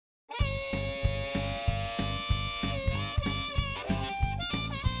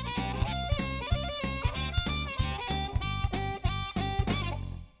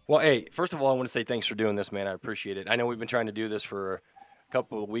Well, hey, first of all, I want to say thanks for doing this, man. I appreciate it. I know we've been trying to do this for a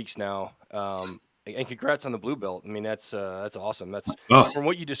couple of weeks now. And congrats on the blue belt. I mean, that's awesome. That's Oh, from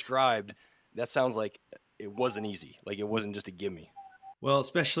what you described. That sounds like it wasn't easy. Like it wasn't just a gimme. well,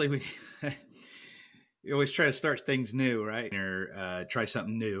 especially when you always try to start things new, right? Or try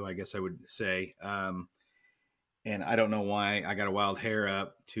something new, I guess I would say. And I don't know why I got a wild hair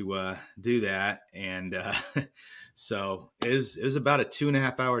up to do that. And so it was about a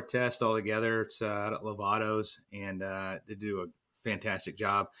 2.5 hour test altogether. It's out at Lovato's, and they do a fantastic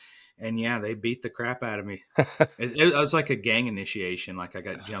job. And yeah, they beat the crap out of me. It was like a gang initiation, like I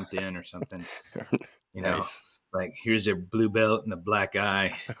got jumped in or something. Nice. Like here's your blue belt and a black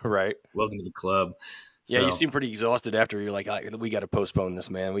eye. Right. Welcome to the club. Yeah, you So seem pretty exhausted after. You're like, we got to postpone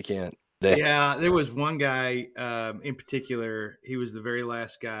this, man. We can't. Yeah. yeah, there was one guy in particular. He was the very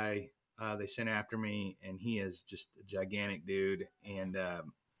last guy they sent after me, and he is just a gigantic dude. And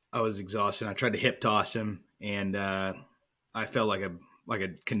I was exhausted. I tried to hip toss him, and I felt like a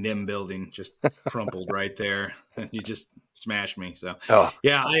condemned building, just crumpled right there. And he just smashed me. So Oh,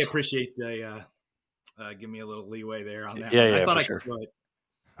 yeah, I appreciate the give me a little leeway there on that yeah, one. I yeah, thought for I could sure. do it.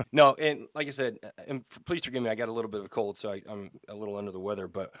 No, and like I said, and please forgive me. I got a little bit of a cold, so I'm a little under the weather.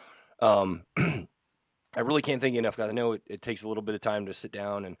 But um, I really can't thank you enough, guys. I know it takes a little bit of time to sit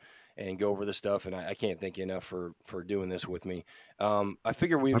down and go over this stuff, and I can't thank you enough for doing this with me. I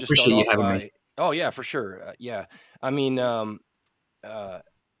figure we I would just start appreciate you off having me. by. Oh yeah, for sure. Yeah, I mean, uh,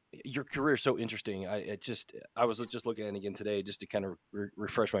 your career is so interesting. I was just looking at it again today just to kind of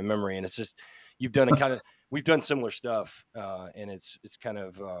refresh my memory, and it's just you've done a kind of we've done similar stuff, and it's kind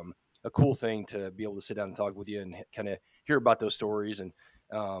of a cool thing to be able to sit down and talk with you and kind of hear about those stories and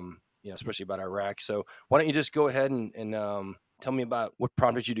especially about Iraq. So why don't you just go ahead and tell me about what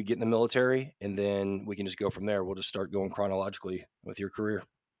prompted you to get in the military, and then we can just go from there. We'll just start going chronologically with your career.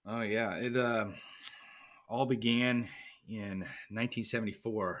 Oh yeah, it all began in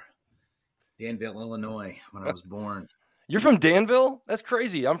 1974, Danville, Illinois, when I was born. You're from Danville? That's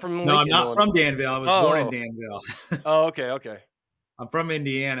crazy. I'm from No, I'm Lincoln, not Illinois. from Danville. I was born in Oh, Danville. oh, okay, okay. I'm from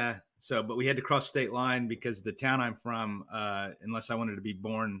Indiana, but we had to cross state line because the town I'm from, unless I wanted to be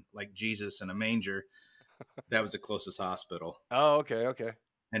born like Jesus in a manger, that was the closest hospital. Oh, okay, okay.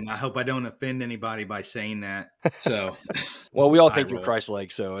 And I hope I don't offend anybody by saying that. So Well, we all I think you're roll.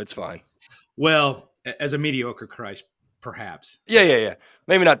 Christ-like, so it's fine. Well, as a mediocre Christ, perhaps. Yeah, yeah, yeah.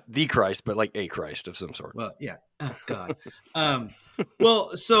 Maybe not the Christ, but like a Christ of some sort. Well, yeah. Oh God. Um,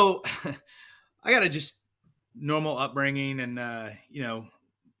 well, so I got a just normal upbringing, and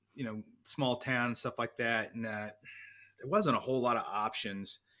small town and stuff like that, and there wasn't a whole lot of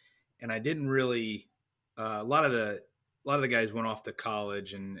options, and I didn't really. A lot of the guys went off to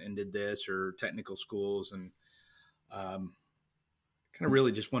college and did this or technical schools, and kind of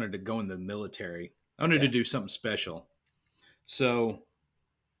really just wanted to go in the military. I wanted to Yeah, do something special. So,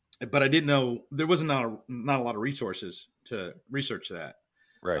 but I didn't know there wasn't not a lot of resources to research that.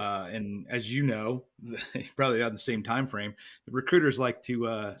 right. And as you know, probably on the same time frame, the recruiters like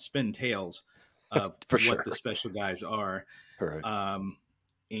to spin tales of For what sure. the special guys are. All right. Um,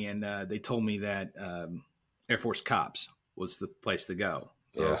 and they told me that Air Force Cops was the place to go.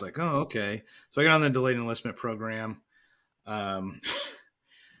 So I Yeah. was like, oh, okay. So I got on the delayed enlistment program. Um,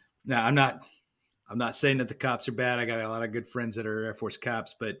 now I'm not saying that the cops are bad. I got a lot of good friends that are Air Force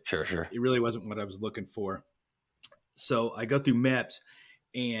cops, but Sure, sure. it really wasn't what I was looking for. So I go through MEPS,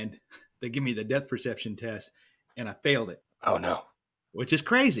 and they give me the depth perception test, and I failed it, Oh no. which is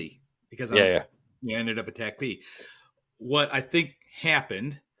crazy because Yeah, yeah. ended up at TAC P. What I think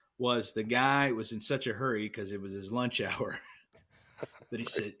happened was the guy was in such a hurry because it was his lunch hour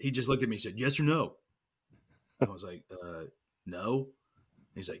that he just looked at me and said, yes or no? I was like, no.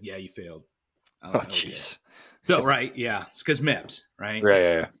 He's like, yeah, you failed. I'm Oh like, okay. jeez. So, right. Yeah. It's because MEPS, right? Right,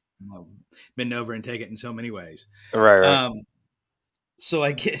 yeah, I'll bend over and take it in so many ways. yeah. Right, right. So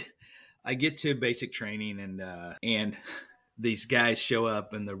I get to basic training, and these guys show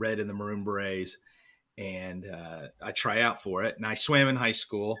up in the red and the maroon berets, and I try out for it. And I swam in high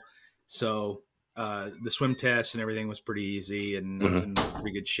school, so the swim test and everything was pretty easy, and I was Hmm. in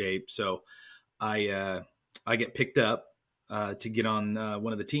pretty good shape. So I get picked up to get on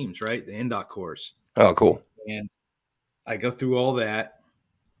one of the teams, right, the NDOC course, Oh, cool. and I go through all that.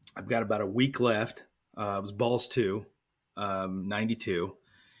 I've got about a week left. It was balls 2, 92,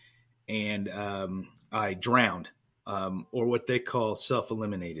 and I drowned, or what they call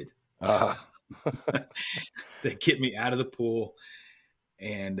self-eliminated. Uh, They get me out of the pool,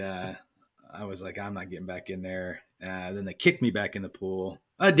 and I was like, I'm not getting back in there. Then they kicked me back in the pool.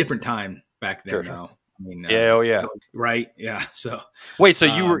 A different time back sure, then, sure. though. mean, Yeah. Oh yeah. right? Yeah. So, Wait, so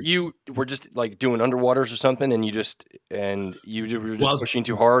um, you were just like doing underwaters or something, and you were just well, pushing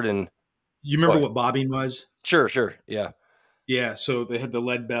too hard and you remember what? what bobbing was? Sure, sure. Yeah. Yeah, so they had the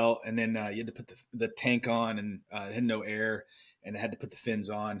lead belt, and then you had to put the tank on, and it had no air, and it had to put the fins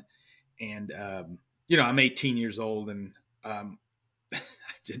on. And I'm 18 years old, and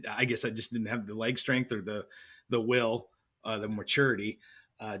I guess I just didn't have the leg strength or the will, the maturity,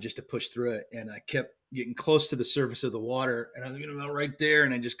 just to push through it. And I kept getting close to the surface of the water, and I was about right there,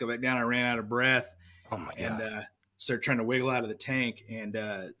 and I just go back down. I ran out of breath, Oh my and God. started trying to wiggle out of the tank. And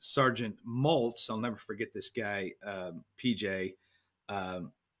Sergeant Maltz, I'll never forget this guy, PJ.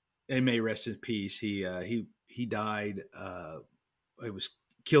 Um, and may rest in peace. He died. He was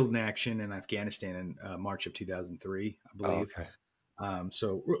killed in action in Afghanistan in March of 2003, I Oh, believe. okay.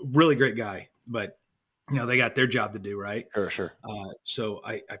 So really great guy, but they got their job to do, right? Sure, sure. So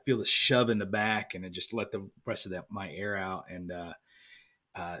I feel the shove in the back, and it just let the rest of my air out, and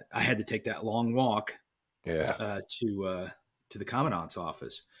I had to take that long walk Yeah. to the commandant's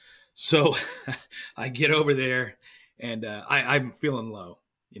office. So I get over there, and I'm feeling low.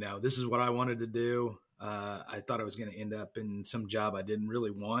 This is what I wanted to do. I thought I was going to end up in some job I didn't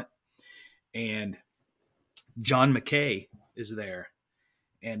really want. And John McKay is there.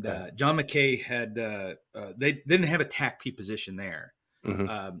 And Okay. John McKay had, they didn't have a TAC-P position there, Hmm.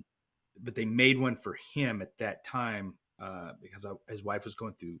 um, but they made one for him at that time because his wife was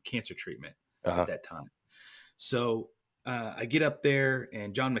going through cancer treatment at Uh-huh. that time. So I get up there,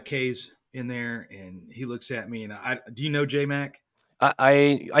 and John McKay's in there, and he looks at me, and do you know J Mac?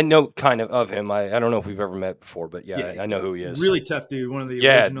 I know kind of him. I don't know if we've ever met before, but yeah, Yeah, I know who he is. really tough dude. One of the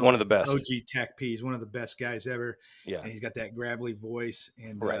Yeah, one of original the best. OG TAC-Ps, one of the best guys ever. Yeah. And he's got that gravelly voice.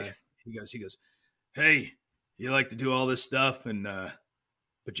 And Right. he goes, "Hey, you like to do all this stuff, and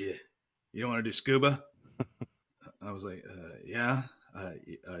but you don't want to do scuba?" I was like, "Yeah,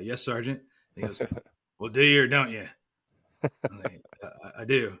 yes, Sergeant." And he goes, "Well, do you or don't you?" I'm like, I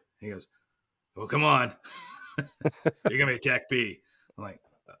do." He goes, "Well, come on, you're gonna be a TAC-P." I'm like,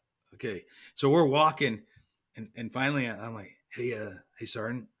 "Okay." So we're walking, and finally I'm like, "Hey,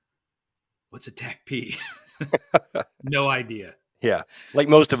 Sergeant, what's a TAC-P?" No idea. Yeah. Like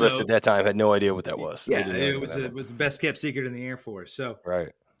most of us at So that time had no idea what that was. We yeah, didn't know it anything was about it. the best kept secret in the Air Force. So Right.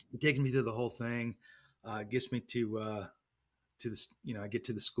 it takes me through the whole thing, gets me to the I get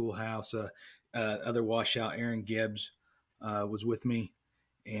to the schoolhouse. Other washout Aaron Gibbs was with me,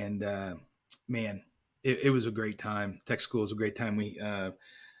 and man, it was a great time. Tech school was a great time. It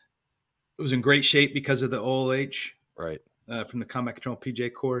was in great shape because of the OLH Right. from the combat control PJ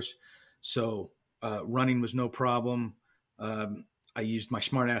course. So running was no problem. I used my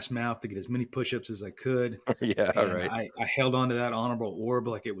smart ass mouth to get as many push-ups as I could. Yeah, And right. I held on to that honorable orb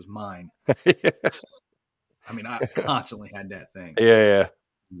like it was mine. I mean, I constantly had that thing. Yeah,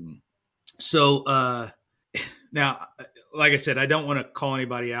 yeah. So now, like I said, I don't want to call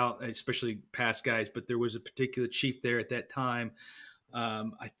anybody out, especially past guys, but there was a particular chief there at that time.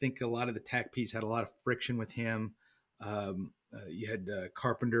 I think a lot of the TAC-Ps had a lot of friction with him. You had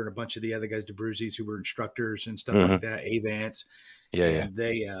Carpenter and a bunch of the other guys, DeBruzzi's, who were instructors and stuff like Mhm. that, Avance, Yeah,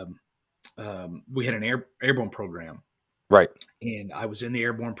 yeah. and we had an airborne program, Right. and I was in the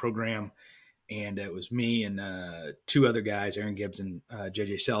airborne program, and it was me and two other guys, Aaron Gibbs and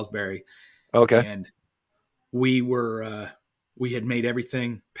JJ Salisbury, Okay. and we had made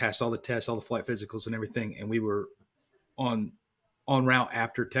everything, passed all the tests, all the flight physicals and everything, and we were on route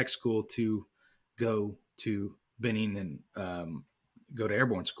after tech school to go to Benning and go to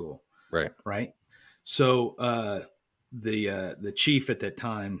airborne school. Right. Right. So the chief at that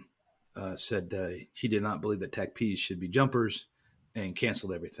time said he did not believe that TAC-Ps should be jumpers and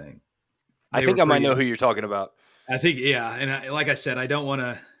canceled everything. I They were think I might pretty. know who you're talking about. I think, yeah, and like I said, I don't want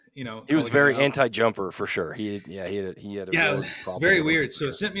to, He call was the guy very out. anti-jumper for sure. He had a Yeah, it real was problem very with him weird. for So it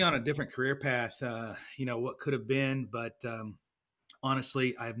sure. sent me on a different career path. What could have been, but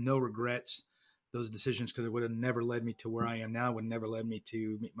honestly, I have no regrets those decisions because it would have never led me to where I am now. It would never led me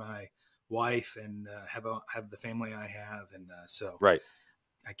to meet my wife and have the family I have, and so Right.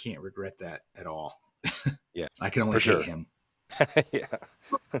 I can't regret that at all. Yeah. I can only For hate sure. him. Yeah.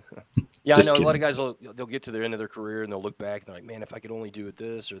 Yeah, I Just know a lot of kidding. guys they'll get to the end of their career and they'll look back and they're like, man, if I could only do it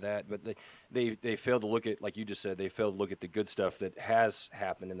this or that, but they fail to look at, like you just said, they fail to look at the good stuff that has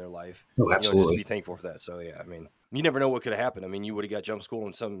happened in their life. Oh, Just be absolutely. thankful for that. So yeah, I mean, you never know what could have happened. I mean, you would have got jump school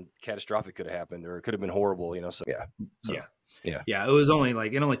and some catastrophic could have happened, or it could have been horrible. So yeah, so Yeah. yeah, Yeah. It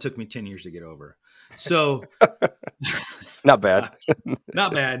only took me 10 years to get over. So Not bad.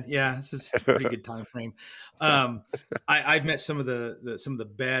 Not bad. Yeah, this is a pretty good time frame. I've met some of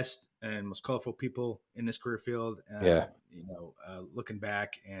the best and most colorful people in this career field. Yeah. Looking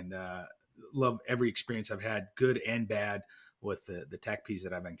back, and love every experience I've had, good and bad, with the TACPs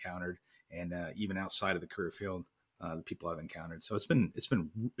that I've encountered, and even outside of the career field, the people I've encountered. So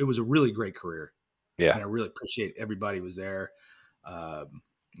it was a really great career, Yeah. and I really appreciate everybody who was there.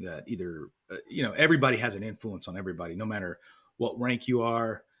 That either everybody has an influence on everybody, no matter what rank you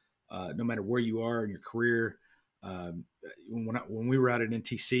are, no matter where you are in your career. When we were out at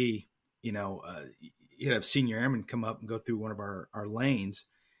NTC, you'd have senior airmen come up and go through one of our lanes,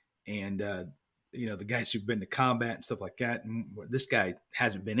 and the guys who've been to combat and stuff like that, and this guy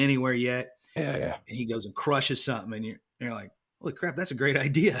hasn't been anywhere yet, Yeah. Yeah. and he goes and crushes something, and you're like, holy crap, that's a great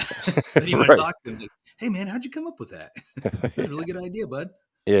idea. Then you want to Right. talk to him, like, hey man, how'd you come up with that? That's a really good idea, bud.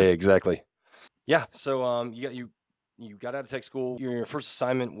 Yeah, exactly. Yeah. So you got out of tech school. Your first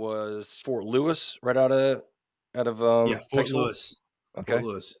assignment was Fort Lewis, right out of Yeah, tech Fort school. Lewis, Fort Okay.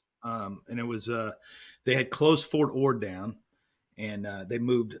 Lewis. And it was they had closed Fort Ord down, and they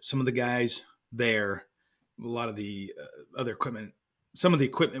moved some of the guys there. A lot of the other equipment, some of the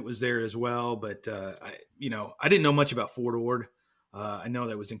equipment was there as well. But I didn't know much about Fort Ord. I know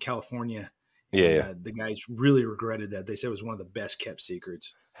that was in California, Yeah. and Yeah. the guys really regretted that. They said it was one of the best kept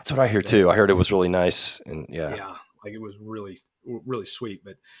secrets. That's what I hear That too. I heard it was really nice, and yeah. Yeah, like it was really really sweet.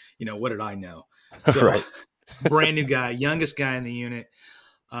 But what did I know? So Right. brand new guy, youngest guy in the unit.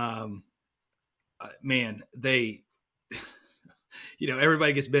 Um, Man,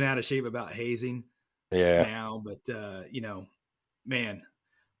 everybody gets bent out of shape about hazing Yeah. now, but man,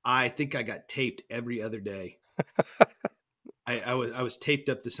 I think I got taped every other day. I was taped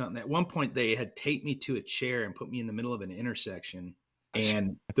up to something. At one point, they had taped me to a chair and put me in the middle of an intersection,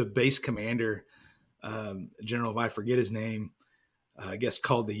 and the base commander, General, if I forget his name, I guess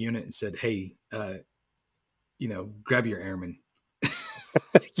called the unit and said, "Hey, grab your airman."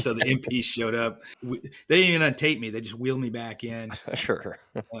 So the MP showed up. They didn't even untape me. They just wheeled me back in. Sure.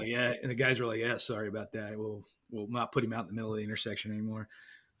 Yeah, and the guys were like, "Yeah, sorry about that. We'll not put him out in the middle of the intersection anymore."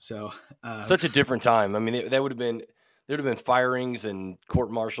 So, Such a different time. I mean, that would have been there'd have been firings and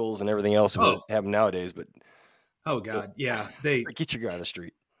court martials and everything else that would oh, have happened nowadays, but oh still, God, yeah, get your guy on the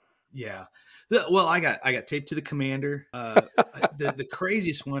street. yeah. Well, I got taped to the commander. The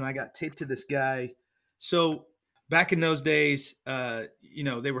craziest one, I got taped to this guy. So back in those days,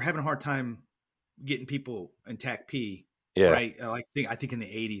 they were having a hard time getting people in TAC P, Yeah. right? I think in the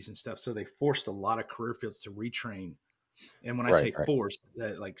 80s and stuff. So they forced a lot of career fields to retrain. And when I Right. say Right. forced,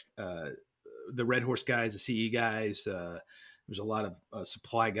 the Red Horse guys, the CE guys, there's a lot of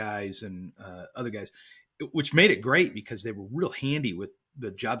supply guys and other guys, which made it great because they were real handy with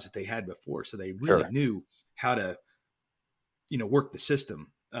the jobs that they had before. So they really Sure. knew how to, work the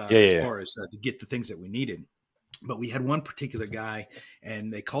system Yeah. as Yeah. far as to get the things that we needed. But we had one particular guy,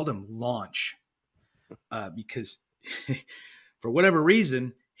 and they called him Launch because for whatever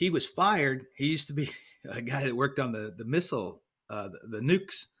reason, he was fired. He used to be a guy that worked on the missile, the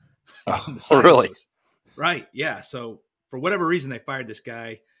nukes in the Oh, really? silos. Right. Yeah. So for whatever reason, they fired this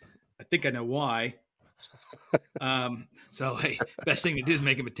guy. I think I know why. So, hey, best thing to do is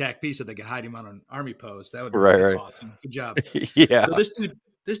make him a TAC P so they can hide him on an army post. Right. That's Right. awesome. Good job. Yeah. So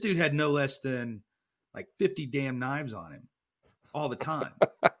this dude had no less than like 50 damn knives on him all the time.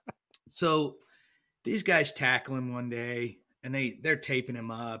 So these guys tackle him one day, and they're taping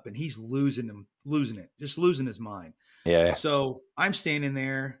him up, and he's losing it, just losing his mind. Yeah. So I'm standing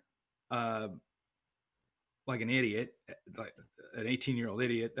there, like an idiot, like an 18-year-old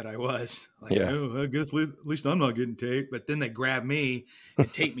idiot that I was. Like, Yeah. oh, I guess at least I'm not getting taped. But then they grab me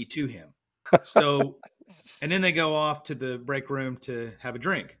and tape me to him. So, and then they go off to the break room to have a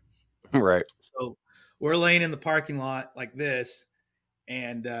drink. Right. So we're laying in the parking lot like this,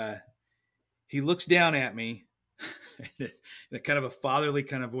 and he looks down at me in a kind of a fatherly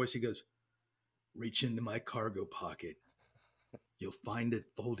kind of voice. He goes, "Reach into my cargo pocket. You'll find a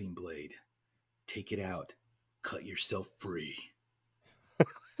folding blade. Take it out. Cut yourself free."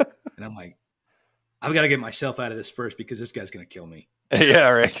 And I'm like, I've got to get myself out of this first because this guy's going to kill me. Yeah.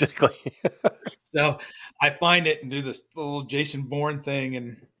 Right. Exactly. So I find it and do this little Jason Bourne thing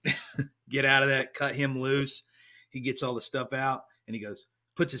and get out of that, cut him loose. He gets all the stuff out and he goes,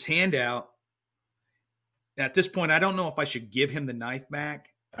 puts his hand out. And at this point, I don't know if I should give him the knife back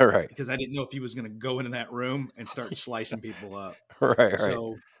All right. because I didn't know if he was going to go into that room and start slicing people up. Right. Right.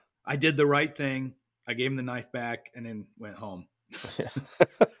 So I did the right thing. I gave him the knife back and then went home.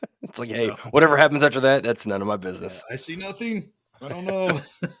 It's like, hey, So, whatever happens after that, that's none of my business. I see nothing. I don't know.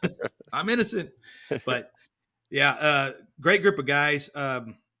 I'm innocent. But yeah, great group of guys. I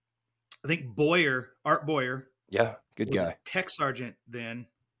think Art Boyer, Yeah, good was a guy. tech sergeant then.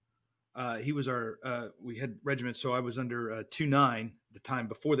 He was our, we had regiments, so I was under 2-9 the time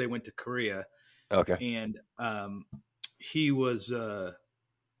before they went to Korea. Okay. And he was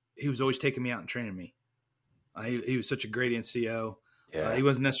always taking me out and training me. He was such a great NCO. Yeah. He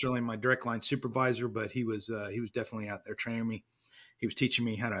wasn't necessarily my direct line supervisor, but he was definitely out there training me. He was teaching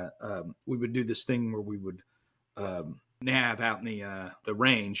me how to. We would do this thing where we would nav out in the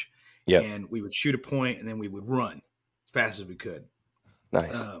range, Yep. and we would shoot a point, and then we would run as fast as we could.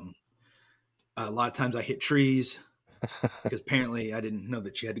 Nice. A lot of times I hit trees because apparently I didn't know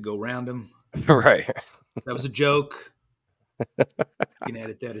that you had to go around them. Right. That was a joke. You can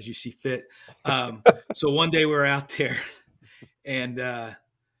edit that as you see fit. So one day we were out there, and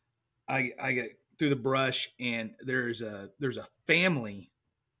I get through the brush, and there's a family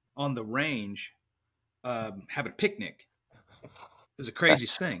on the range having a picnic. It was the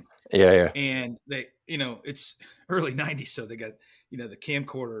craziest thing. Yeah, yeah. And they, it's early '90s, so they got the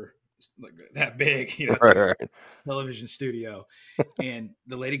camcorder like that big. It's Right, like a right. television studio, and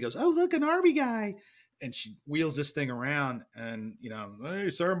the lady goes, "Oh, look, an Army guy." And she wheels this thing around, and hey,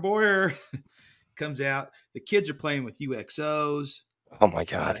 Sergeant Boyer comes out. The kids are playing with UXOs. Oh my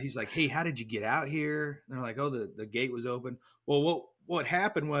God. He's like, "Hey, how did you get out here?" And they're like, "Oh, the gate was open." Well, what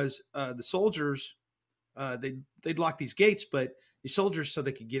happened was the soldiers they'd lock these gates, but the soldiers, so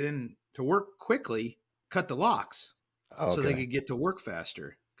they could get in to work quickly, cut the locks so they Okay. could get to work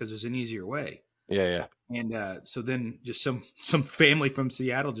faster because there's an easier way. Yeah, yeah. And so then just some family from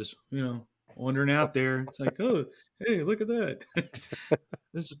Seattle just wandering out there. It's like, oh, hey, look at that.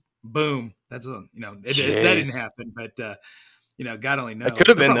 It's just boom. That's that didn't Jeez. happen, but God only It knows. could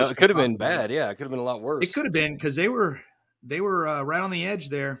have They're been. probably It still could have been talking about it. bad. Yeah, it could have been a lot It worse. could have been because they were right on the edge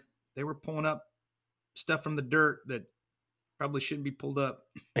there. They were pulling up stuff from the dirt that probably shouldn't be pulled up.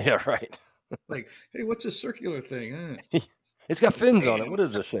 Yeah, right. Like, hey, what's this circular thing? It's got fins on it. Damn, What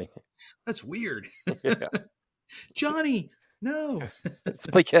is this thing? that's weird. Yeah. Johnny, no. Let's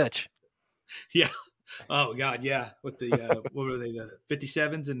play catch. Yeah. Oh God, yeah. With the what were they? The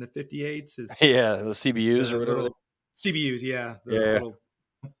 57s and the 58s is Yeah, the CBUs the or whatever. little CBUs. Yeah, the Yeah. little.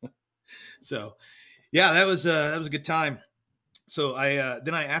 So, yeah, that was a good time. So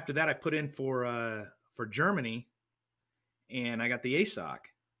then after that I put in for Germany, and I got the ASOC.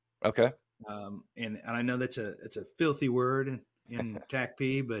 Okay. And I know it's a filthy word in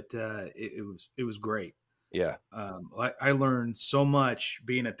TACP, but it was great. Yeah. I learned so much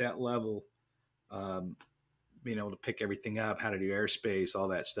being at that level, being able to pick everything up, how to do airspace, all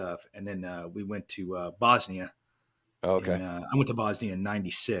that stuff. And then we went to Bosnia. Okay. And, I went to Bosnia in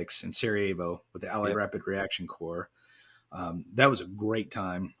 '96 in Sarajevo with the Allied Yep. Rapid Reaction Corps. That was a great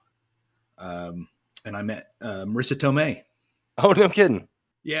time. And I met Marissa Tomei. Oh, no kidding.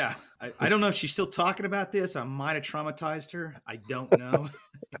 Yeah. I don't know if she's still talking about this. I might have traumatized her. I don't know.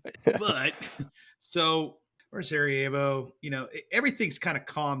 But so we're in Sarajevo. Everything's kind of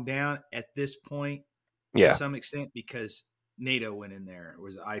calmed down at this point to Yeah. some extent because NATO went in there. It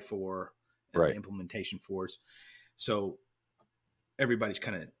was I4 and Right. the implementation force. So everybody's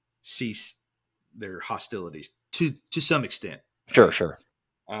kind of ceased their hostilities to some extent. Sure. Right? Sure.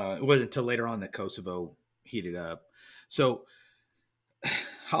 It wasn't until later on that Kosovo heated up. So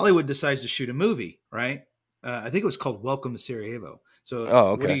Hollywood decides to shoot a movie, right? I think it was called Welcome to Sarajevo. So Oh,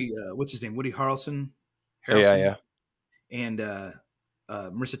 okay. what's his name? Woody Harrelson, Yeah. Yeah. and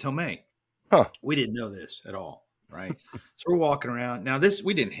Marissa Tomei. Huh. We didn't know this at all, right? So we're walking around. Now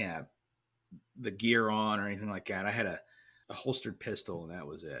we didn't have the gear on or anything like that. I had a holstered pistol, and that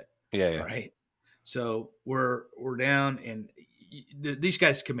was it. Yeah. Yeah. Right. So we're down, and these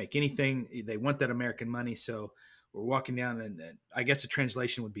guys can make anything. They want that American money. So we're walking down, and I guess the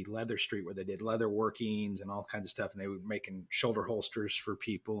translation would be Leather Street, where they did leather workings and all kinds of stuff. And they were making shoulder holsters for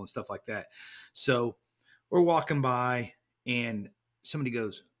people and stuff like that. So we're walking by, and somebody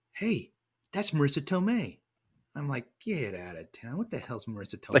goes, "Hey, that's Marissa Tomei." I'm like, "Get out of town. What the hell's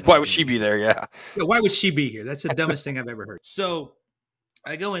Marissa Tomei Like, why would doing she be here? there? Yeah. Yeah, why would she be here? That's the dumbest thing I've ever heard." So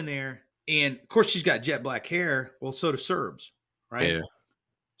I go in there, and of course she's got jet black hair. Well, so do Serbs, right? Yeah.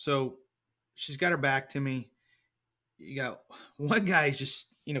 So she's got her back to me. You got one guy just,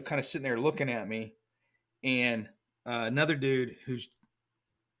 kind of sitting there looking at me, and another dude who's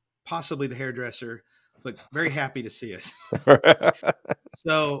possibly the hairdresser looked very happy to see us.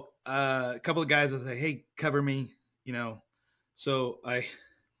 So a couple of guys will say, "Hey, cover me," So I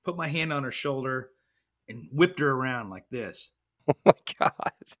put my hand on her shoulder and whipped her around like this. Oh my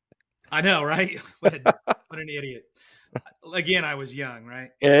God. I know, right? What an idiot. again, I was young, right?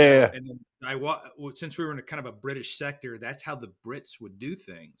 Yeah, You yeah, know, yeah. and then since we were in a kind of a British sector, that's how the Brits would do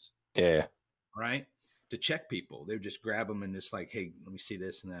things, Yeah, right? To check people, they would just grab them and just like, hey, let me see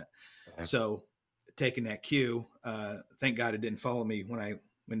this and that. yeah. So, taking that cue, thank God it didn't follow me when I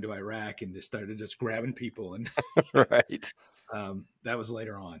went to Iraq and just started just grabbing people, and Right. that was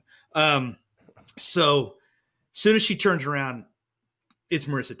later on. So, soon as she turns around, it's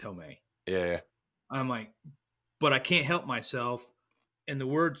Marissa Tomei. Yeah, yeah. I'm like, but I can't help myself. And the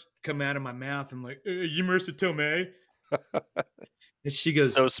words come out of my mouth. I'm like, you Marissa Tomei? And she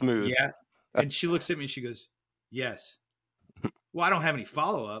goes, So smooth. yeah. And she looks at me and she goes, yes. Well, I don't have any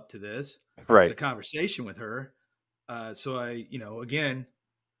follow up to this, the Right. conversation with her. So I, again,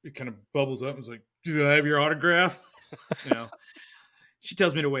 it kind of bubbles up and was like, do I have your autograph? You know, she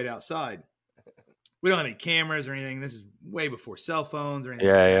tells me to wait outside. We don't have any cameras or anything. This is way before cell phones or anything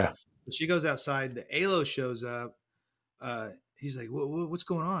like Yeah, that. yeah. But she goes outside. The ALO shows up. He's like, what's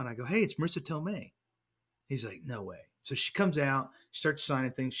going on? I go, hey, it's Marissa Tomei. He's like, no way. So she comes out, starts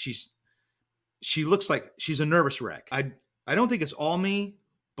signing things. She looks like she's a nervous wreck. I don't think it's all me,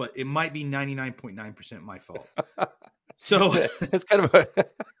 but it might be 99.9% my fault. So It's kind of a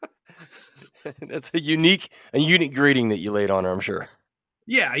that's a unique greeting that you laid on her, I'm sure.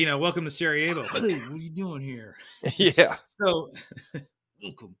 yeah, welcome to Sarajevo. Hey, what are you doing here? Yeah. So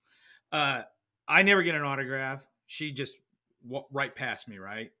welcome. I never get an autograph. She just right past me,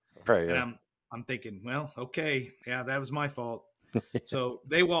 right? Right, And yeah. I'm thinking, well, okay, yeah, that was my fault. So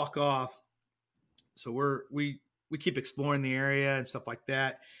they walk off. So we keep exploring the area and stuff like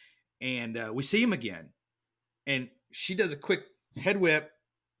that, and we see him again. And she does a quick head whip,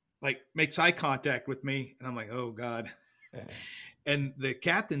 like makes eye contact with me, and I'm like, oh god. And the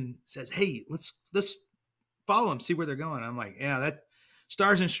captain says, hey, let's follow them, see where they're going. I'm like, yeah, that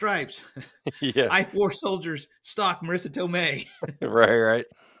Stars and Stripes. Yes. I-4 soldiers stalk Marissa Tomei. Right, right.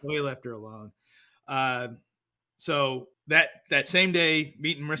 We left her alone. So that same day,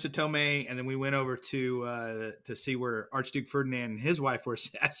 meeting Marissa Tomei, and then we went over to see where Archduke Ferdinand and his wife were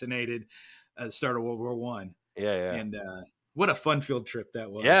assassinated at the start of World War One. Yeah, yeah. And what a fun field trip that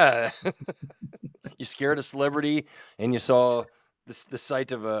was. Yeah. You scared a celebrity and you saw the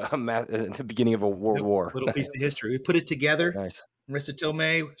site of at the beginning of a world Nope, war. little piece of history. We put it together. Nice. Marissa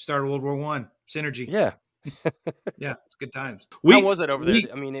Tomei started World War One. Synergy. Yeah. Yeah, it's good times. How was it over there?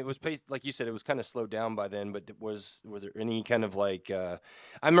 We I mean, it was like you said, it was kind of slowed down by then, but was there any kind of like I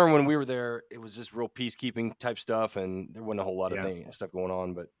remember when we were there, it was just real peacekeeping type stuff, and there wasn't a whole lot of yeah. stuff going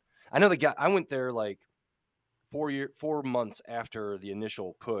on. But I know I went there like 4 months after the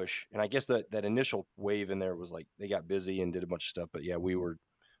initial push, and I guess that initial wave in there was like they got busy and did a bunch of stuff. But yeah, we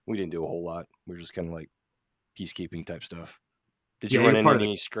didn't do a whole lot. We were just kind of like peacekeeping type stuff. Did you Yeah, run you're into part of the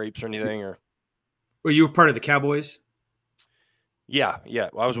any scrapes or anything or? well, you were part of the Cowboys? Yeah, yeah.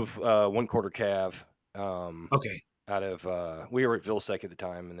 Well, I was with one quarter Cav. Okay. Out of we were at Vilsec at the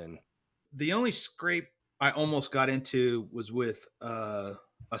time, and then The only scrape I almost got into was with a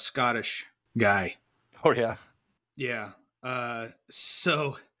Scottish guy. oh yeah, Yeah.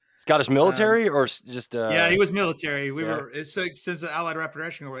 So Scottish military or just yeah, he was military. We yeah, were it's like, since the Allied Rapid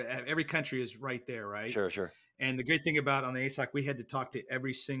Action Corps, every country is right there, right? sure, sure, And the great thing about on the ASOC, we had to talk to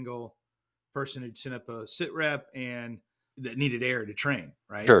every single person who'd sent up a sit rep and that needed air to train,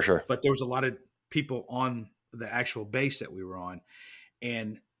 right? sure, sure. But there was a lot of people on the actual base that we were on,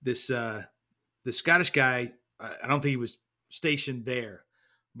 and this the Scottish guy, I don't think he was stationed there,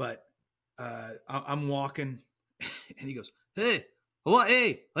 but I'm walking, and he goes, "Hey, what?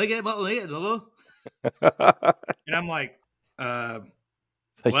 Hey, hello," and I'm like, Like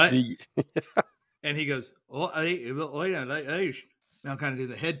 "What?" And he goes, "Oh, hey, wait a minute, hey." And I'm kind of do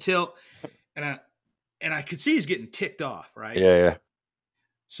the head tilt, and I could see he's getting ticked off, right? yeah, yeah,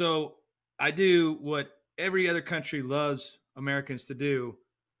 So I do what every other country loves Americans to do.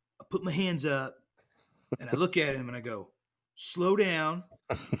 I put my hands up and I look at him and I go, slow down.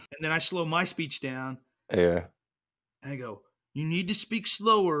 And then I slow my speech down yeah, and I go, you need to speak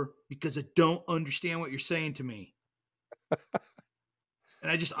slower because I don't understand what you're saying to me. And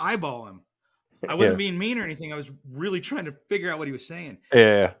I just eyeball him. I wasn't being mean or anything. I was really trying to figure out what he was saying.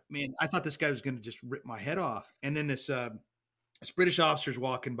 yeah, Man, I thought this guy was going to just rip my head off. And then this British officer's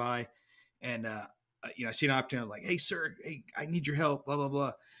walking by, and I see an opportunity. I'm like, hey, sir, hey, I need your help. Blah blah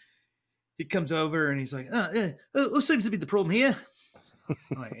blah. He comes over and he's like, what seems to be the problem here?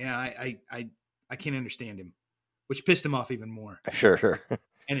 I'm like, yeah, I can't understand him, which pissed him off even more. sure, sure.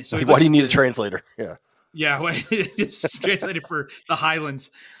 And so Why do you need a translator? Yeah, yeah, well, just translated for the Highlands.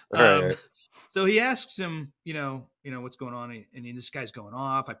 right. So he asks him, what's going on, and this guy's going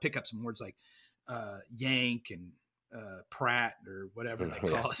off. I pick up some words like yank and Pratt or whatever they Yeah.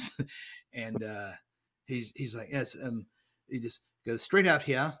 call us. And he's like, yes. He just goes straight out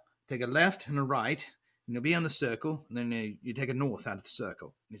here, take a left and a right, and you'll be on the circle. And then you take a north out of the circle.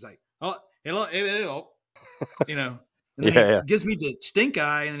 And he's like, oh, hello, hello, you know. And then Yeah. he Yeah. gives me the stink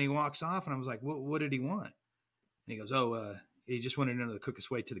eye, and then he walks off. And I was like, what did he want? And he goes, oh, he just wanted to know the quickest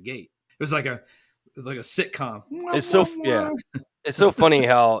way to the gate. It was like a sitcom. It's so yeah. It's so funny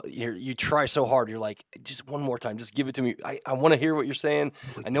how you try so hard. You're like, just one more time, just give it to me. I want to hear what you're saying.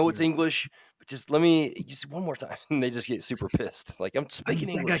 I know it's English, but just let me just one more time. And they just get super pissed. Like, I'm I speaking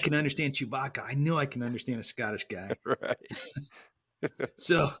think I English. can understand Chewbacca. I knew I can understand a Scottish guy. Right.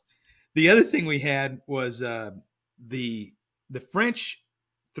 So the other thing we had was the French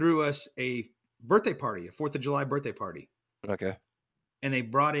threw us a birthday party, a 4th of July birthday party, Okay. and they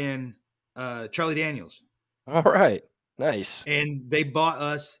brought in Charlie Daniels, All right. Nice. and they bought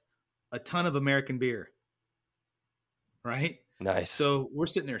us a ton of American beer. Right. Nice. So we're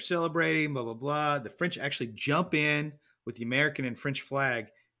sitting there celebrating, blah, blah, blah. The French actually jump in with the American and French flag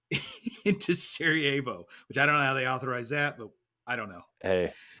into Sarajevo, which I don't know how they authorize that, but I don't know.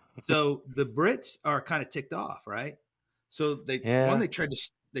 Hey. So the Brits are kind of ticked off, right? So Yeah. they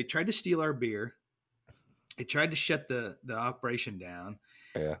tried to steal our beer. They tried to shut the operation down,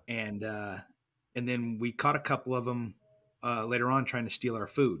 Yeah. and then we caught a couple of them later on trying to steal our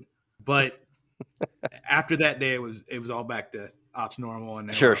food. But after that day, it was all back to ops normal, and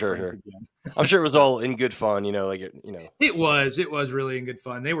they were Sure. our Sure. friends Sure. again. I'm sure it was So all in good fun. Like it was really in good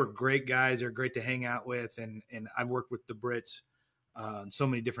fun. They were great guys. They're great to hang out with, and I've worked with the Brits on so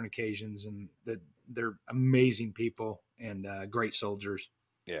many different occasions, and they're amazing people and great soldiers.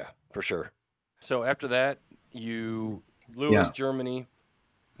 Yeah, for sure. So after that, you Lewis, Yeah. Germany,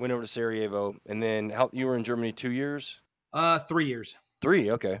 went over to Sarajevo, and then how you were in Germany 2 years? 3 years.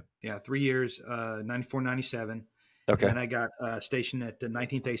 3. Okay. Yeah, 3 years, 94, 97. And Okay. then I got stationed at the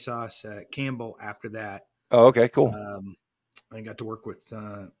 19th ASOS at Campbell after that. Oh, okay. Cool. I got to work with,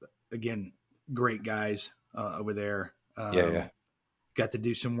 again, great guys over there. Yeah. Got to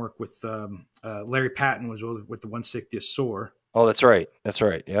do some work with Larry Patton was with the 160th SOAR. Oh, that's right. That's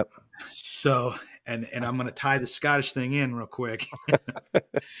right. Yep. So, and I'm going to tie the Scottish thing in real quick.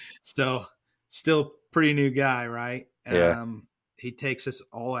 So, still pretty new guy, right? Yeah. He takes us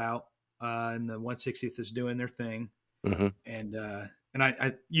all out, and the 160th is doing their thing. Mm-hmm. And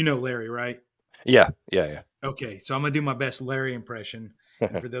I you know Larry, right? Yeah. Yeah. Okay, so I'm gonna do my best Larry impression.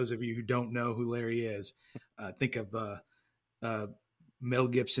 And for those of you who don't know who Larry is, think of Mel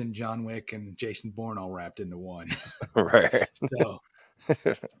Gibson, John Wick, and Jason Bourne all wrapped into one. Right. So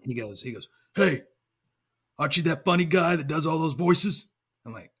he goes, hey, aren't you that funny guy that does all those voices?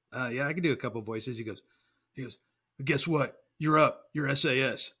 I'm like, yeah, I can do a couple voices. He goes, well, guess what? You're up. You're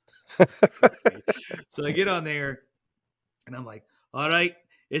SAS. Okay. So I get on there, and I'm like, all right,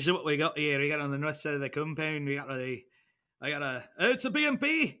 this is what we got here. We got on the north side of the compound. It's a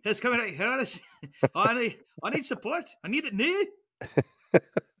BMP. It's coming right here. I need support. I need it now.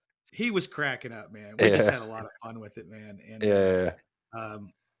 He was cracking up, man. We just had a lot of fun with it, man. And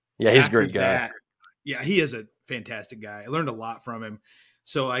yeah, he's a great guy. Yeah, he is a fantastic guy. I learned a lot from him.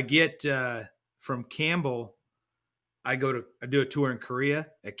 So I get from Campbell, I do a tour in Korea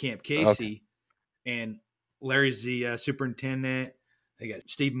at Camp Casey, and Larry's the superintendent. I got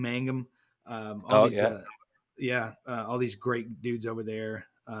Steve Mangum, all these great dudes over there,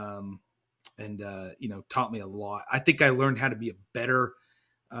 and taught me a lot. I think I learned how to be a better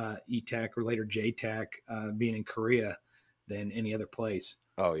ETAC or later JTAC being in Korea than any other place.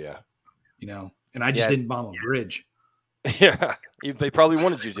 Oh yeah, and I just didn't bomb a bridge. Yeah, they probably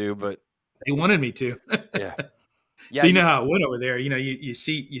wanted you to, but they wanted me to. Yeah. So you know how it went over there. You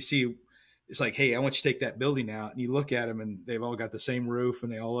see, it's like, hey, I want you to take that building out, and you look at them, and they've all got the same roof,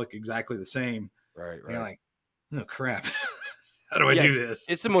 and they all look exactly the same. Right. And you're like, oh crap, how do I do this?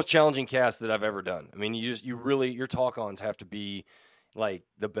 It's the most challenging cast that I've ever done. I mean, you really your talk-ons have to be like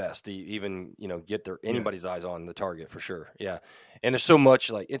the best to even get anybody's eyes on the target for sure. Yeah, and there's so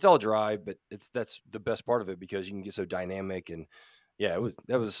much, like, it's all dry, but that's the best part of it because you can get so dynamic. And yeah,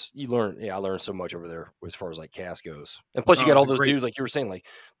 you learn. Yeah, I learned so much over there as far as like cast goes. And plus you got all those dudes like you were saying, like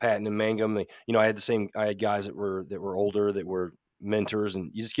Patton and Mangum. I had guys that were older that were mentors, and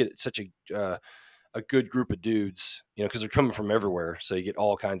you just get such a good group of dudes, because they're coming from everywhere, so you get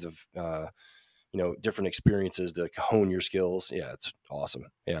all kinds of different experiences to hone your skills. Yeah, it's awesome.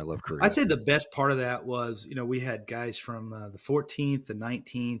 Yeah, I love Korea. I'd say the best part of that was, we had guys from the 14th, the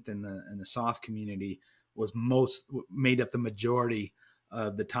 19th, and the soft community was made up the majority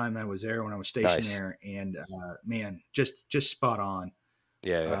of the time I was there when I was stationed there. And man, just spot on.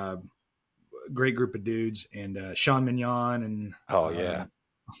 Yeah. great group of dudes, and Sean Mignon, and Oh yeah,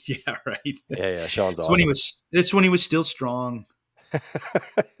 yeah, right. yeah. Sean's It's when he awesome. was. It's when he was still strong.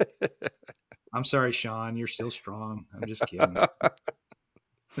 I'm sorry, Sean. You're still strong. I'm just kidding.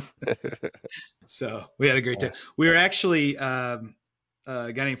 So we had a great time. We were actually a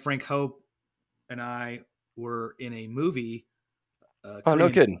guy named Frank Hope and I were in a movie, Oh, no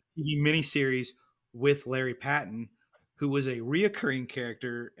Korean kidding. TV miniseries with Larry Patton, who was a reoccurring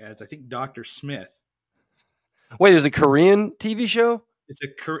character as I think Dr. Smith. Wait, there's a Korean TV show?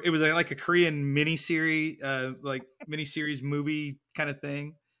 It was like a Korean miniseries, like miniseries movie kind of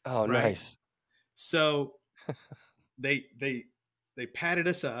thing, Oh, right? nice. So they they they patted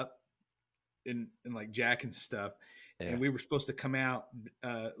us up in like Jack and stuff, Yeah. and we were supposed to come out.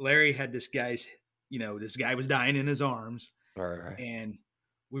 Larry had this guy's, this guy was dying in his arms, All right. and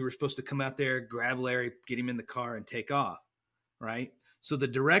we were supposed to come out there, grab Larry, get him in the car, and take off. Right. So the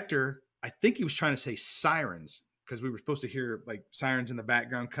director, I think he was trying to say sirens because we were supposed to hear like sirens in the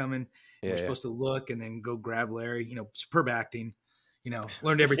background coming. And we're Yeah. supposed to look and then go grab Larry. Superb acting.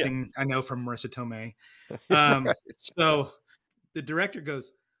 Learned Yeah. everything I know from Marissa Tomei. Right. So the director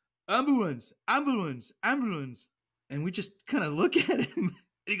goes, ambulance, ambulance, ambulance. And we just kind of look at him and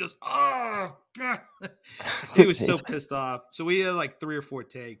he goes, oh, God. He was so pissed off. So we had like 3 or 4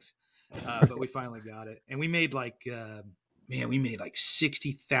 takes, but we finally got it. And we made like, we made like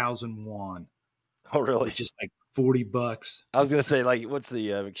 60,000 won, Oh, really? which is like $40. I was gonna say, like, what's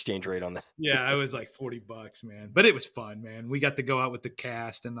the exchange rate on that? Yeah, it was like $40, man. But it was fun, man. We got to go out with the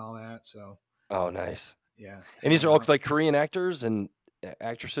cast and all that. So, Oh, nice. yeah. And these are all like Korean actors and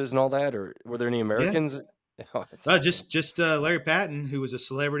actresses and all that, or were there any Yeah. Americans? Oh, Just Larry Patton, who was a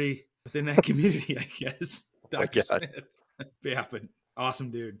celebrity within that community, I guess. oh my Dr. God. Smith. Yeah, but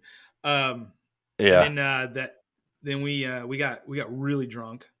awesome dude. Yeah, And then we got really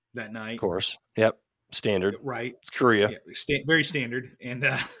drunk that of night. course. Yep. Standard. Right. It's Korea. Yeah, very standard. And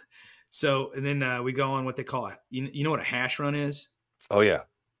and then we go on what they call you know what a hash run is? Oh yeah.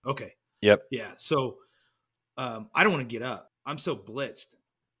 Okay. Yep. Yeah. So I don't want to get up. I'm so blitzed.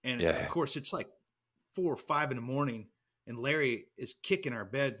 And Yeah. of course it's like 4 or 5 in the morning, and Larry is kicking our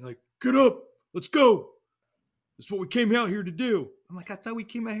bed like, get up, let's go. That's what we came out here to do. I'm like, I thought we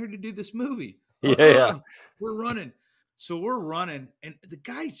came out here to do this movie. Yeah. We're running. So we're running, and the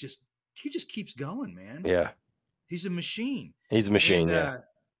guy just keeps going, man. Yeah. He's a machine. He's a machine. And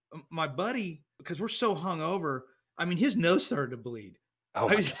my buddy, because we're so hungover, I mean, his nose started to bleed. Oh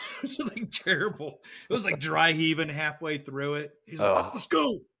I mean, it was like terrible. It was like dry heaving halfway through it. He's like, let's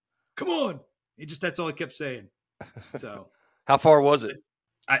go. Come on. That's all he kept saying. So how far was it?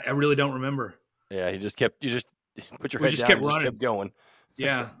 I really don't remember. Yeah, you just put your head just down kept and running. just kept going.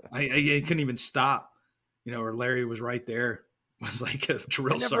 Yeah. I couldn't even stop, or Larry was right there. It was like a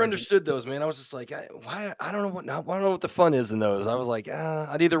drill sergeant. I never understood those, man. I was just like, why? I don't know what the fun is in those. I was like,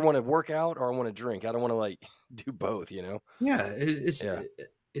 I'd either want to work out or I want to drink. I don't want to like do both, Yeah,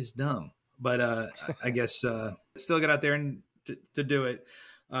 it's dumb. But I guess still got out there and to do it.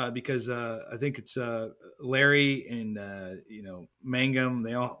 Because I think it's Larry and Mangum.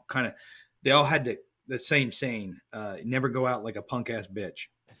 They all had the same saying: "Never go out like a punk ass bitch."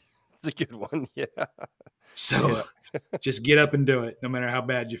 It's a good one, yeah. So just get up and do it, no matter how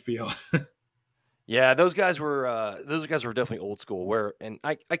bad you feel. Yeah, those guys were definitely old school.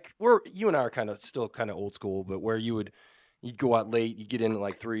 You and I are still kind of old school, but where you'd go out late, you get in at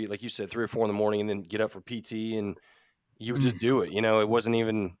like 3, like you said, 3 or 4 in the morning, and then get up for PT and you would just do it. It wasn't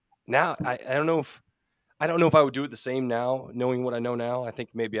even now. I don't know if I would do it the same now, knowing what I know now. I think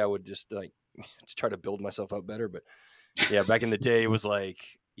maybe I would just like just try to build myself up better. But yeah, back in the day, it was like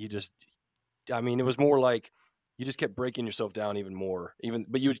it was more like you just kept breaking yourself down even more,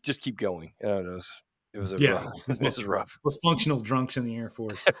 but you would just keep going. It was rough. Most functional drunks in the Air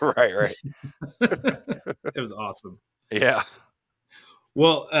Force. Right. It was awesome. Yeah.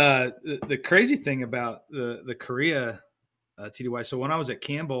 Well, the crazy thing about the Korea TDY. So when I was at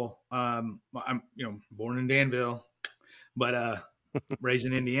Campbell, I'm born in Danville, but raised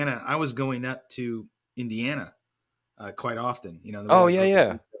in Indiana. I was going up to Indiana quite often.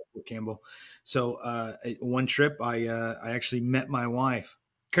 Yeah. Campbell. So one trip, I actually met my wife.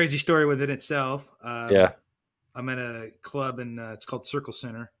 Crazy story within itself. Yeah. I'm at a club and it's called Circle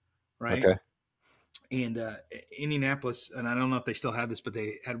Center, right? Okay. And Indianapolis, and I don't know if they still have this, but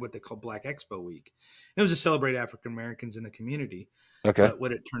they had what they call Black Expo Week. It was to celebrate African Americans in the community. Okay. But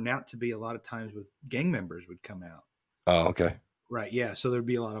what it turned out to be a lot of times with gang members would come out. Oh, okay. Right. Yeah. So there'd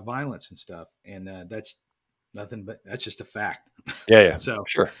be a lot of violence and stuff. And that's nothing but that's just a fact. Yeah. So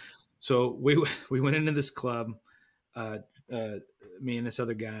sure. So we went into this club. uh, me and this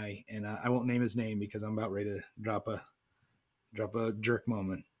other guy, and I won't name his name because I'm about ready to drop a jerk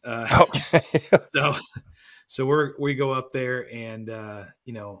moment. Okay. So we go up there, and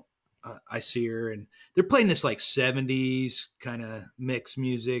I see her, and they're playing this like '70s kind of mix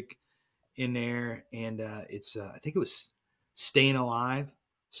music in there, and it's I think it was Staying Alive.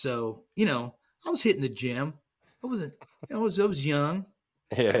 So I was hitting the gym. I wasn't. I was young.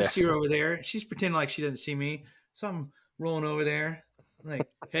 I Yeah. see her over there. She's pretending like she doesn't see me. So I'm rolling over there, like,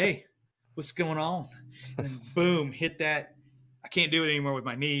 "Hey, what's going on?" And then boom, hit that. I can't do it anymore with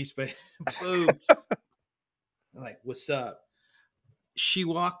my knees, but boom, I'm like, "What's up?" She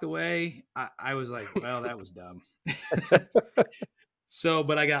walked away. I was like, "Well, that was dumb." So,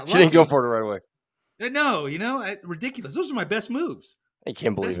 but I got She didn't go lucky. for it right away. No, ridiculous. Those are my best moves. I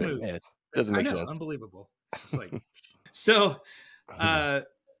can't believe Best it. Man, moves. it doesn't I make know, sense. unbelievable. It's just like so. Uh,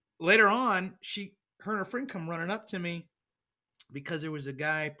 Later on, her and her friend come running up to me because there was a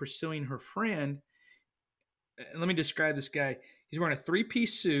guy pursuing her friend. And let me describe this guy. He's wearing a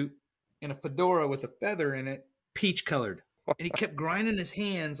 3-piece suit and a fedora with a feather in it, peach colored, and he kept grinding his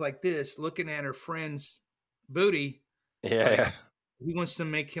hands like this, looking at her friend's booty, like Yeah. he wants to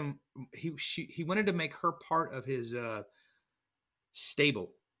make him. He wanted to make her part of his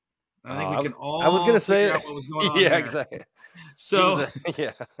stable. I think we can I was gonna all figure say out what was going on yeah, there. exactly. He was So a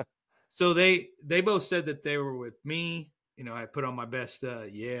yeah. they both said that they were with me. I put on my best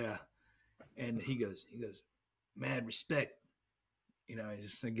yeah, and he goes mad respect. He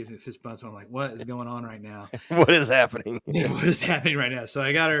just gives me a fist bump. So I'm like, what is going on right now? What is happening? What is happening right now? So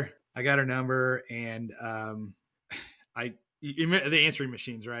I got her number, and you remember the answering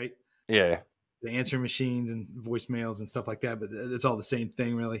machines, right? Yeah. The answering machines and voicemails and stuff like that, but it's all the same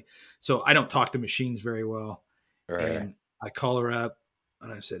thing, really. So I don't talk to machines very well, Right. and I call her up,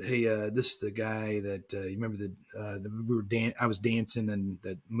 and I said, "Hey, this is the guy that you remember I was dancing and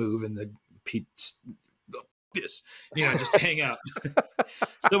that move and the Pete this, just to hang out."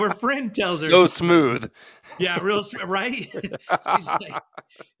 So her friend tells her, So she's like, smooth. "Yeah, right." She's like,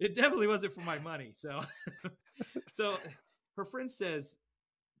 "It definitely wasn't for my money." So her friend says,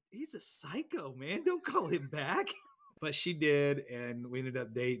 "He's a psycho, man. Don't call him back." But she did, and we ended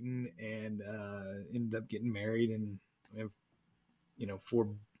up dating, and ended up getting married, and we have 4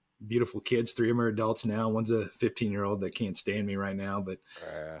 beautiful kids. 3 of them are adults now. One's a 15-year-old that can't stand me right now, but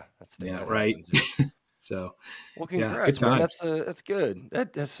yeah, That right. happens. Yeah. So Well, yeah, good congrats, man. times. That's good.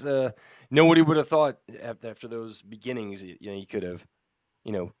 That's nobody would have thought after those beginnings, you could have,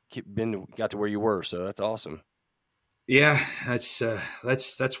 got to where you were. So that's awesome. Yeah,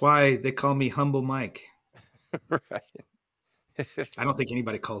 that's why they call me Humble Mike. Right. I don't think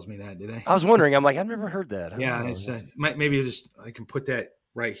anybody calls me that, do they? I was wondering. I'm like, I've never heard that. I don't Yeah, know. it's maybe I can put that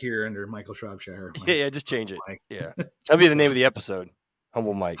right here under Michael Shropshire. Yeah, My yeah. Just Humble change it. Mike. Yeah, that'll be the So name of the episode.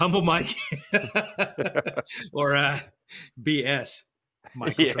 Humble Mike. Humble Mike, or BS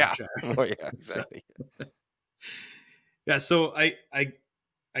Michael Yeah. Shropshire. Oh, yeah. So Exactly. yeah, so I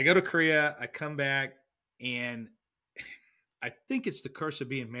go to Korea, I come back, and I think it's the curse of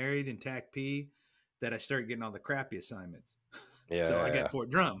being married in TAC P that I started getting all the crappy assignments. Yeah. So I Yeah, got yeah. Fort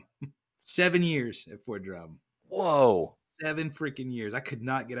Drum, 7 years at Fort Drum, Whoa. 7 freaking years. I could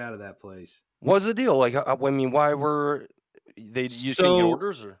not get out of that place. What's the deal? Like, I mean, why were they? You just couldn't get So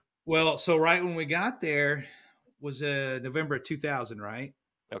orders, or so right when we got there was November of 2000, right?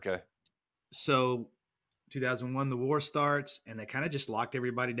 okay. So 2001, the war starts, and they kind of just locked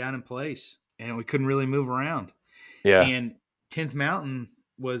everybody down in place, and we couldn't really move around. Yeah. And 10th Mountain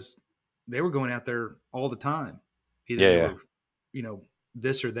they were going out there all the time. Either Yeah. they Yeah. were,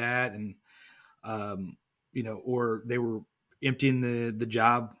 this or that, and or they were emptying the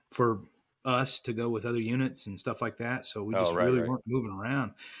job for us to go with other units and stuff like that. So we Oh, just right. really Right. weren't moving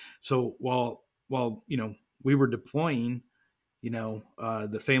around. So while we were deploying,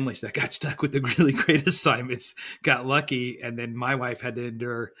 the families that got stuck with the really great assignments got lucky, and then my wife had to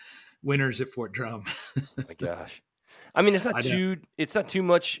endure winters at Fort Drum. Oh my gosh. I mean, I don't. it's not too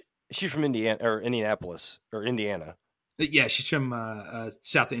much. She's from Indiana or Indianapolis or Indiana, Yeah, she's from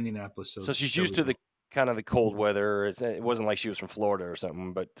south of Indianapolis, so so she's there used we to go. the kind of the cold weather. It wasn't like she was from Florida or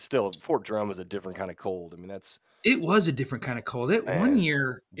something, but still, Fort Drum is a different kind of cold. I mean, that's It was a different kind of cold. One man,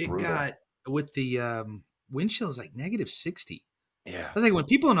 year it brutal. got with the wind chills like -60. Yeah. I was like, when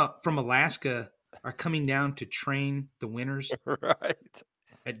people from Alaska are coming down to train the winters Right.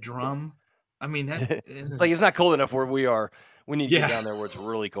 at Drum, I mean that. It's like it's not cold enough where we are. We need to get Yeah, down there where it's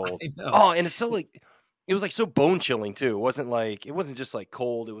really cold. I know. Oh, and it's so like it was like so bone chilling too. It wasn't just like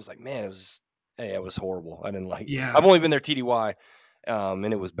cold. It was like man, it was horrible. I didn't like. Yeah, I've only been there TDY,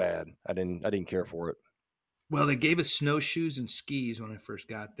 and it was bad. I didn't care for it. Well, they gave us snowshoes and skis when I first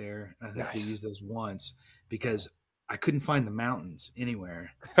got there. I think we Nice. used those once because I couldn't find the mountains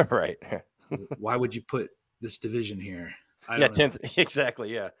anywhere. Right. Why would you put this division here? I Yeah, don't know. 10th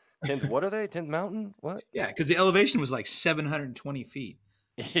exactly, yeah. 10th what are they? 10th Mountain? What? Yeah, because the elevation was like 720 feet.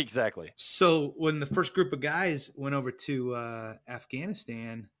 Exactly. So when the first group of guys went over to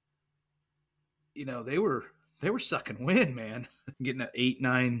Afghanistan, they were sucking wind, man, getting at 8,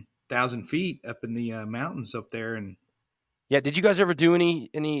 9 thousand feet up in the mountains up there, and Yeah, did you guys ever do any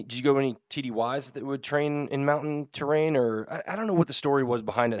did you go any TDYs that would train in mountain terrain? Or I don't know what the story was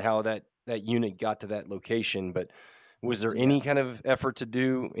behind it, how that unit got to that location, but was there yeah. any kind of effort to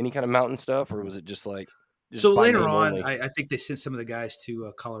do any kind of mountain stuff, or was it just like just So by later name on, only? I think they sent some of the guys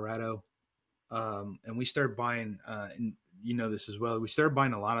to Colorado, and we started buying, and you know this as well. We started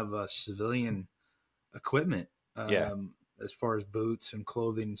buying a lot of civilian equipment, Yeah, as far as boots and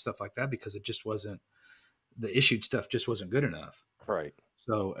clothing and stuff like that, because it just wasn't the issued stuff just wasn't good enough. right.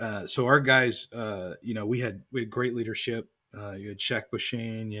 So our guys, we had great leadership. You had Shaq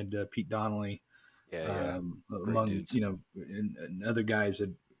Bushane, you had Pete Donnelly, Yeah, yeah. Great among dudes. and other guys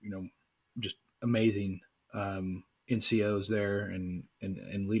that just amazing NCOs there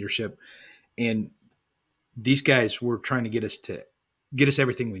and leadership. And these guys were trying to get us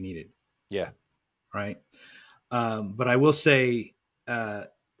everything we needed, Yeah, right? But I will say,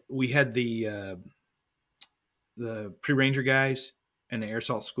 we had the pre ranger guys and the air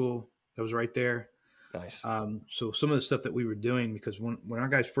assault school that was right there. nice. So some of the stuff that we were doing, because when our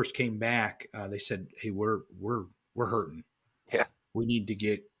guys first came back, they said, "Hey, we're hurting. Yeah, We need to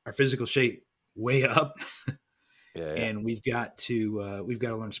get our physical shape way up, yeah, yeah. and we've got to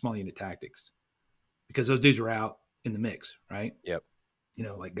learn small unit tactics because those dudes were out in the mix, right? Yep.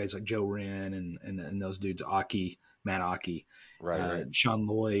 Like guys like Joe Wren and those dudes, Matt Aki, Right, right. Sean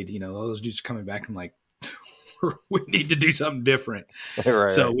Lloyd. All those dudes coming back and like, we need to do something different. Right,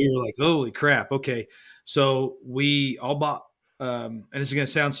 So right. we were like, holy crap. Okay. So we all bought, and this is going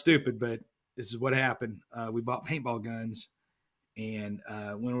to sound stupid, but this is what happened. We bought paintball guns and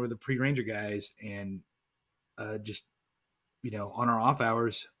went over to the pre ranger guys and just, on our off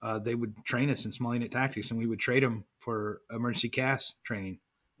hours, they would train us in small unit tactics and we would trade them for emergency CAS training.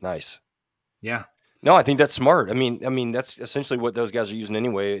 Nice. Yeah. No, I think that's smart. I mean, that's essentially what those guys are using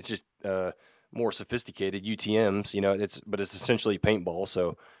anyway. It's just more sophisticated UTM's. But it's essentially paintball.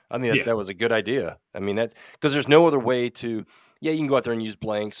 So I mean, that, Yeah. that was a good idea. I mean, that because there's no other way to. Yeah, you can go out there and use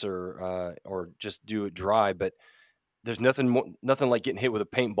blanks or just do it dry, but there's nothing like getting hit with a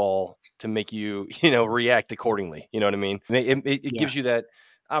paintball to make you react accordingly. You know what I mean? And it Yeah. gives you that,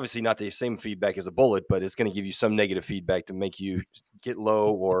 obviously not the same feedback as a bullet, but it's going to give you some negative feedback to make you get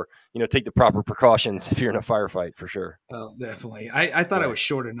low or take the proper precautions if you're in a firefight for sure. Oh, definitely. I thought I Yeah. was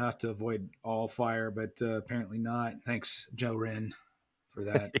short enough to avoid all fire, but apparently not. Thanks, Joe Wren, for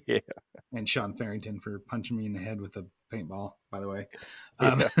that. Yeah. And Sean Farrington for punching me in the head with a paintball, by the way.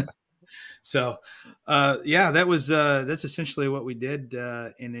 Um, Yeah. so, yeah, that's essentially what we did,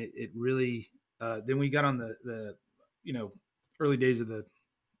 and it really. Then we got on the you know early days of the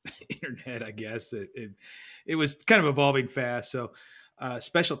internet. I guess it was kind of evolving fast. So,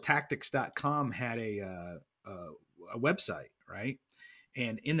 specialtactics.com had a website, right?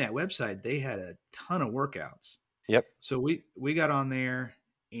 And in that website, they had a ton of workouts. Yep. So we got on there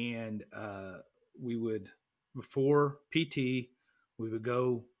and we would, before PT, we would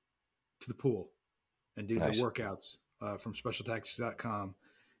go to the pool and do the Nice. workouts from specialtactics.com.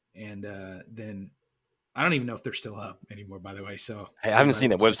 And then I don't even know if they're still up anymore, by the way. So Hey, I haven't anybody seen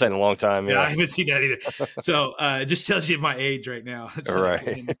that wants to, website in a long time. yeah, Yeah. I haven't seen that either. So it just tells you my age right now. It's All like,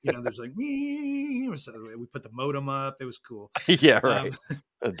 right. and, there's like, so we put the modem up. It was cool. Yeah. Um,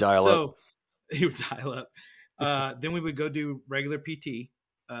 Right. Dial up. so he would dial up. Then we would go do regular PT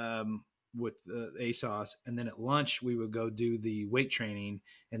with ASOS, and then at lunch we would go do the weight training,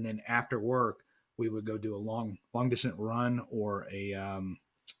 and then after work we would go do a long distance run or a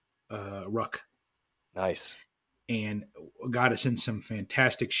ruck, Nice. and got us in some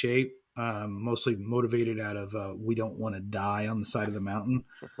fantastic shape. Mostly motivated out of we don't want to die on the side of the mountain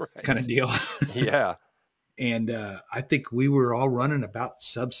kind of Right. deal. Yeah. And I think we were all running about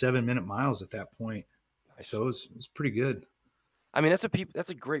sub 7 minute miles at that point. Nice. So it was pretty good. I mean, that's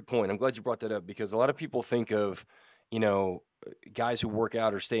a great point. I'm glad you brought that up because a lot of people think of, guys who work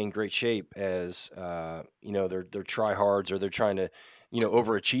out or stay in great shape as, they're tryhards or they're trying to,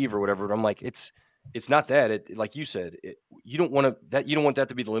 overachieve or whatever. But I'm like, it's not that. Like you said, you don't want that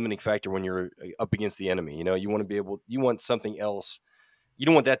to be the limiting factor when you're up against the enemy. You want something else. You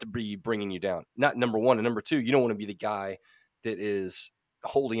don't want that to be bringing you down. Not number one, and number two, you don't want to be the guy that is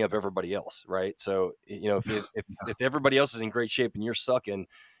holding up everybody else, right? So if everybody else is in great shape and you're sucking,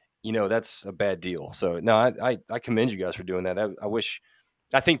 that's a bad deal. So no, I commend you guys for doing that. I wish,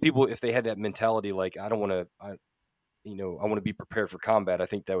 I think people, if they had that mentality, like I don't want to, I want to be prepared for combat. I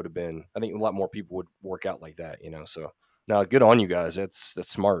think that would have been, I think a lot more people would work out like that, So no, good on you guys. That's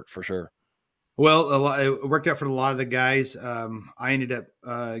smart for sure. Well, it worked out for a lot of the guys. I ended up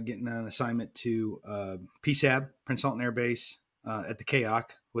getting an assignment to PSAB, Prince Halton Air Base, at the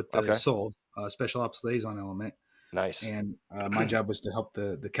KOC with the Okay, SOL, Special Ops Liaison Element. nice. And my job was to help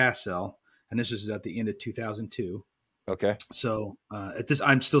the CAS cell. And this was at the end of 2002. Okay, So at this,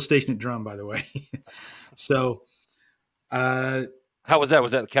 I'm still stationed at Drum, by the way. So uh, how was that?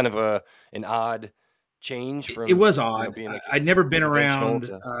 Was that kind of an odd change it from was odd. being like I'd never been conventional around.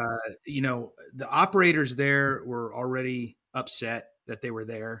 to The operators there were already upset that they were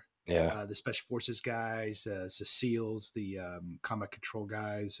there. yeah, The special forces guys, the SEALs, the combat control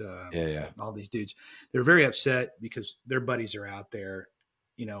guys, yeah, all these dudes, they're very upset because their buddies are out there.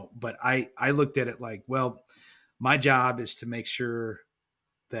 But I looked at it like, well, my job is to make sure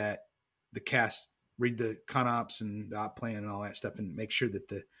that the cast read the ConOps and the op plan and all that stuff and make sure that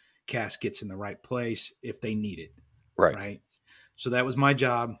the cast gets in the right place if they need it. right. Right. So that was my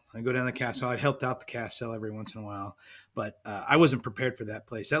job. I go down the cast cell. I helped out the cast cell every once in a while, but I wasn't prepared for that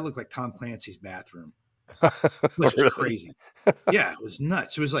place. That looked like Tom Clancy's bathroom. It was just Really? crazy. Yeah, it was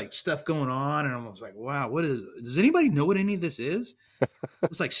nuts. There was like stuff going on, and I was like, "Wow, what is? Does anybody know what any of this is?"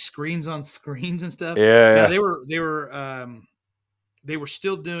 It's like screens on screens and stuff. Yeah, Now yeah. they were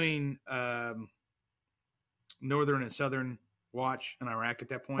still doing northern and southern watch in Iraq at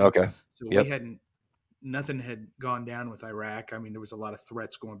that point. Okay. So we Yep. hadn't nothing had gone down with Iraq. I mean, there was a lot of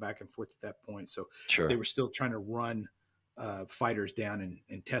threats going back and forth at that point. So they Sure. were still trying to run fighters down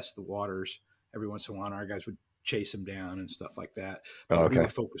and test the waters. Every once in a while, our guys would chase them down and stuff like that. Oh, But we were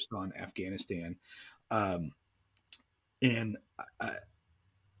okay. focused on Afghanistan. Um, and I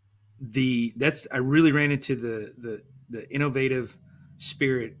really ran into the innovative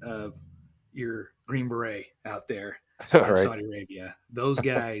spirit of your Green Beret out there All in right. Saudi Arabia. Those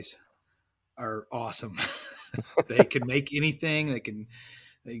guys are awesome. They can make anything. They can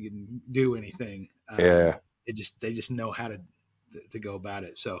do anything. Yeah. They just know how to go about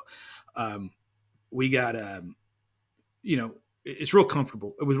it. So we got it's real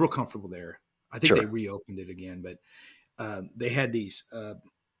comfortable. It was real comfortable there. I think they Sure. reopened it again, but they had these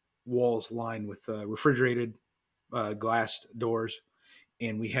walls lined with refrigerated glass doors,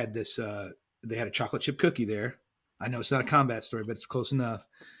 and we had this. They had a chocolate chip cookie there. I know it's not a combat story, but it's close enough.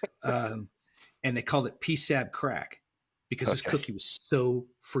 Um, and they called it PSAB crack because this Okay. cookie was so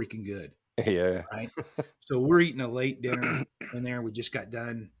freaking good, Yeah. right? So we're eating a late dinner in there. We just got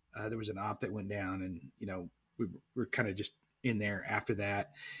done. There was an op that went down, and we were kind of just in there after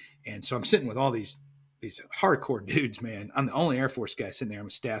that. And so I'm sitting with all these hardcore dudes, man. I'm the only Air Force guy sitting there. I'm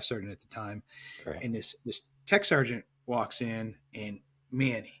a staff sergeant at the time, Right. and this tech sergeant walks in, and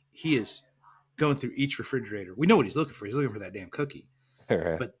man, he is going through each refrigerator. We know what he's looking for. He's looking for that damn cookie. All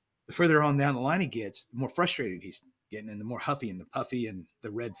right. But the further on down the line he gets, the more frustrated he's getting, and the more huffy and the puffy and the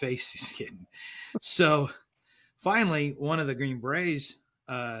red face he's getting. So finally, one of the Green Berets,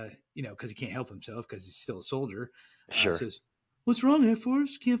 because he can't help himself because he's still a soldier, Sure. says, "What's wrong, Air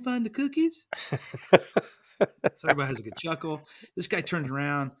Force? Can't find the cookies?" So everybody has a good chuckle. This guy turns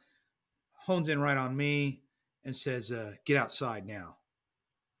around, hones in right on me, and says, "Get outside now,"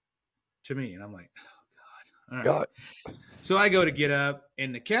 to me. And I'm like, "Oh, God. All right." God. So I go to get up,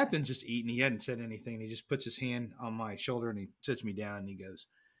 and the captain's just eating. He hadn't said anything. He just puts his hand on my shoulder, and he sits me down, and he goes,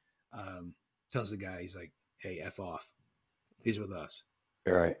 tells the guy, he's like, "Hey, F off. He's with us."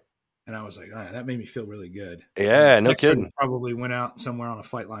 All right. And I was like, all right, that made me feel really good. Yeah. No Tech sergeant kidding. probably went out somewhere on a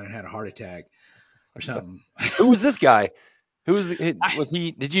flight line and had a heart attack or something. Who was this guy? Who was I, was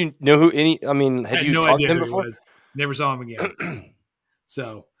he? Did you know who any? I mean, I had had you no talked to idea him who he before? was. Never saw him again.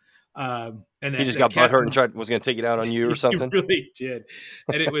 So, and He that, just that got butthurt and captain, was going to take it out on you or he something. really did.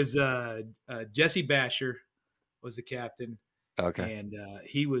 And it was Jesse Basher was the captain. Okay. And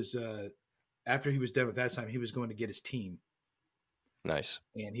he was, after he was done with that time, he was going to get his team. Nice.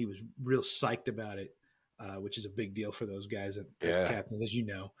 And he was real psyched about it, which is a big deal for those guys as Yeah. captains, as you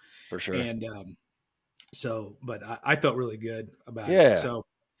know. For sure. And but I felt really good about it. Yeah.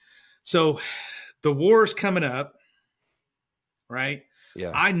 So the war's coming up, right?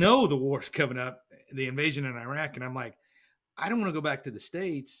 Yeah. I know the war's coming up, the invasion in Iraq, and I'm like, I don't want to go back to the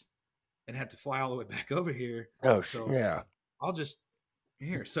States and have to fly all the way back over here. Oh, So yeah. I'll just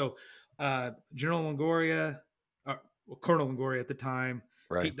here. So General Longoria, Colonel Longoria at the time,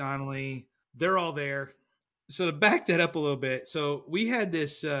 Right. Pete Donnelly, they're all there. So to back that up a little bit, so we had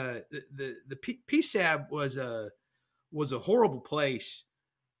this the PSAB was a horrible place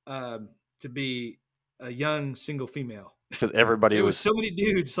to be a young single female. Because everybody There was was so many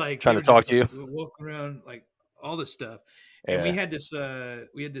dudes like trying they to were talk just to like you. walking around like all this stuff, and Yeah. we had this in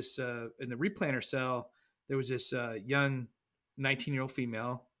the replanter cell. There was this young 19-year-old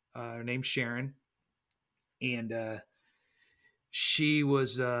female named Sharon, and she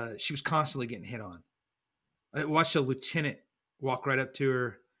was constantly getting hit on. I watched a lieutenant walk right up to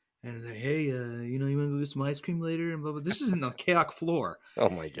her and say, "Hey, you know, you want to go get some ice cream later?" And blah blah. This is in the KAOC floor, Oh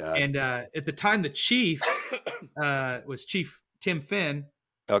my God. and at the time, the chief was Chief Tim Finn,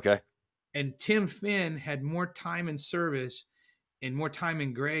 Okay. and Tim Finn had more time in service and more time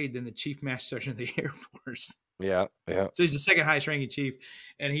in grade than the Chief Master Sergeant of the Air Force. Yeah. Yeah. So he's the second highest ranking chief,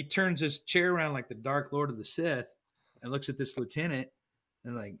 and he turns his chair around like the Dark Lord of the Sith and looks at this lieutenant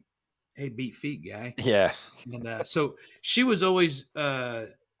and like, "Hey, beat feet, guy." Yeah. And so she was always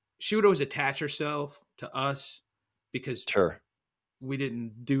she would always attach herself to us because Sure. we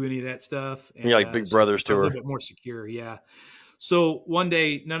didn't do any of that stuff, and You're like big so she brothers to felt a her. little bit more secure. Yeah. So one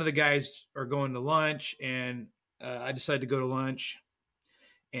day, none of the guys are going to lunch, and I decided to go to lunch.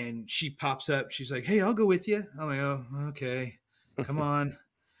 And she pops up. She's like, "Hey, I'll go with you." I'm like, "Oh, okay, come on."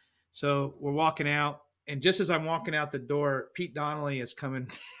 So we're walking out, and just as I'm walking out the door, Pete Donnelly is coming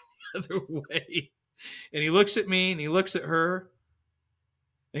the other way, and he looks at me and he looks at her.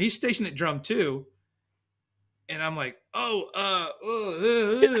 And he's stationed at drum too. And I'm like, "Oh,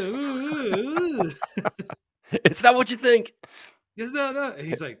 It's not what you think. no, no." And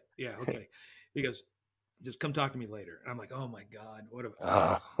he's like, "Yeah, okay." He goes, "Just come talk to me later." And I'm like, "Oh my God, what a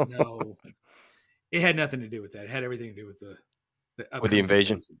Oh. no." It had nothing to do with that. It had everything to do with the With the upcoming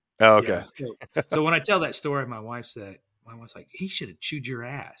invasion. invasion. Oh, okay. Yeah. So when I tell that story, my wife's like, "He should have chewed your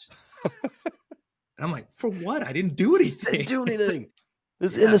ass." And I'm like, "For what? I didn't do anything." Didn't do anything.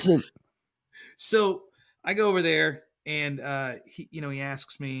 It's Yeah. innocent. So I go over there, and he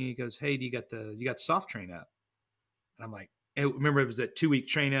asks me, he goes, "Hey, do you got the soft train up?" And I'm like, remember it was that 2-week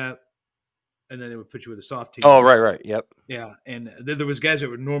train up, and then they would put you with a soft team. Oh, right. Yep. Yeah, and there was guys that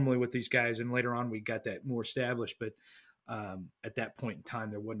were normally with these guys, and later on we got that more established. But at that point in time,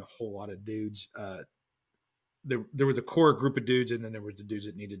 there wasn't a whole lot of dudes. There was a core group of dudes, and then there was the dudes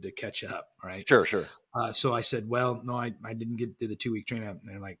that needed to catch up. Right. Sure. So I said, "Well, no, I didn't get to the 2-week train up." And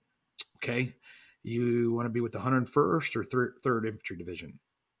they're like, "Okay, you want to be with the 101st or 3rd Infantry Division?"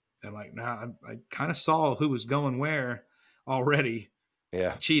 And I'm like, "Nah, I kind of saw who was going where already.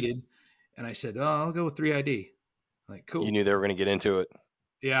 Yeah. I cheated." And I said, "Oh, I'll go with 3ID. Like, cool. You knew they were going to get into it.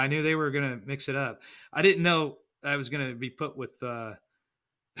 Yeah, I knew they were going to mix it up. I didn't know I was going to be put with the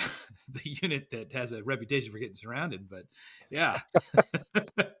unit that has a reputation for getting surrounded, but yeah,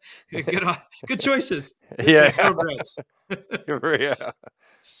 good choices. Yeah. No regrets. Yeah.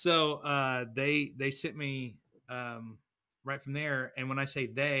 So they sent me right from there, and when I say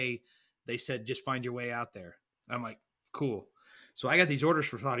they said just find your way out there. I'm like, cool. So I got these orders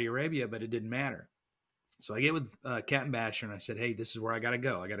for Saudi Arabia, but it didn't matter. So I get with Captain Basher, and I said, "Hey, this is where I got to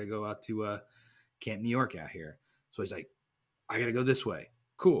go. I got to go out to Camp New York out here." So he's like, "I got to go this way."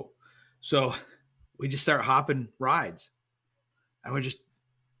 Cool. So we just start hopping rides. I would just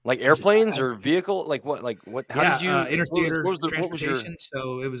like airplanes or vehicle, like what? How did you? Intertheater What was transportation?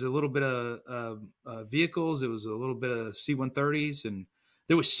 So it was a little bit of vehicles. It was a little bit of C-130s, and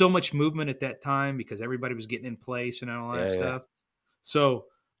there was so much movement at that time because everybody was getting in place and all that stuff. So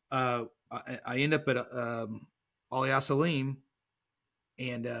I end up at Al Salim,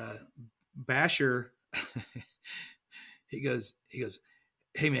 and Basher, he goes,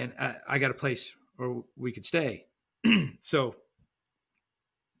 "Hey man, I got a place where we could stay." So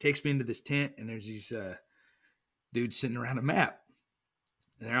takes me into this tent, and there's these dudes sitting around a map,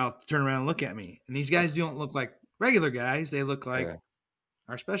 and they're all turn around and look at me. And these guys don't look like regular guys; they look like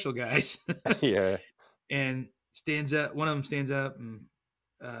our special guys. Yeah. And one of them stands up, and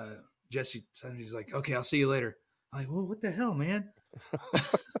Jesse, he's like, "Okay, I'll see you later." I'm like, "Well, what the hell, man?"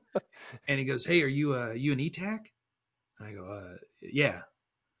 And he goes, "Hey, are you an ETAC?" And I go, "Yeah,"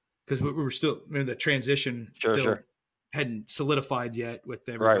 because we were still, the transition hadn't solidified yet with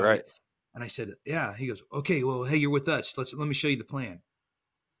everybody. Right. And I said, "Yeah." He goes, "Okay, well, hey, you're with us. Let me show you the plan."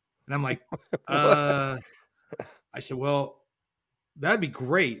 And I'm like, I said, "Well, that'd be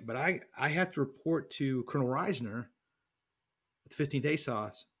great, but I have to report to Colonel Reisner at the 15th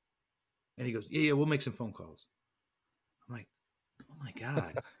ASOS." And he goes, "Yeah, we'll make some phone calls." I'm like, "Oh my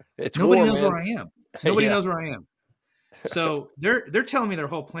God." Nobody knows where I am. Nobody knows where I am. So they're telling me their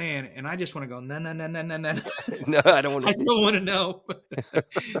whole plan, and I just want to go, no. No, I don't want to. I don't want to know.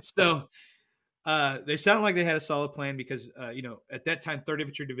 So They sounded like they had a solid plan because at that time, Third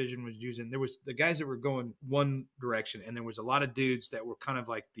Infantry Division was using. There was the guys that were going one direction, and there was a lot of dudes that were kind of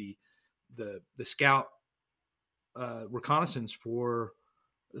like the scout reconnaissance for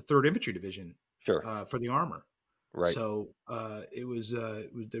the Third Infantry Division Sure. for the armor. Right. So it was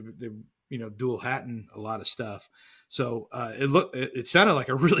they dual hatting a lot of stuff. So it sounded like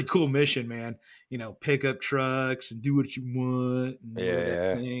a really cool mission, man. Pick up trucks and do what you want and wear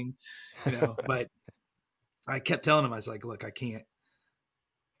that Yeah. thing, But I kept telling him, I was like, look, I can't.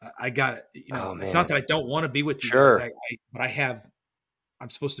 I got it. Oh It's not man. that I don't want to be with you guys. Sure. But I'm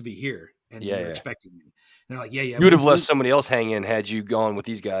supposed to be here, and Yeah. you're Yeah. expecting me. And they're like, yeah, You would have left we'll somebody else hanging had you gone with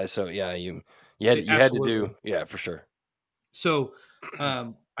these guys. So yeah, you had to absolutely. do, yeah, for sure. So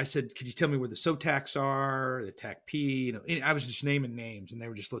I said, could you tell me where the SOTACs are, the TAC P? And I was just naming names, and they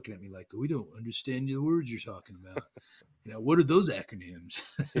were just looking at me like, we don't understand the words you're talking about. What are those acronyms?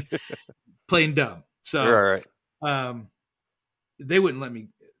 Plain dumb. You're So all right. um, they wouldn't let me.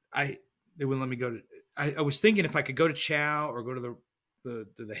 They wouldn't let me go to. I was thinking if I could go to Chow or go to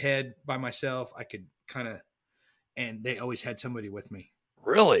the head by myself, I could kind of. And they always had somebody with me.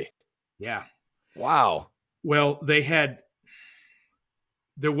 Really? Yeah. Wow. Well,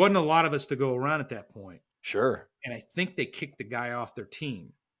 there wasn't a lot of us to go around at that point. Sure. And I think they kicked the guy off their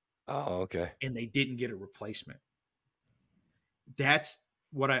team Oh, okay. and they didn't get a replacement. That's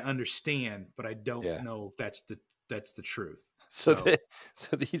what I understand, but I don't Yeah. know if that's the truth. So So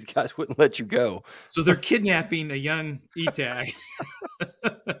so these guys wouldn't let you go. so they're kidnapping a young ETAG.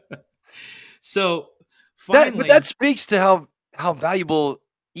 So But finally, that speaks to how valuable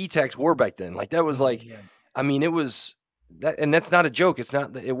e-tax were back then. Like that was oh like, man, I mean, it was that, and that's not a joke. It's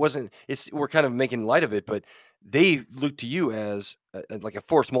not. It wasn't. It's we're kind of making light of it, but they looked to you as like a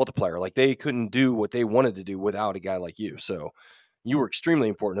force multiplier. Like they couldn't do what they wanted to do without a guy like you. So you were extremely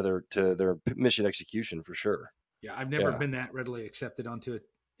important to their mission execution for sure. yeah, I've never Yeah. been that readily accepted onto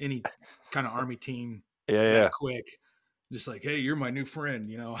any kind of army team Yeah. that Yeah. quick. Just like, hey, you're my new friend.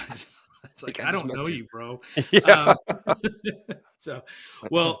 It's Like like I I just don't met know you. you, bro. Yeah. Um, so,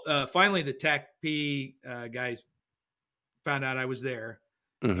 well, finally, the TAC P guys found out I was there,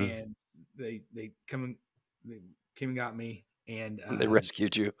 Hmm. and they they came and got me, and They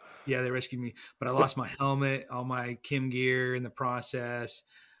rescued you. yeah, they rescued me. But I lost my helmet, all my Kim gear in the process.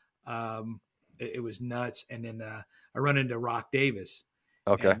 Um, it was nuts. And then I run into Rock Davis,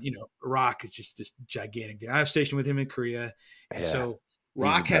 Okay. and Rock is just this gigantic dude. I was stationed with him in Korea, and Yeah. so He's the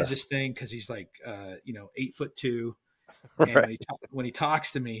Rock has best. this thing because he's like 8'2". And Right. when he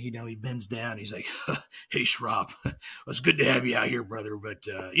talks to me, he bends down. He's like, "Hey, Shrop, it's good to have you out here, brother." But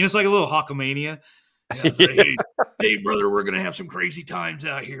it's like a little Hawkomania. It's like, Yeah. hey, brother, we're gonna have some crazy times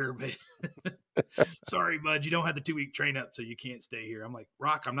out here, but sorry, bud, you don't have the 2-week train up, so you can't stay here. I'm like,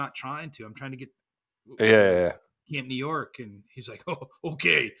 Rock, I'm not trying to. I'm trying to get Yeah. Yeah. to Yeah. Camp New York, and he's like, "Oh,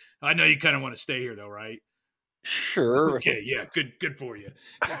 okay. I know you kind of want to stay here, though, right?" Sure. Okay, yeah, good for you,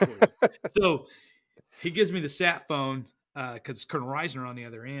 good for you. So he gives me the sat phone because Colonel Reisner on the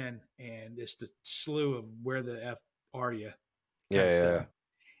other end, and it's the slew of where the f are you Yeah. kind of Yeah. stuff.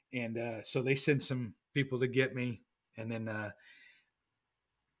 And so they send some people to get me, and then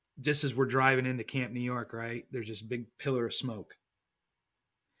just as we're driving into Camp New York, right, there's this big pillar of smoke.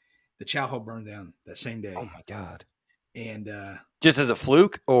 The chow hall burned down that same Oh day, my God. and Just as a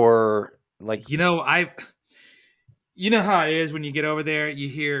fluke or like, I how it is when you get over there, you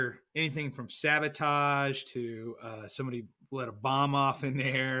hear anything from sabotage to somebody let a bomb off in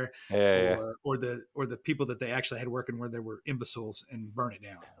there, yeah, or the people that they actually had working where they were imbeciles and burn it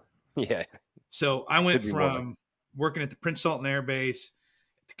down. yeah, yeah. So I went Could be one. from working at the Prince Sultan Air Base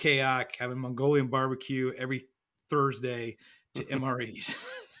to Kayak, having Mongolian barbecue every Thursday, to MREs.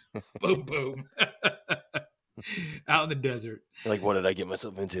 Boom, boom, out in the desert. Like, what did I get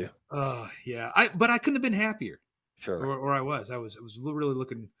myself into? Oh yeah, but I couldn't have been happier. Sure. Or I was really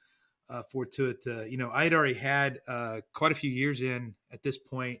looking forward to it. I had already had quite a few years in at this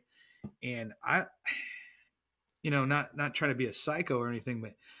point, and I, not trying to be a psycho or anything,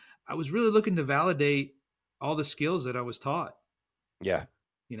 but I was really looking to validate all the skills that I was taught. Yeah,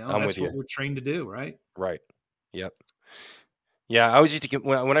 I'm with That's you. what we're trained to do, right? Right. Yep. Yeah, I was used to get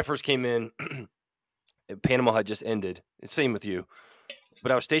when I first came in, Panama had just ended. Same with you.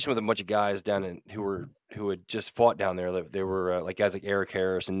 But I was stationed with a bunch of guys down in who had just fought down there. They were like guys like Eric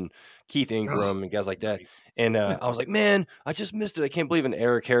Harris and Keith Oh, Ingram and guys like that. nice. And I was like, man, I just missed it. I can't believe it. And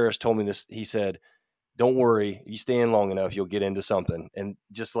Eric Harris told me this. He said, "Don't worry, you stay in long enough, you'll get into something." And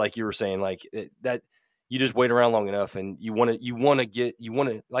just like you were saying, like that, you just wait around long enough, and you want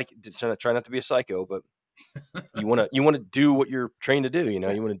to like try not to be a psycho, but you want to do what you're trained to do. You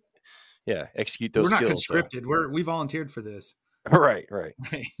want to yeah, execute We're those not skills. So conscripted. We volunteered for this, right, right,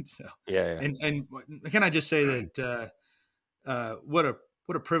 right? So, yeah, and can I just say yeah. that what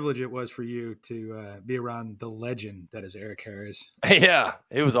a privilege it was for you to be around the legend that is Eric Harris. Yeah,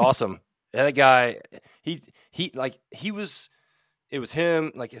 it was awesome. That guy, he was. It was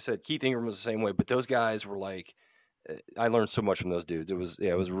him. Like I said, Keith Ingram was the same way. But those guys were like, I learned so much from those dudes. It was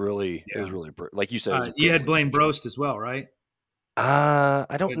yeah, it was Yeah. really like you said, it was a You had privilege Blaine for sure. Brost as well, right? I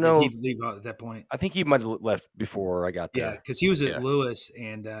don't Did he know. leave out at that point? I think he might have left before I got Yeah, there. because he was at Yeah. Lewis,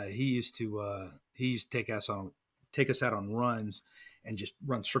 and he used to take us out on runs and just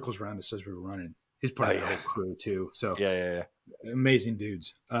run circles around us as we were running. He's part Oh of that yeah. whole crew too. So Yeah, yeah, yeah. amazing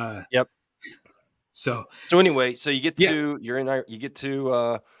dudes. Yep. So So anyway, so yeah, you get to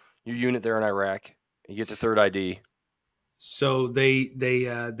your unit there in Iraq. You get to third ID. so they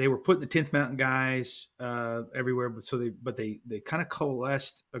were putting the 10th Mountain guys everywhere, but they kind of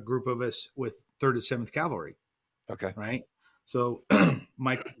coalesced a group of us with 3rd and 7th Cavalry, Okay. right? So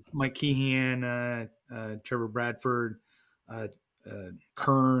Mike Keehan, Trevor Bradford, uh,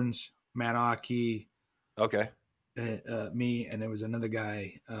 Kearns, Matt Aki, Okay. me, and there was another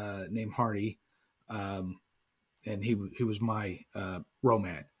guy named Hardy, um, and he was my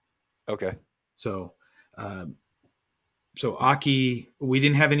Romad. Okay. So um, so Aki, we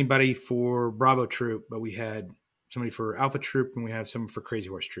didn't have anybody for Bravo Troop, but we had somebody for Alpha Troop, and we have someone for Crazy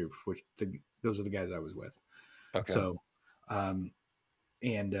Horse Troop, those are the guys I was with. Okay. So, um,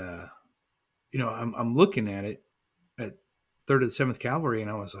 and I'm looking at it at 3rd and 7th Cavalry,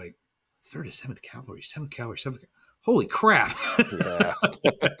 and I was like, 3rd and 7th Cavalry, 7th Cavalry, 7th. Holy crap! Yeah.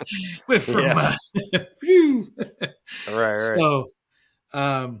 Went from Yeah. Right, right. so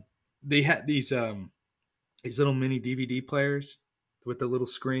they had these little mini DVD players with the little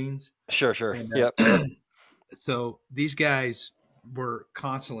screens. Sure, sure. And Yep, yep. so these guys were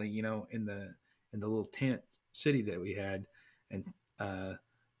constantly, in the little tent city that we had, and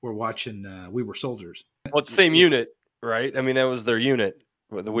we're watching. We Were Soldiers. Well, it's the same unit, right? I mean, that was their unit.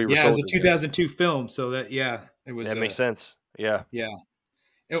 The We Were Yeah, it was a Soldiers unit. 2002 film, so it was. That makes sense. Yeah. Yeah,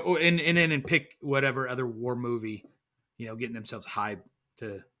 and then pick whatever other war movie, getting themselves hyped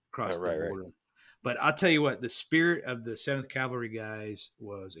to cross the Right, right. border. But I'll tell you what, the spirit of the 7th Cavalry guys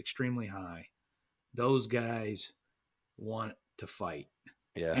was extremely high. Those guys want to fight.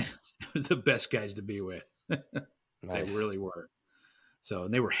 Yeah. The best guys to be with. They Nice. really were. So,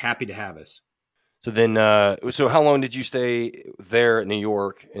 and they were happy to have us. So then, so how long did you stay there at New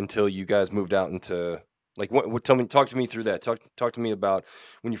York until you guys moved out into like what talk to me through that. Talk to me about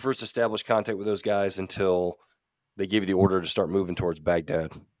when you first established contact with those guys until they gave you the order to start moving towards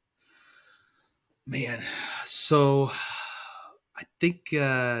Baghdad. Man, so I think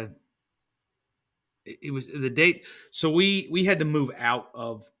it was the date. So we had to move out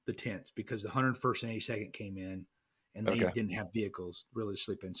of the tents because the 101st and 82nd came in, and they Okay. didn't have vehicles really to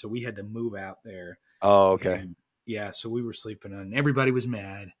sleep in. So we had to move out there, Oh, okay. and yeah, so we were sleeping on. And everybody was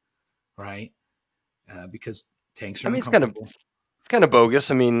mad, right? Because tanks I are mean, uncomfortable. it's kind of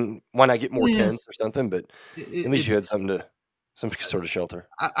bogus. I mean, why not get more Yeah, tents or something? But at least you it's had some sort of shelter.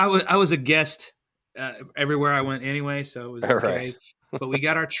 I was a guest everywhere I went anyway, so it was All right. okay. But we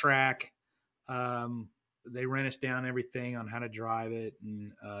got our track. They ran us down everything on how to drive it,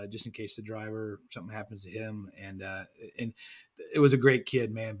 and just in case the driver something happens to him. And it was a great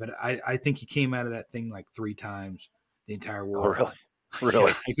kid, man. But I think he came out of that thing like 3 times the entire Oh, war. really? Yeah,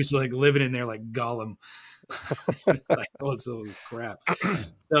 Really? he was like living in there like Gollum. It's like, oh, so crap.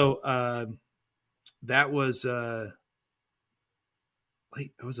 So that was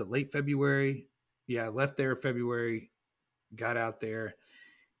late. Was it late February? Yeah, I left there February, got out there,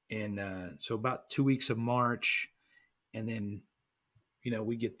 and so about 2 weeks of March, and then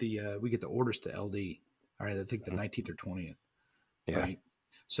we get the orders to LD. All right, I think the Mhm. 19th or 20th. Yeah. Right.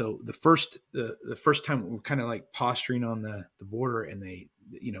 So the first time we're kind of like posturing on the border, and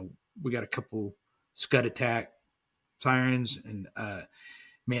we got a couple Scud attack sirens, and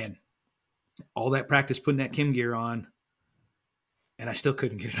man, all that practice putting that chem gear on, and I still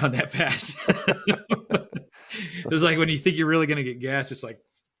couldn't get it on that fast. It was like when you think you're really going to get gas, it's like,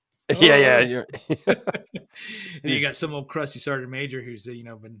 Yeah, yeah. oh, You're, and you got some old crusty sergeant major who's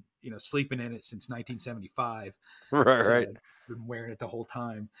been sleeping in it since 1975, right, so right. been wearing it the whole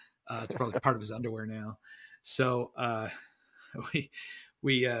time. It's probably part of his underwear now. So we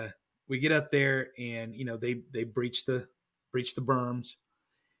we we get up there, and they breach the berms,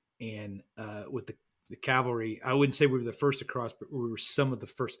 and with the cavalry, I wouldn't say we were the first across, but we were some of the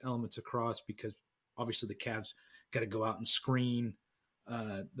first elements across, because obviously the Cavs got to go out and screen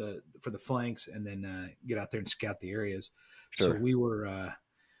for the flanks, and then get out there and scout the areas. So Sure. we were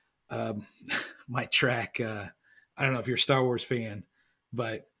um, my track. I don't know if you're a Star Wars fan,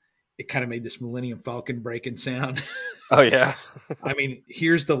 but it kind of made this Millennium Falcon breaking sound. Oh yeah. I mean,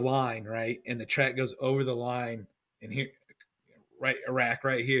 here's the line, right? And the track goes over the line, and here, right, Iraq,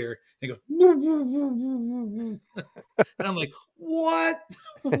 right here, and it goes, and I'm like, what?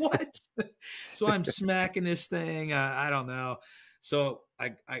 What? So I'm smacking this thing. I don't know. So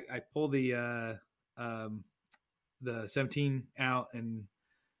I pull the 17 out and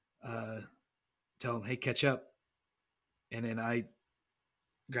tell them, hey, catch up. And then I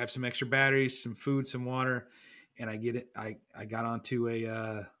grab some extra batteries, some food, some water, and I get it. I got onto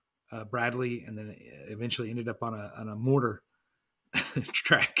a Bradley, and then eventually ended up on a mortar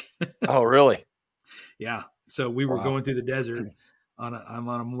track. Oh really? Yeah. So we were Wow. going through the desert I'm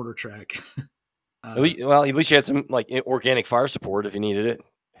on a mortar track. Well, at least you had some like organic fire support if you needed it.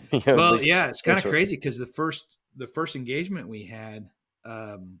 At Well, least yeah, it's some kind of sort. crazy because the first engagement we had,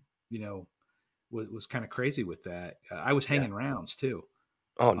 you know, was kind of crazy with that. I was Yeah. hanging rounds too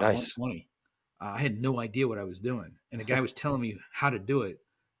Oh, on nice. 120. I had no idea what I was doing, and the guy was telling me how to do it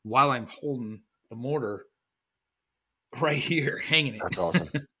while I'm holding the mortar right here, hanging That's it. awesome.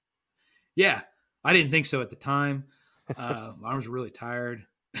 Yeah, I didn't think so at the time. My arms were really tired.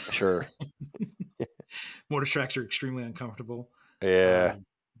 Sure. Mortar tracks are extremely uncomfortable. Yeah. Um,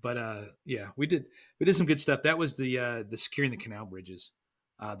 but yeah, we did some good stuff. That was the securing the canal bridges.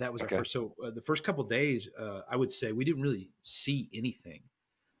 That was our Okay. first. So the first couple days, I would say we didn't really see anything.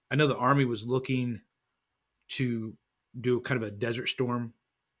 I know the Army was looking to do kind of a Desert Storm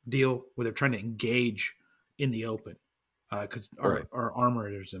deal where they're trying to engage in the open because Right. our armor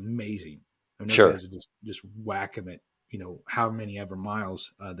is amazing. I mean, those Sure. guys are just whack them at how many ever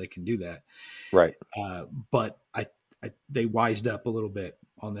miles they can do that. Right. But they wised up a little bit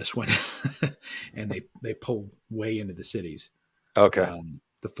on this one, and they pulled way into the cities Okay.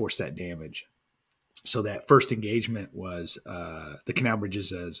 to force that damage. So that first engagement was the canal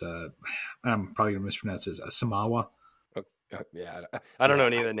bridges as I'm probably going to mispronounce this Samawa. Yeah. I don't know Yeah,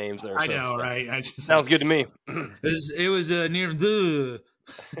 any of the names there, I so know, yeah. right? I just Sounds like good to me. it was near the.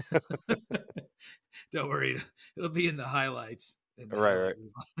 Don't worry, it'll be in the highlights. In the Right. highlight Right.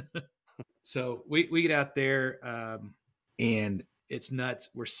 reel. So we get out there, and it's nuts.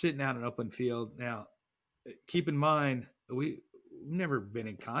 We're sitting out in an open field. Now, keep in mind, we've never been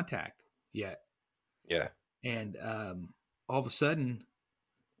in contact yet. Yeah. And all of a sudden,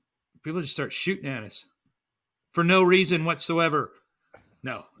 people just start shooting at us for no reason whatsoever.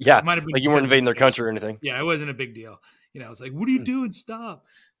 No, Yeah. it might have been Like you weren't because of the invading their country engagement. or anything. Yeah, it wasn't a big deal. It's like, what are you Hmm. doing? Stop.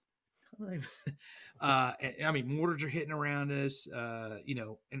 I mean, mortars are hitting around us,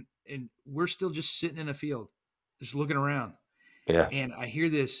 and we're still just sitting in a field, just looking around. Yeah. And I hear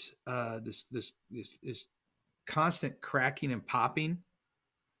this constant cracking and popping,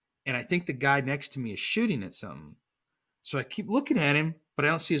 and I think the guy next to me is shooting at something. So I keep looking at him, but I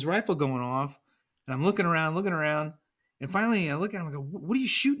don't see his rifle going off. And I'm looking around, and finally I look at him and go, "What are you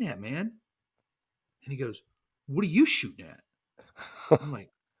shooting at, man?" And he goes, "What are you shooting at?" I'm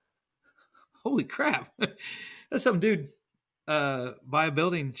like, "Holy crap!" That's some dude by a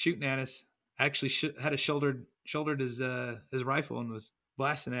building shooting at us. Actually, had a shouldered his rifle and was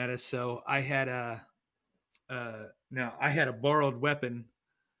blasting at us. So I had now I had a borrowed weapon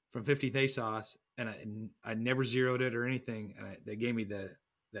from 50th ASOS, and I never zeroed it or anything. And they gave me the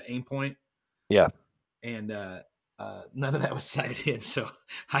aim point, Yeah. and none of that was sighted in. So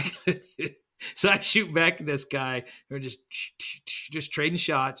I so I shoot back at this guy. We're just trading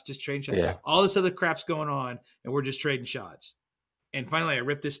shots, just trading shots. Yeah. All this other crap's going on, and we're just trading shots. And finally, I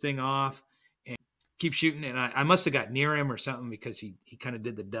ripped this thing off and keep shooting. And I must have got near him or something because he kind of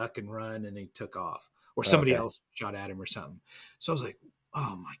did the duck and run and he took off, or somebody Okay. else shot at him or something. So I was like,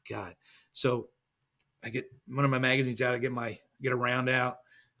 oh my God. So I get one of my magazines out, I get a round out,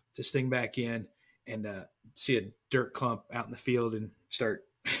 this thing back in, and see a dirt clump out in the field and start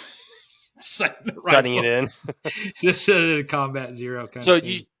sighting the Setting it rifle. in. Just a combat zero kind So of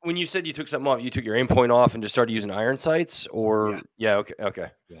you, thing. when you said you took something off, you took your aim point off and just started using iron sights, Yeah. or yeah. Okay. Okay.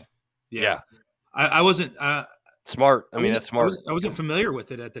 Yeah. Yeah. Yeah. I wasn't, Smart. I I mean, wasn't, that's I smart. wasn't, I wasn't familiar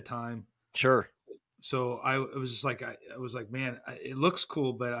with it at the time. Sure. So it was just like, I was like, man, it looks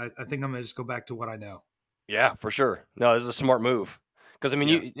cool, but I think I'm going to just go back to what I know. Yeah, for sure. No, this is a smart move. Because I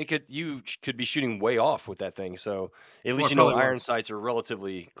mean, Yeah. you could be shooting way off with that thing. So at Well, least it you know probably iron was. sights are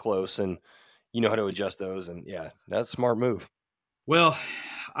relatively close, and you know how to adjust those. And yeah, that's a smart move. Well,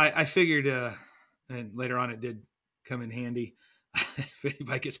 I figured, and later on it did come in handy. If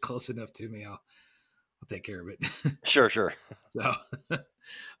anybody gets close enough to me, I'll take care of it. Sure, sure. So,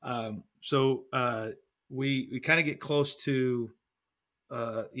 so we kind of get close to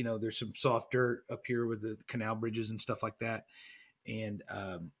there's some soft dirt up here with the canal bridges and stuff like that. And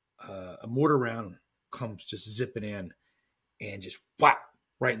a mortar round comes just zipping in and just whap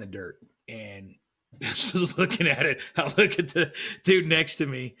right in the dirt. And just looking at it, I look at the dude next to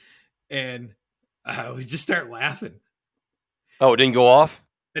me, and we just start laughing. Oh, it didn't go off?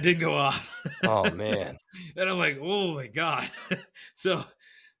 It didn't go off. Oh, man. And I'm like, oh my God. So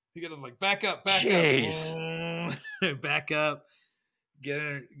you got to like back up, Jeez. back up,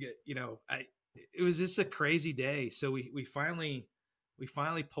 get, it was just a crazy day. So we finally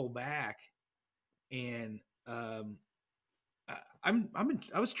pulled back, and I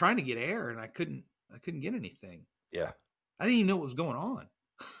was trying to get air, and I couldn't get anything. Yeah. I didn't even know what was going on.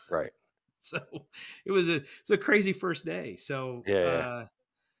 Right. So it's a crazy first day. So Yeah.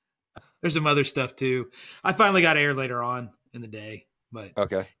 there's some other stuff too. I finally got air later on in the day, but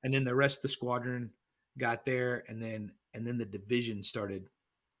Okay. and then the rest of the squadron got there, and then the division started,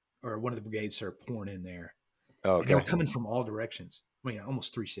 or one of the brigades started pouring in there. Oh, And they were okay. coming from all directions. I mean,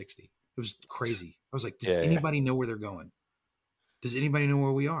 almost 360. It was crazy. I was like, does Yeah. anybody know where they're going? Does anybody know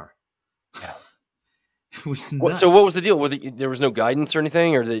where we are? Yeah. It was nuts. So what was the deal? There was no guidance or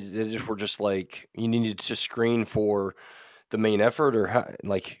anything, or they just were just like you needed to screen for the main effort, or how?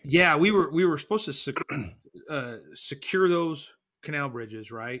 Like, Yeah, we were supposed to secure those canal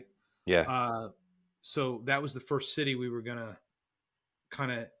bridges, right? yeah. So that was the first city we were gonna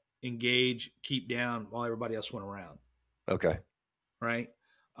kind of engage, keep down while everybody else went around, Okay. right?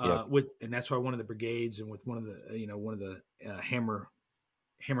 Yeah. And that's why one of the brigades and with one of the hammer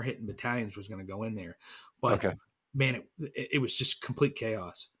hitting battalions was going to go in there, but Okay. man, it was just complete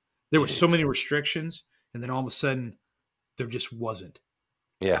chaos. There were so Jeez. many restrictions, and then all of a sudden there just wasn't.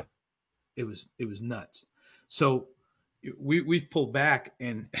 Yeah. It was nuts. So we've pulled back,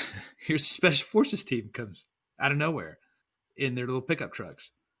 and here's the special forces team comes out of nowhere in their little pickup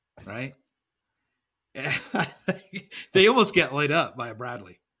trucks, right? They almost got laid up by a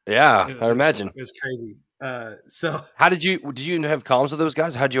Bradley. Yeah. I imagine. It was crazy. So How did you have comms with those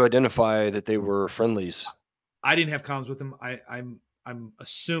guys? How did you identify that they were friendlies? I didn't have comms with them. I'm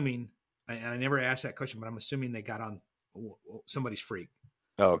assuming, and I never asked that question, but I'm assuming they got on somebody's freak.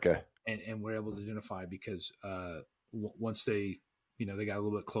 Oh, okay. And were able to identify because once they they got a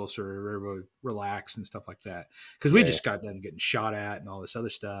little bit closer, everybody relaxed and stuff like that. Because we just got done getting shot at and all this other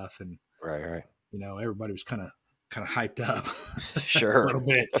stuff, and right. Everybody was kind of hyped up Sure. a little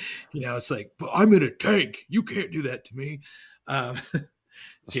bit. It's like, but I'm in a tank. You can't do that to me.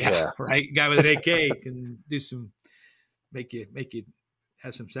 Yeah, right. Guy with an AK can do some make you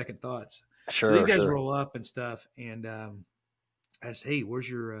have some second thoughts. Sure. So these guys roll up and stuff, and I said, "Hey, where's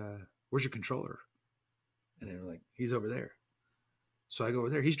your controller?" And they're like, "He's over there." So I go over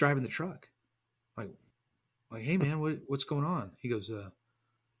there. He's driving the truck. Like, hey man, what's going on? He goes,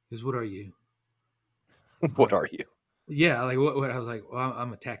 "What are you?" What are you? Yeah, like what? I was like, well,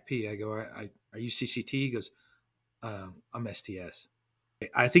 I'm a TAC P. I go, are you CCT? He goes, I'm STS.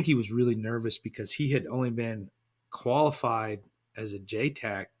 I think he was really nervous because he had only been qualified as a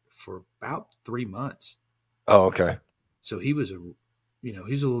JTAC for about 3 months. Oh, okay. So he was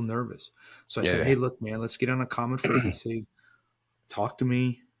he's a little nervous. So I said, hey, look, man, let's get on a common frequency. Talk to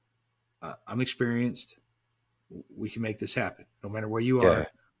me. I'm experienced. We can make this happen. No matter where you are,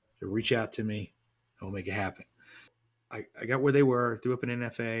 so reach out to me. We'll make it happen. I got where they were, threw up an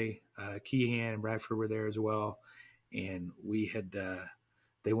NFA. Keehan and Bradford were there as well. And we had,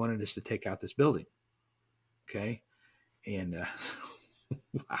 they wanted us to take out this building. Okay. And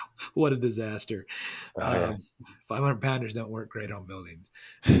wow, what a disaster. 500-pounders don't work great on buildings,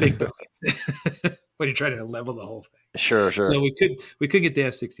 big buildings. When you try to level the whole thing. Sure. So we couldn't get the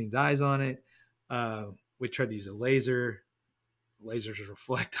F-16's eyes on it. We tried to use a laser. Lasers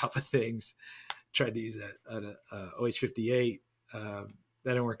reflect off of things. Tried to use an OH-58. That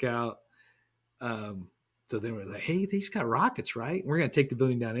didn't work out. So then we're like, hey, these got rockets, right? We're going to take the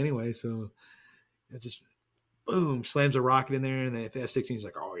building down anyway. So it just, boom, slams a rocket in there. And the F-16 is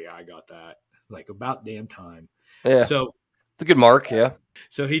like, oh, yeah, I got that. Like, about damn time. Yeah. So it's a good mark, yeah.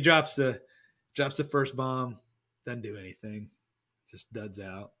 So he drops the first bomb. Doesn't do anything. Just duds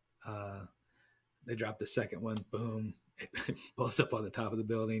out. They drop the second one. Boom. It blows up on the top of the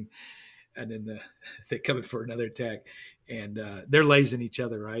building. And then they come in for another attack, and they're lasing each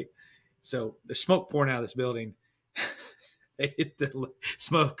other, right? So there's smoke pouring out of this building. They hit the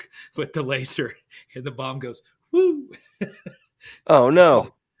smoke with the laser, and the bomb goes, woo! Oh,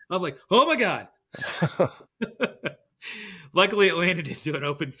 no. I'm like, oh, my God. Luckily, it landed into an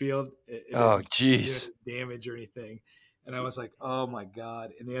open field. Oh, jeez. Damage or anything. And I was like, oh my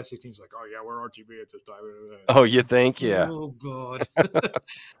God. And the F-16's like, oh yeah, we're RTB at this time. Oh, you think? Yeah. Oh God.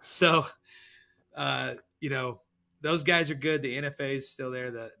 So, you know, those guys are good. The NFA is still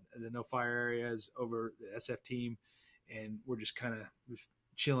there. The no fire areas over the SF team. And we're just kind of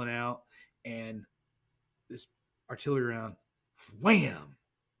chilling out. And this artillery round, wham.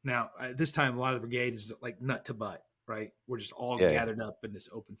 Now, this time, a lot of the brigade is like nut to butt, right? We're just all Yeah. gathered up in this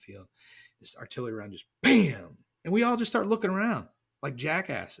open field. This artillery round just bam. And we all just start looking around like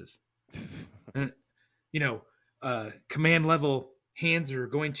jackasses. And, you know, command level hands are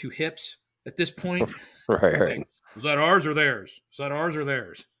going to hips at this point. Right. Like, was that ours or theirs? Was that ours or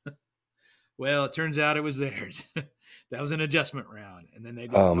theirs? Well, it turns out it was theirs. That was an adjustment round. And then they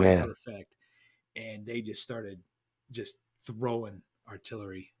didn't Oh, fight man. for effect. And they just started just throwing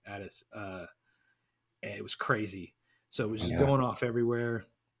artillery at us. And it was crazy. So it was just going off everywhere.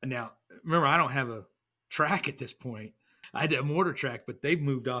 And now, remember, I don't have a track at this point. I had a mortar track, but they've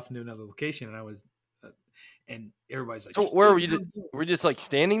moved off into another location. And I was, and everybody's like, So where were you? Were you just like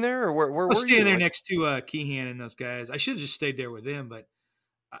standing there, or where I were was you? standing there Like, next to Keehan and those guys. I should have just stayed there with them, but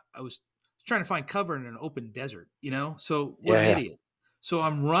I was trying to find cover in an open desert, you know? So what an idiot. So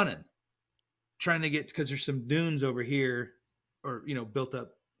I'm running, trying to get, because there's some dunes over here, or, you know, built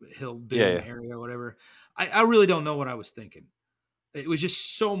up hill dune area or whatever. I really don't know what I was thinking. It was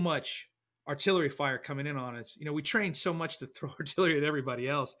just so much artillery fire coming in on us. You know, we trained so much to throw artillery at everybody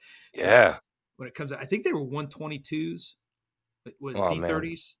else. Yeah. When it comes out, I think they were 122s with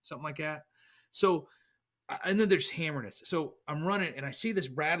D30s, something like that. So, and then there's hammering us. So I'm running and I see this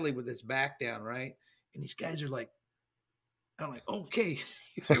Bradley with his back down, right? And these guys are like, I'm like, okay,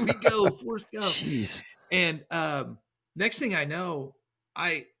 here we go, force go. Jeez. And next thing I know,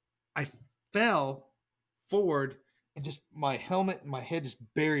 I fell forward and just my helmet and my head just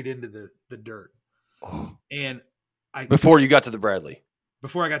buried into the dirt. Oh. And before you got to the Bradley.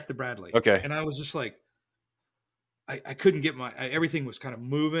 Before I got to the Bradley. Okay. And I was just like, I couldn't get everything was kind of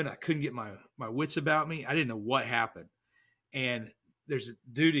moving. I couldn't get my wits about me. I didn't know what happened. And there's a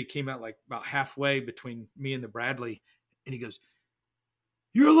dude who came out like about halfway between me and the Bradley. And he goes,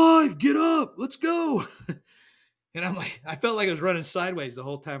 "You're alive. Get up. Let's go." And I'm like, I felt like I was running sideways the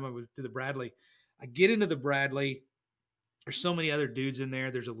whole time I was to the Bradley. I get into the Bradley. There's so many other dudes in there.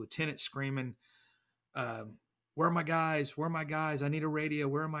 There's a lieutenant screaming, "Where are my guys? Where are my guys? I need a radio.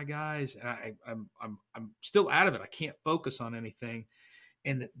 Where are my guys?" And I'm still out of it. I can't focus on anything.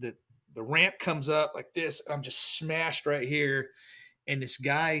 And the ramp comes up like this. I'm just smashed right here. And this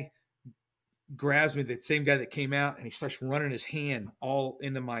guy grabs me, the same guy that came out, and he starts running his hand all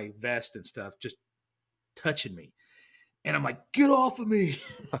into my vest and stuff, just touching me. And I'm like, "Get off of me."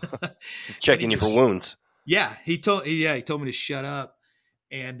 Just checking you for wounds. Yeah, he told me to shut up.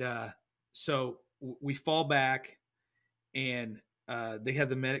 And so we fall back, and they have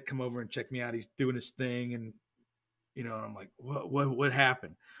the medic come over and check me out. He's doing his thing, and you know, and I'm like, what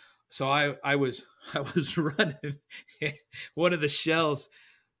happened? So I was running, and one of the shells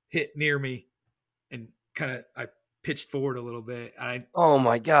hit near me, and kind of I pitched forward a little bit. Oh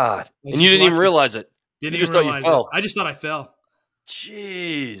my God! And you didn't even realize it. Didn't even realize it. I just thought I fell.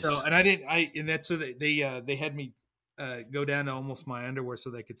 Jeez. So, and I didn't. And that's so they had me go down to almost my underwear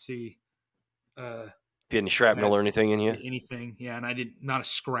so they could see. If you had any shrapnel or anything in you? Anything, yeah. And I didn't. Not a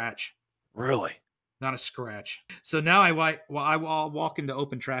scratch. Really? Not a scratch. So now I walk into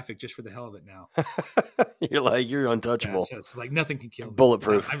open traffic just for the hell of it now. You're untouchable. Yeah, so it's like nothing can kill me.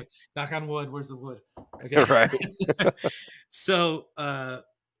 Bulletproof. Knock on wood. Where's the wood? Okay. Right. So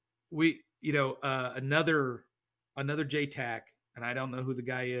we, you know, another JTAC, and I don't know who the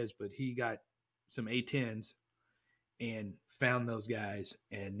guy is, but he got some A10s and found those guys,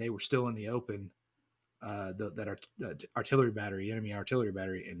 and they were still in the open. Artillery battery, enemy artillery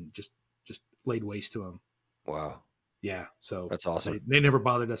battery, and just laid waste to them. Wow. Yeah. So that's awesome. They never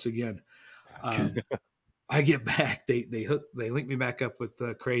bothered us again. I get back. They link me back up with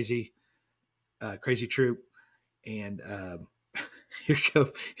crazy troop, and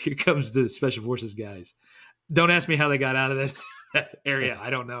here comes the special forces guys. Don't ask me how they got out of that area.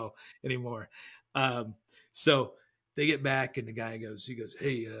 I don't know anymore. So they get back, and the guy goes,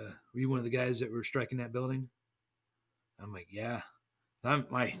 "Hey, were you one of the guys that were striking that building?" I'm like, "Yeah."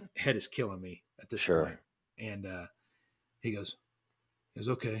 My head is killing me at this point. And he goes,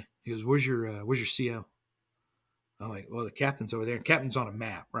 "Okay." He goes, "Where's your CO?" I'm like, "Well, the captain's over there." And captain's on a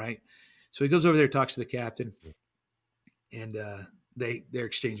map, right? So he goes over there, talks to the captain, and they're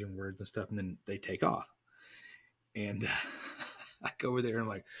exchanging words and stuff, and then they take off. And I go over there and I'm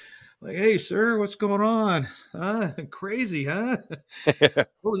like, "Hey, sir, what's going on? Crazy, huh? What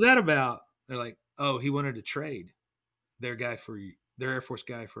was that about?" They're like, "Oh, he wanted to trade." their guy for their Air Force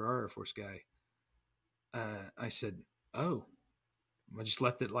guy for our Air Force guy. I said, "Oh," I just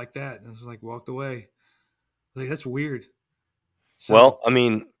left it like that, and I was like, walked away. Like, that's weird. Well, So I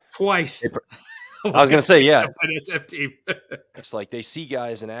mean, twice, I was almost gonna got say, kicked yeah, out by the SF team. it's like they see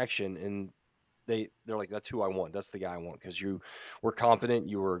guys in action and they're like, that's who I want. That's the guy I want because you were confident,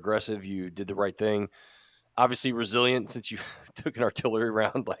 you were aggressive, you did the right thing. Obviously resilient since you took an artillery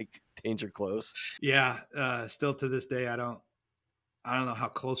round like danger close. Yeah, still to this day, I don't know how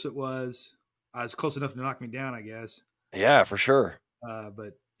close it was. I was close enough to knock me down, I guess. Yeah, for sure.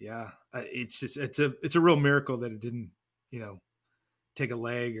 But yeah, it's just it's a real miracle that it didn't, you know, take a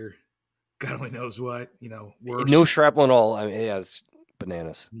leg or God only knows what, No worse. shrapnel at all. I mean, yeah, it's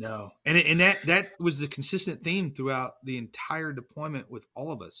bananas. No, and that was the consistent theme throughout the entire deployment with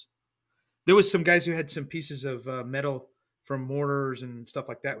all of us. There was some guys who had some pieces of metal from mortars and stuff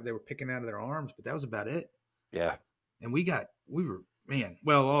like that they were picking out of their arms, but that was about it. Yeah. And we were, man.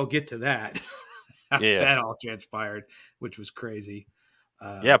 Well, I'll get to that. How Yeah. that all transpired, which was crazy.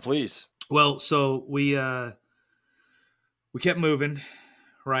 Yeah, please. Well, so we kept moving,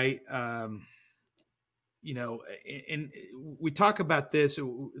 right? And we talk about this.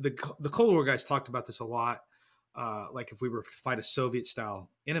 The Cold War guys talked about this a lot. Like if we were to fight a Soviet style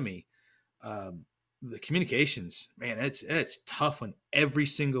enemy, the communications, man, it's tough when every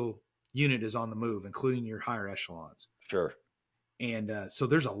single unit is on the move, including your higher echelons. Sure. And so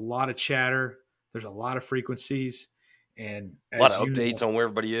there's a lot of chatter. There's a lot of frequencies. And A lot as of you updates know, on where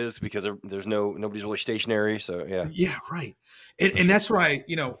everybody is because there's nobody's really stationary. So yeah, yeah, right. And sure. that's where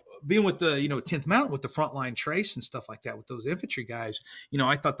being with the, 10th Mountain with the frontline trace and stuff like that with those infantry guys,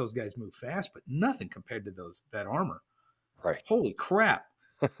 I thought those guys moved fast, but nothing compared to that armor. Right. Holy crap.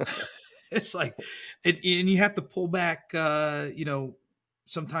 It's like, and you have to pull back,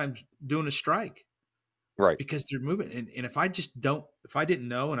 sometimes doing a strike Right. because they're moving. And if I didn't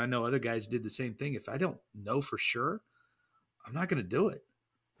know, and I know other guys did the same thing, if I don't know for sure, I'm not going to do it.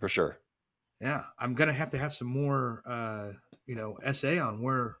 For sure. Yeah. I'm going to have some more, essay on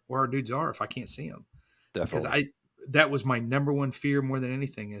where our dudes are if I can't see them, because Definitely. that was my number one fear more than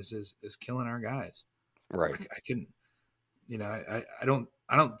anything is killing our guys. Right. I couldn't, I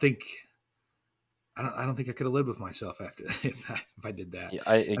don't think I could have lived with myself after if I did that. Yeah,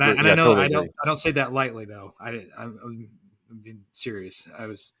 I And I agree. and I Yeah, know totally agree. I don't say that lightly though. I'm being serious.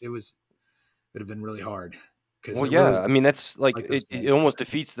 It would have been really hard because Well, I really yeah. I mean, that's like like those it guys. almost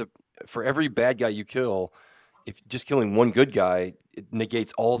defeats for every bad guy you kill, if just killing one good guy, it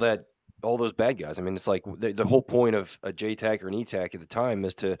negates all those bad guys. I mean, it's like the whole point of a JTAC or an ETAC at the time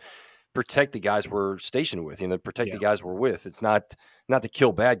is to protect the guys we're stationed with, protect the Yeah, guys we're with. It's not to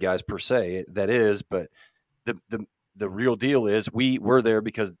kill bad guys per se. That is, but the the the real deal is we're there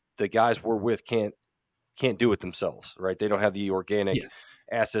because the guys we're with can't do it themselves, right? They don't have the yeah. organic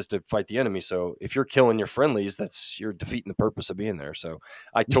assets to fight the enemy. So if you're killing your friendlies, you're defeating the purpose of being there. So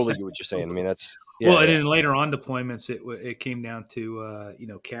I totally get what you're saying. I mean, that's Well, yeah, and yeah, then later on deployments, it came down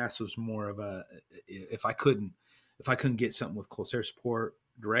to Cass was more of a if I couldn't get something with close air support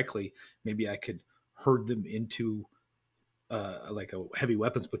directly, maybe I could herd them into like a heavy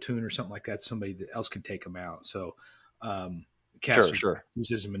weapons platoon or something like that. Somebody that else can take them out. So Cass sure, was sure.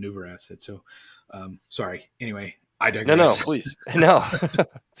 used as a maneuver asset. So sorry. Anyway, I No, no, digress. please, no,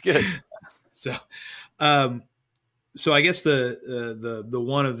 it's good. So um, so I guess the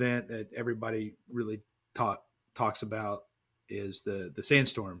one event that everybody really talks about is the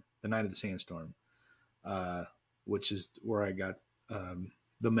sandstorm, the night of the sandstorm, which is where I got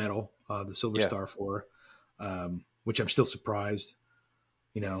the medal, the Silver Yeah, Star for, which I'm still surprised.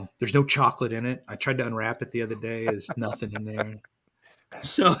 There's no chocolate in it. I tried to unwrap it the other day. There's nothing in there.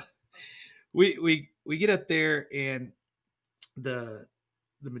 So we get up there and the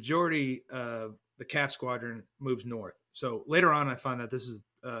majority of the CAF squadron moves north. So later on, I found out this is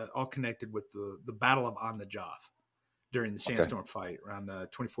all connected with the Battle of On the Joff during the okay, sandstorm fight around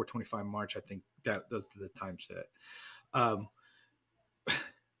 24, 25 March. I think that those are the time set. Um,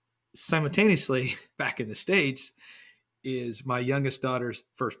 Simultaneously, back in the States, is my youngest daughter's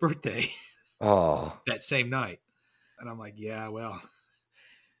first birthday oh, that same night. And I'm like, yeah, well,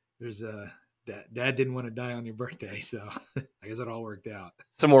 there's a dad didn't want to die on your birthday. So I guess it all worked out.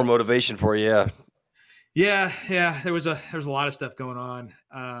 some more motivation for you. Yeah, Yeah. There was a lot of stuff going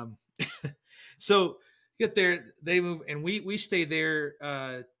on. So get there, they move, and we stay there.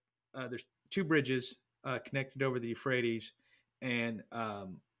 There's two bridges connected over the Euphrates, and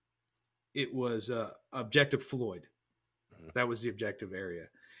it was Objective Floyd. Mhm. That was the objective area,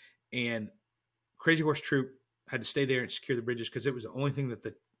 and Crazy Horse Troop had to stay there and secure the bridges because it was the only thing that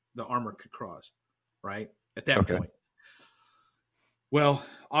the armor could cross. Right at that Okay, point. Well,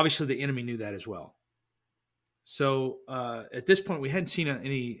 obviously the enemy knew that as well. So at this point, we hadn't seen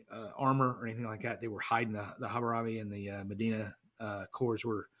any armor or anything like that. They were hiding the Hammurabi and the Medina cores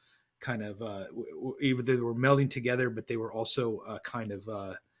were kind of either they were melding together, but they were also kind of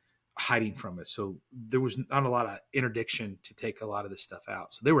hiding from us. So there was not a lot of interdiction to take a lot of this stuff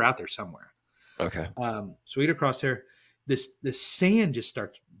out. So they were out there somewhere. Okay. So we get across there. This sand just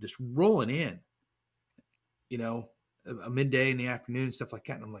starts just rolling in, you know, a midday in the afternoon and stuff like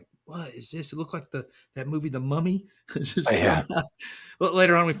that. And I'm like, what is this? It looked like that movie, The Mummy. It's just Yeah. But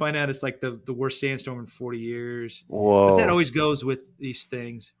later on, we find out it's like the worst sandstorm in 40 years. But that Whoa. always goes with these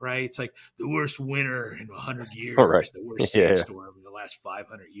things, right? It's like the worst winter in 100 All right. years, the worst Yeah. sandstorm in the last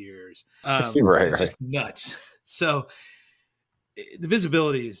 500 years. Right. It's Right. just nuts. So the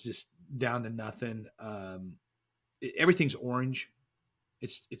visibility is just down to nothing. Everything's orange.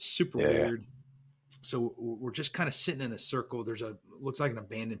 It's super Yeah. weird. So we're just kind of sitting in a circle. Looks like an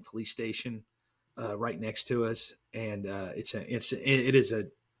abandoned police station right next to us, and it is a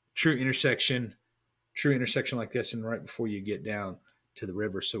true intersection like this, and right before you get down to the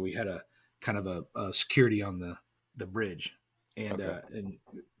river. So we had a kind of a security on the bridge, and Okay.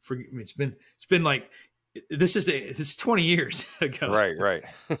 it's been like this is 20 years ago. Right. Right.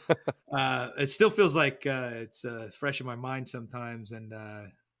 It still feels like it's fresh in my mind sometimes, and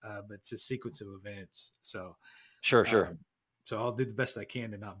but it's a sequence of events. So, Sure. Sure. um, so I'll do the best I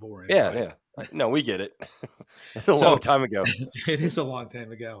can to not bore Yeah. anybody. Yeah. No, we get it. It's a long So time ago. it is a long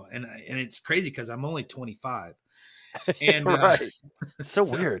time ago, and it's crazy because I'm only 25, and Right. It's so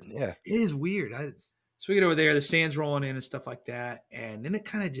so weird. Yeah. it is weird. So we get over there, the sand's rolling in and stuff like that, and then it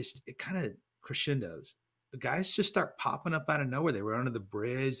kind of crescendos. The guys just start popping up out of nowhere. They were under the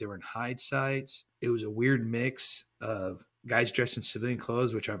bridge. They were in hide sites. It was a weird mix of guys dressed in civilian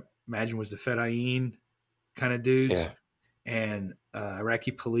clothes, which I imagine was the Fedayeen kind of dudes, Yeah. and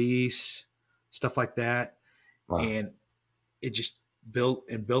Iraqi police, stuff like that. Wow. And it just built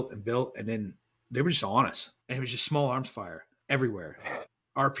and built and built, and then they were just on us. And it was just small arms fire everywhere,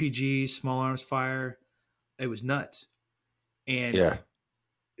 RPGs, small arms fire. It was nuts. And Yeah.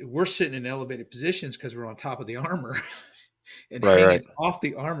 we're sitting in elevated positions because we're on top of the armor and Right. Right. hanging off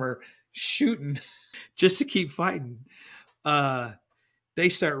the armor, shooting just to keep fighting. They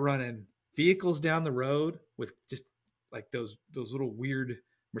start running vehicles down the road with just like those little weird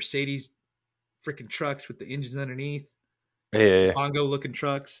Mercedes freaking trucks with the engines underneath, Yeah. like Yeah. bongo looking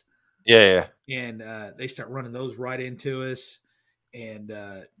trucks. Yeah. And they start running those right into us, and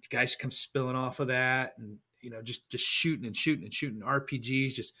guys come spilling off of that, and just shooting and shooting and shooting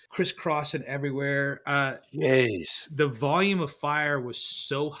RPGs, just crisscrossing everywhere. Jeez. The volume of fire was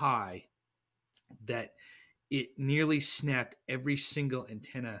so high that it nearly snapped every single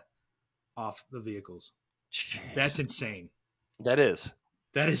antenna off the vehicles. That's Jeez. insane. That is.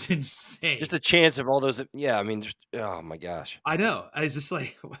 That is insane. Just the chance of all those. Yeah. I mean, just, oh my gosh. I know. I was just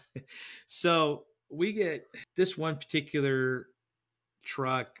like, so we get this one particular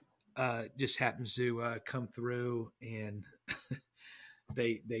truck just happens to come through, and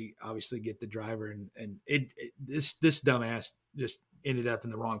they obviously get the driver, and this dumbass just ended up in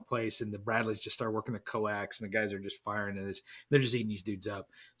the wrong place, and the Bradleys just start working the coax, and the guys are just firing at this. They're just eating these dudes up.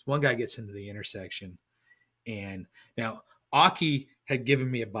 So one guy gets into the intersection, and now Aki had given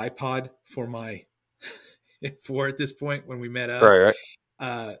me a bipod for my for at this point when we met up Right.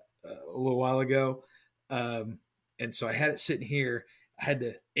 Right. a little while ago. And so I had it sitting here. I had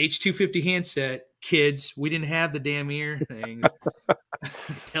the H250 handset. Kids, we didn't have the damn ear things,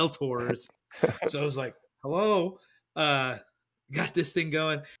 Peltors. So I was like, hello, got this thing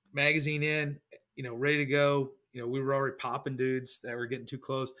going, magazine in, ready to go. We were already popping dudes that were getting too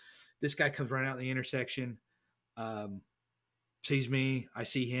close. This guy comes right out in the intersection, sees me. I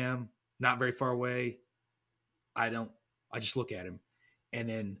see him not very far away. I just look at him, and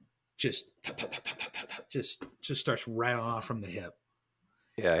then just starts rattling off from the hip.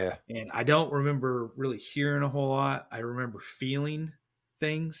 Yeah. Yeah. And I don't remember really hearing a whole lot. I remember feeling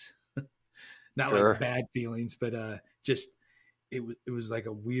things, not Sure. like bad feelings, but just it was like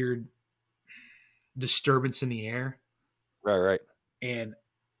a weird disturbance in the air. Right. Right. And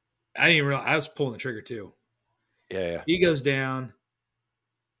I didn't realize I was pulling the trigger too. Yeah. Yeah. He goes down.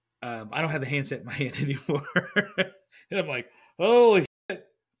 I don't have the handset in my hand anymore. And I'm like, holy shit.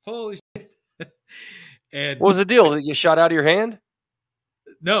 And What was the deal? That you shot out of your hand?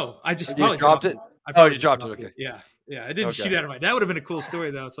 no, I Or just you probably just dropped it? I Oh, probably you just dropped it. dropped Okay. Yeah. Yeah. I didn't shoot Okay. out of my, that would have been a cool story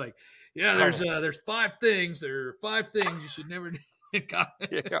though. It's like, yeah, Oh, there's 5 things. There are 5 things you should never do.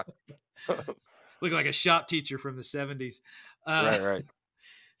 yeah. Look like a shop teacher from the 70s. Right. Right.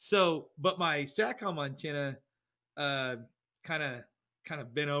 So, but my SATCOM antenna kind of kind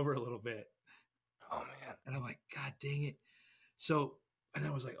of bent over a little bit. Oh man. And I'm like, God dang it. So, and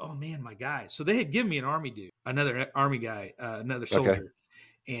I was like, oh man, my guy. So they had given me an army dude, another army guy, another Okay. soldier,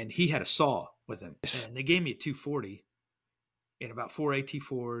 and he had a saw with him. Nice. And they gave me a 240 and about 4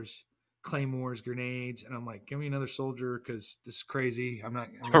 AT4s, claymores, grenades. And I'm like, give me another soldier because this is crazy. I'm not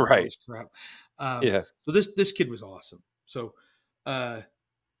all Right. this crap. Yeah. So this kid was awesome. So, but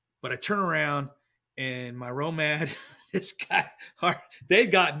I turn around and my Romad, this guy,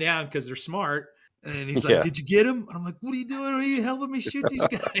 they'd gotten down because they're smart. And he's like, Yeah. did you get him? And I'm like, what are you doing? Are you helping me shoot these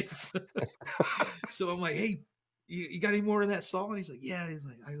guys? So I'm like, hey, you got any more in that saw? And he's like, yeah. He's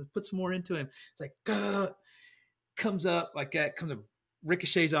like, I put some more into him. It's like, comes up like that, comes up,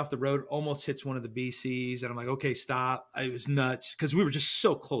 ricochets off the road, almost hits one of the BCs. And I'm like, okay, stop. It was nuts because we were just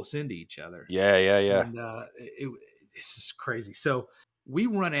so close into each other. Yeah. Yeah. Yeah. And it's just crazy. So we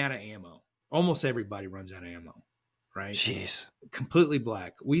run out of ammo. Almost everybody runs out of ammo, right? Jeez. Completely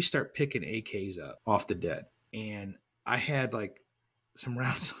black. We start picking AKs up off the dead. And I had like some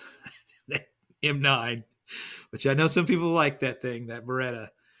rounds, that M9, which I know some people like that thing, that Beretta.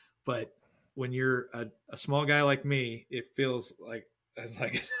 But when you're a small guy like me, it feels like, it's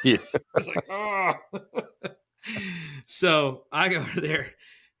like, Yeah. it's like, oh. So I go over there,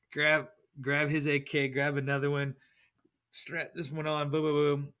 grab his AK, grab another one, strap this one on, boom, boom,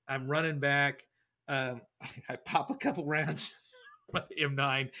 boom. I'm running back. I pop a couple rounds with the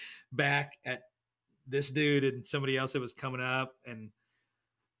M9 back at this dude and somebody else that was coming up. And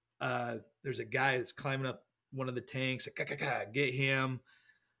there's a guy that's climbing up one of the tanks. Get him.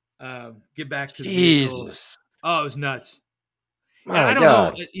 Get back to the vehicle. Jesus. Oh, it was nuts. And My I don't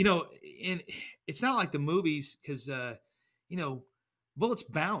know, God. and it's not like the movies because, bullets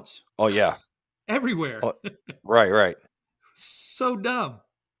bounce Oh yeah. everywhere. Oh, right. So dumb,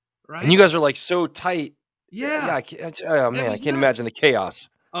 And you right? guys are like so tight. Yeah. Yeah, Oh it man, I was can't imagine nuts. the chaos.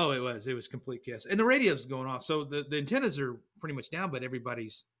 Oh, it was complete chaos, and the radio's going off. So the antennas are pretty much down, but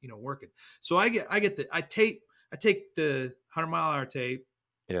everybody's working. So I take the 100-mile-an-hour tape,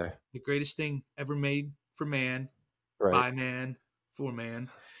 Yeah. the greatest thing ever made for man, Right. by man, for man,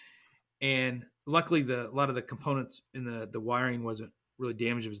 and luckily a lot of the components in the wiring wasn't really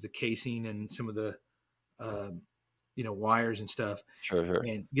damaged. It was the casing and some of the wires and stuff, Sure.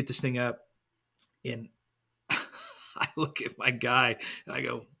 and get this thing up, and I look at my guy and I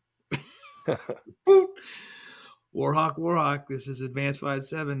go, boop. Warhawk, this is Advanced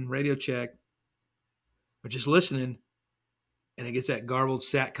 5-7 radio check. We're just listening, and it gets that garbled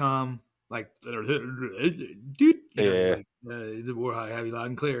satcom, like, dude, it's Yeah. like, it's a Warhawk, have you loud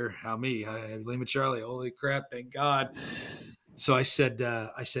and clear. How me? I have Lima Charlie. Holy crap, thank God. So I said,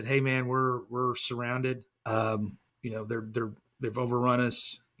 hey man, we're surrounded. They've overrun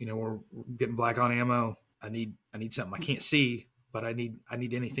us. We're getting black on ammo. I need something. I can't see, but I need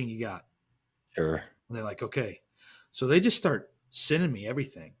anything you got. Sure. And they're like, okay. So they just start sending me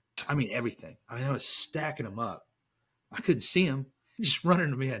everything. I mean, everything. I was stacking them up. I couldn't see them, just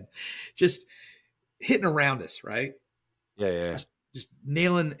running them in, just hitting around us, right? Yeah. Just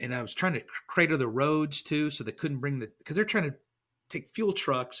nailing. And I was trying to crater the roads too, so they couldn't because they're trying to take fuel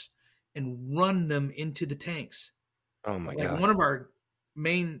trucks and run them into the tanks. Oh my Like God. one of our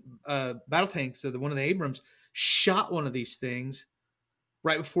main battle tanks, so one of the Abrams, shot one of these things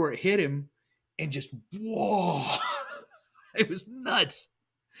right before it hit him, and just whoa, it was nuts.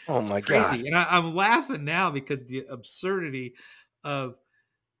 Oh It's my God. crazy, and I'm laughing now because the absurdity of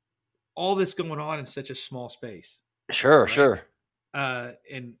all this going on in such a small space, right? Sure.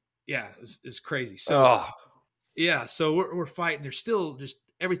 And yeah, it's crazy. So Oh, yeah, so we're fighting. There's still just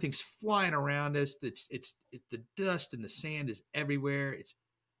everything's flying around us. The dust and the sand is everywhere. It's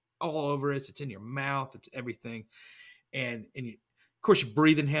all over us. It's in your mouth. It's everything. And of course you're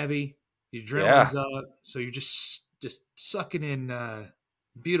breathing heavy. Your yeah. adrenaline's up, so you're just sucking in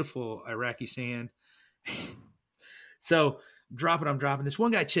beautiful Iraqi sand. So I'm dropping. This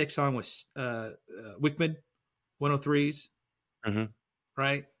one guy checks on with Wickman 103s, Hmm.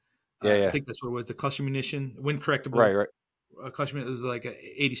 right? I Yeah. think that's what it was. The cluster munition, wind correctable Right. cluster munition. It was like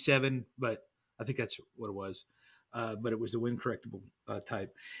a 87, but I think that's what it was. But it was the wind correctable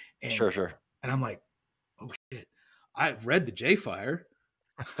type, and Sure. and I'm like, oh shit, I've read the J Fire,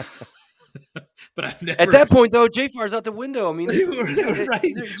 but I've At never. that point, though, J Fire's out the window. I mean, Right. there's Well,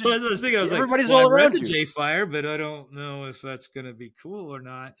 just that's what I was thinking. I was like, everybody's well, all I've read around the you. J Fire, but I don't know if that's going to be cool or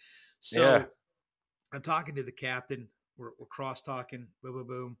not. Yeah. So I'm talking to the captain. We're cross talking, boom, boom,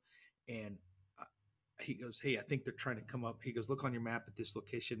 boom. And he goes, hey, I think they're trying to come up. He goes, look on your map at this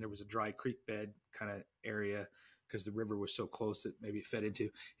location. There was a dry creek bed kind of area because the river was so close that maybe it fed into.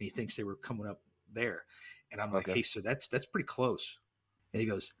 And he thinks they were coming up there. And I'm like, Okay. hey, so that's pretty close. And he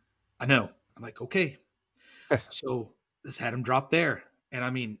goes, I know. I'm like, okay. So just had him drop there. And I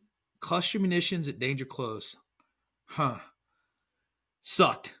mean, cluster munitions at danger close. Huh.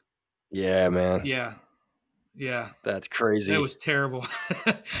 Sucked. Yeah, man. Yeah. Yeah. That's That crazy. was terrible.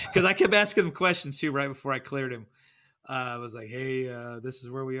 Because I kept asking him questions too right before I cleared him. I was like, hey, this is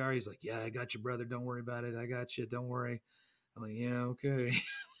where we are. He's like, yeah, I got you, brother. Don't worry about it. I got you. Don't worry. I'm like, yeah, okay.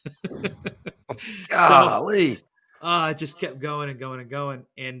 So Golly. I just kept going and going and going.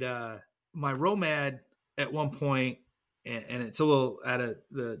 And my Romad at one point, and it's a little out of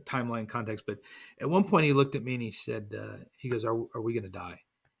the timeline context, but at one point he looked at me and he said, he goes, are we going to die?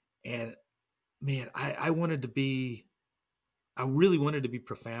 And man, I wanted to be, I really wanted to be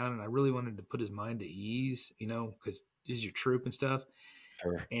profound and I really wanted to put his mind at ease, you know, because he's your troop and stuff.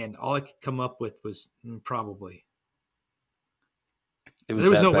 Sure. And all I could come up with was probably. It There was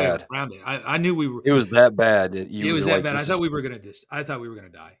was that no way bad. around it. I knew we were. It was that bad that It was you're that like, bad. this is, I thought we were gonna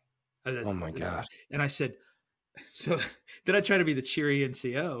die. oh my God. And I said, so then I try to be the cheery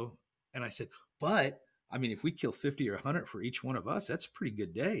NCO, and I said, but I mean, if we kill 50 or 100 for each one of us, that's a pretty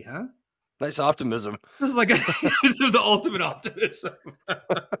good day, huh? Nice optimism. This is like the ultimate optimism.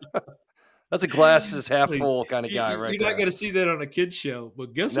 That's a glass is half Like, full kind of guy right you're not there. going to see that on a kid's show,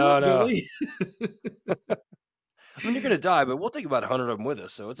 but guess No, what, no. Billy? I mean, you're gonna die, but we'll take about 100 of them with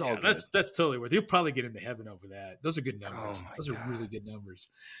us, so it's all Yeah, good. that's totally worth it. You'll probably get into heaven over that. Those are good Oh numbers. my Those are really God. good numbers.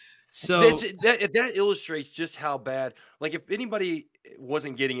 That's So that illustrates just how bad. Like if anybody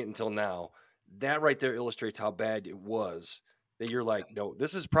wasn't getting it until now, that right there illustrates how bad it was. That you're like, no,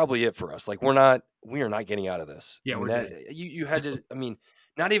 this is probably it for us. Like we are not getting out of this. I yeah, mean we're that dead. you had to. I mean,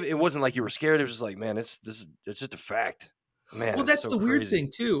 not even. It wasn't like you were scared. It was just like, man, it's just a fact. Man, Well, it's that's so the weird crazy. thing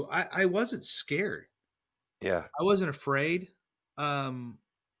too. I wasn't scared. Yeah, I wasn't afraid. Um,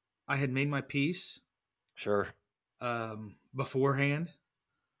 I had made my peace sure. beforehand,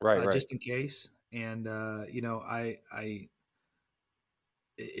 Right, right. just in case. And you know,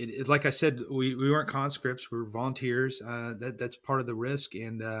 like I said, we weren't conscripts. We were volunteers. That's part of the risk.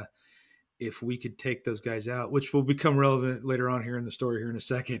 And if we could take those guys out, which will become relevant later on here in the story here in a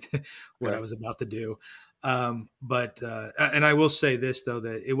second, what I Okay. was about to do. But and I will say this though,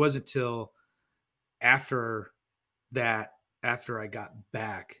 that it wasn't until after that, after I got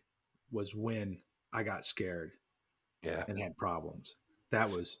back, was when I got scared Yeah, and had problems. That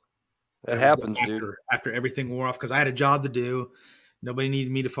was that happens, dude. after everything wore off because I had a job to do. Nobody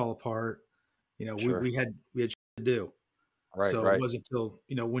needed me to fall apart. You know, Sure. we had shit to do. Right, So it right. wasn't until,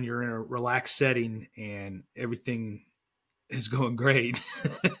 you know, when you're in a relaxed setting and everything is going great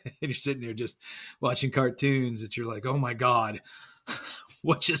and you're sitting there just watching cartoons that you're like, oh my God,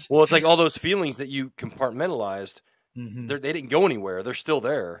 what just Well, it's like all those feelings that you compartmentalized. mm-hmm. They didn't go anywhere. They're still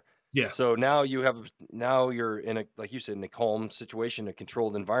there. Yeah. So now you're in a, like you said, in a calm situation, a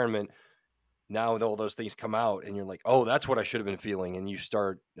controlled environment. Now all those things come out, and you're like, oh, that's what I should have been feeling, and you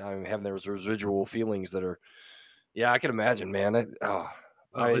start having those residual feelings that are, yeah, I can imagine, man. Oh,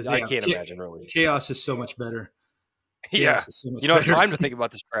 I yeah. can't imagine really. Chaos is so much better. Yeah, Chaos is so you much don't have better. time to think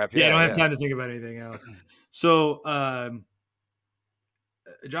about this crap. Yeah, I Yeah, don't have yeah. time to think about anything else. So,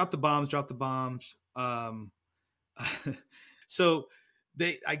 drop the bombs, drop the bombs. So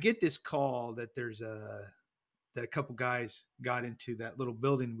I get this call that that a couple guys got into that little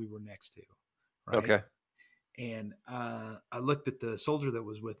building we were next to, right? Okay. And I looked at the soldier that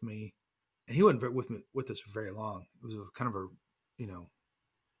was with me, and he wasn't with us for very long. It was kind of a, you know,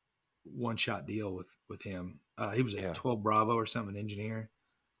 one shot deal with him. He was a Yeah. 12 Bravo or something, an engineer,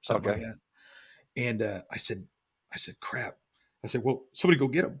 something like Okay. that. And I said, crap. I said, well, somebody go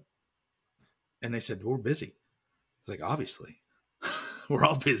get him. And they said, we're busy. I was like, obviously, we're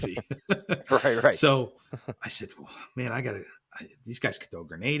all busy. Right, right. So I said, well, man, these guys could throw a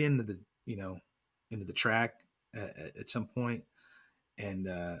grenade into into the track at some point. And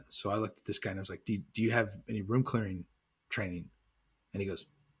so I looked at this guy and I was like, do you have any room clearing training? And he goes,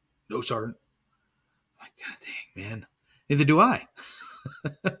 no, Sergeant. I'm like, God dang, man. Neither do I.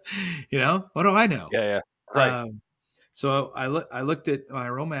 You know, what do I know? Yeah, yeah. Right. So I looked at my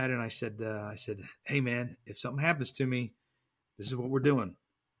Romad and I said, hey man, if something happens to me, this is what we're doing.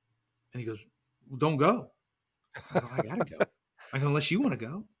 And he goes, well, don't go. I go, I gotta go. I go, unless you want to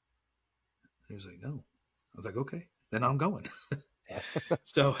go. And he was like, no. I was like, okay, then I'm going.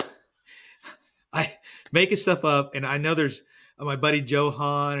 So I making stuff up, and I know there's my buddy Joe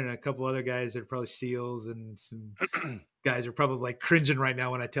Hahn and a couple other guys that are probably SEALs, and some guys are probably like cringing right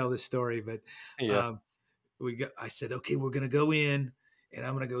now when I tell this story. But Yeah. I said, okay, we're gonna go in, and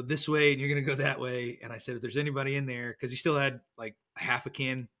I'm gonna go this way, and you're gonna go that way. And I said, if there's anybody in there, because he still had like half a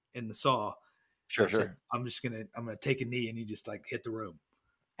can in the saw. Sure, I said, sure. I'm gonna take a knee, and you just like hit the room.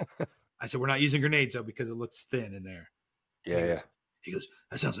 I said, we're not using grenades though because it looks thin in there. And Yeah, he goes,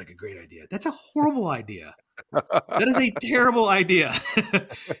 that sounds like a great idea. That's a horrible idea. yeah. That is a terrible idea.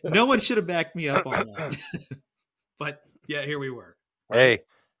 No one should have backed me up on that. But yeah, here we were, right? Hey,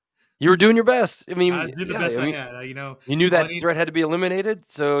 you were doing your best. I I mean, was doing the yeah, best I I mean, had. you knew All I that need, threat had to be eliminated,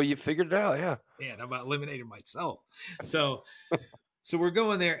 so you figured it out. Yeah. man, I'm about eliminating myself. So, so we're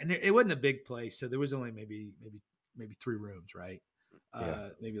going there, and it wasn't a big place, so there was only maybe 3 rooms, right? Yeah.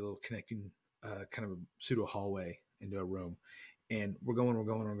 Maybe a little connecting, kind of a pseudo hallway into a room, and we're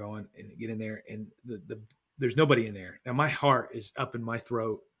going, and get in there, and there's nobody in there. Now my heart is up in my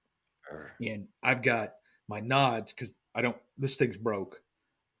throat, Sure. and I've got my nods because I don't. This thing's broke.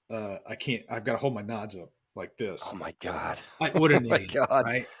 I can't. I've got to hold my nods up like this. Oh my God. What Oh an my idiot, God.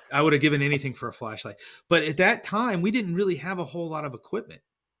 right? I would have given anything for a flashlight. But at that time, we didn't really have a whole lot of equipment.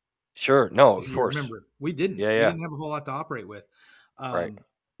 Sure. No, If of you course. remember, we didn't. Yeah, We yeah. didn't have a whole lot to operate with. Right.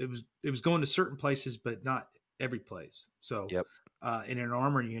 It was going to certain places, but not every place. So, Yep. in an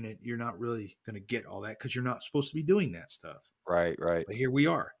armor unit, you're not really going to get all that because you're not supposed to be doing that stuff. Right, right. But here we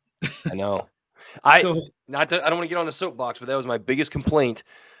are. I know. I So, not that I don't want to get on the soapbox, but that was my biggest complaint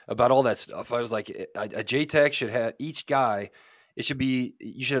about all that stuff. I was like, a JTAC should have each guy. It should be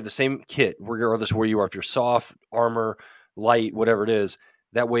you should have the same kit regardless of where you are. If you're soft, armor, light, whatever it is.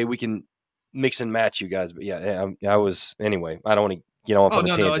 That way we can mix and match you guys. But yeah, I was anyway. I don't want to get off oh on a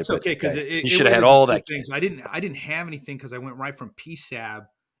no, tangent, it's but okay because yeah, it, you it should have would had have been all two that kit. things. I didn't have anything because I went right from PSAB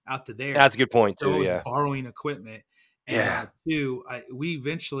out to there. That's a good point So too. I was Yeah, borrowing equipment. And yeah, two, we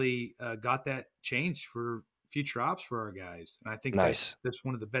eventually got that changed for future ops for our guys. And I think nice. that's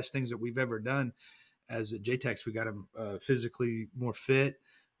one of the best things that we've ever done as a JTEX. We got them physically more fit.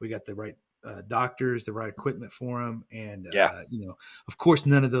 We got the right doctors, the right equipment for them. And, Yeah, of course,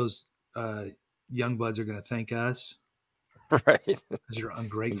 none of those young buds are going to thank us right. because you're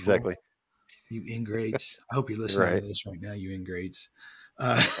ungrateful. Exactly. You ingrates. I hope you're listening Right. to this right now, you ingrates.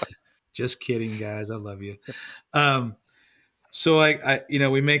 Uh, just kidding, guys. I love you. So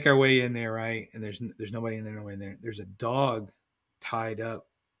we make our way in there, right? And there's nobody in there, nobody in there. There's a dog tied up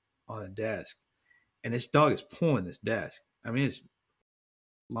on a desk, and this dog is pulling this desk. I mean, it's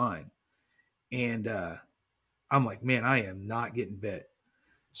line, and I'm like, man, I am not getting bit.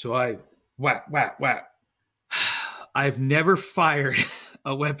 So I whack, whack, whack. I've never fired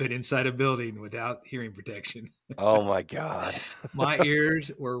a weapon inside a building without hearing protection. Oh my God. My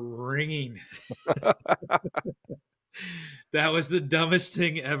ears were ringing. That was the dumbest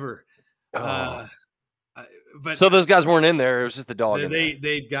thing ever. Oh. Uh, but So those guys weren't in there. It was just the dog in there.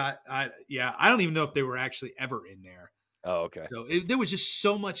 they got I don't even know if they were actually ever in there. Oh, okay. So there was just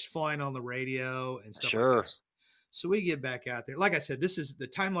so much flying on the radio and stuff like Sure. this. So we get back out there. Like I said, this is the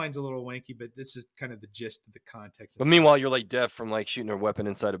timeline's a little wanky, but this is kind of the gist of the context. But meanwhile, you're like deaf from like shooting a weapon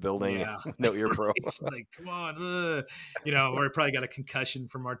inside a building. Yeah, No ear pro. it's like, come on, or probably got a concussion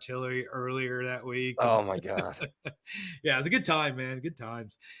from artillery earlier that week. Oh my God. Yeah, it was a good time, man. Good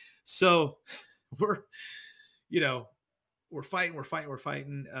times. So we're, we're fighting.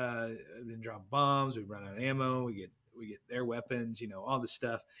 Been drop bombs. We run out of ammo. We get their weapons. All this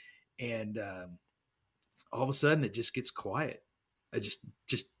stuff, and all of a sudden it just gets quiet. I just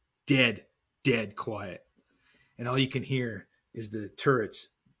dead quiet, and all you can hear is the turrets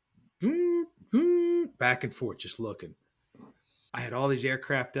back and forth, just looking. I had all these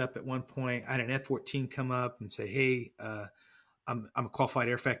aircraft up at one point. I had an F-14 come up and say, "Hey, I'm a qualified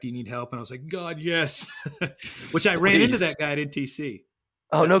air factor. You need help?" And I was like, "God, yes." Which I ran into that guy at NTC.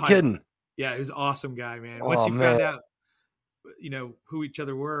 Oh, no kidding. Yeah, he was an awesome guy, man. Oh, Once he man. found out, who each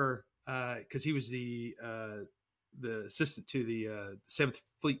other were, because he was the assistant to the 7th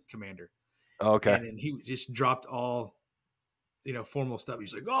Fleet commander. Oh, okay. And then he just dropped all, formal stuff.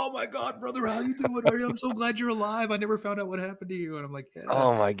 He's like, "Oh my God, brother, how you doing? I'm so glad you're alive. I never found out what happened to you." And I'm like, "Yeah."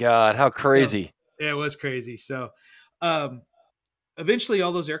 Oh my God. How crazy. So, yeah, it was crazy. So, eventually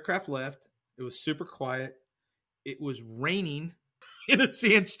all those aircraft left. It was super quiet. It was raining in a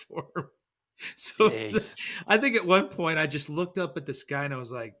sandstorm. So I think at one point I just looked up at the sky and I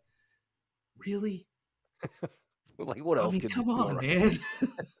was like, really? Like, what else? Come on, man.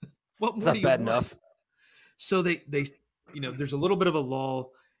 What more not do you bad want? enough. So they there's a little bit of a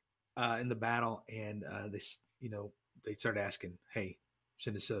lull in the battle, and they start asking, "Hey,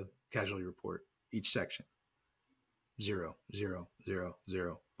 send us a casualty report each section." 0, 0, 0,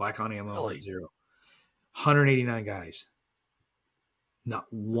 0. Black on ammo, Really? 0. 189 guys. Not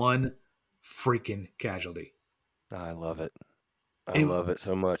one freaking casualty. I love it. I love it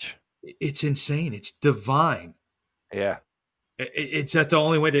so much. It's insane. It's divine. Yeah. It's that's the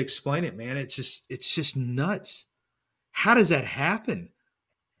only way to explain it, man. It's just nuts. How does that happen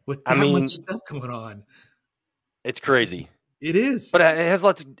with I that much mean, stuff going on? it's It's, crazy. it is. But it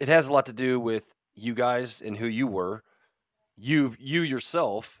has a lot to do with you guys and who you were. You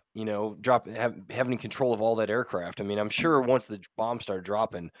yourself, having control of all that aircraft. I mean, I'm sure once the bombs started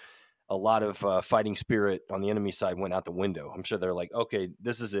dropping, a lot of fighting spirit on the enemy side went out the window. I'm sure they're like, okay,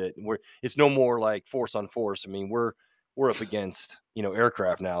 this is it. It's no more like force on force. I mean, we're up against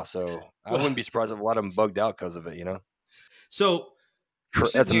aircraft now, so I Well, wouldn't be surprised if a lot of them bugged out because of it. so we're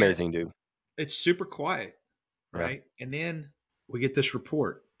sitting That's there. amazing, dude. It's super quiet, Yeah, right? And then we get this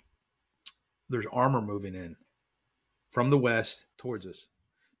report. There's armor moving in from the west towards us.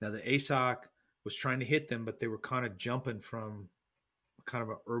 Now the ASOC was trying to hit them, but they were kind of jumping from kind of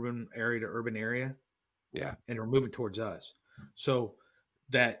an urban area to urban area, yeah. and they were moving towards us. So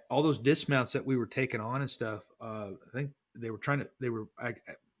that all those dismounts that we were taking on and stuff, I think they were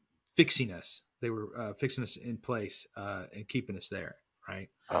fixing us. They were fixing us in place and keeping us there, right?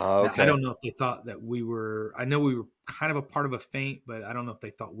 Now, I Okay. don't know if they thought that we were. I know we were kind of a part of a feint, but I don't know if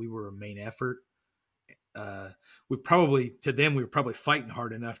they thought we were a main effort. We probably to them we were probably fighting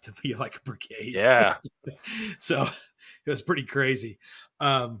hard enough to be like a brigade. Yeah. So it was pretty crazy.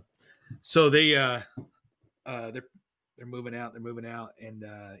 Um, so they're moving out. They're moving out, and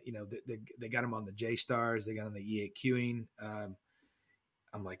they got them on the J stars. They got on the E8Qing.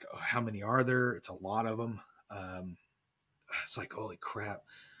 I'm like, oh, how many are there? It's a lot of them. It's like, holy crap.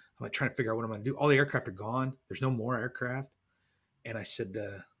 I'm like trying to figure out what I'm going to do. All the aircraft are gone. There's no more aircraft. And I said,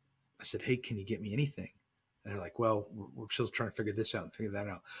 hey, can you get me anything? And they're like, well, we're still trying to figure this out and figure that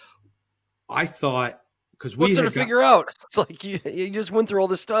out. I thought, because we What's there to had got, figure out? It's like you just went through all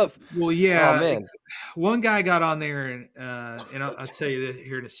this stuff. well, Oh yeah, man. one guy got on there, and I'll tell you this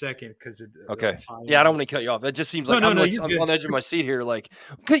here in a second because it'll Okay. tie Yeah, I don't into. want to cut you off. It just seems No, like no, I'm no, like you're I'm good. on the edge of my seat here. Like,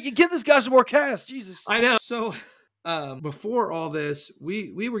 could you give this guy some more cash? Jesus. I know. So before all this,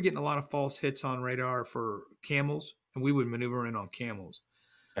 we were getting a lot of false hits on radar for camels, and we would maneuver in on camels.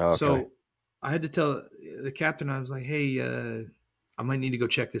 Okay. So I had to tell the captain, I was like, hey, I might need to go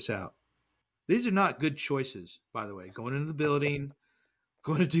check this out. These are not good choices, by the way. Going into the building,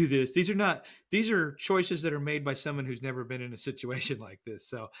 going to do this. These are choices that are made by someone who's never been in a situation like this.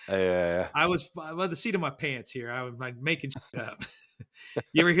 So Yeah. I was by the seat of my pants here. I was like making shit up.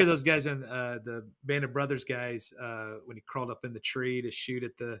 You ever hear those guys on the Band of Brothers guys when he crawled up in the tree to shoot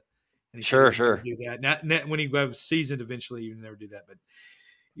at the, and he said he Sure, would never sure. do that. Not when he was seasoned, eventually he would never do that. But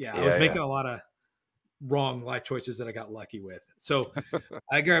yeah, I was Yeah, making a lot of wrong life choices that I got lucky with. So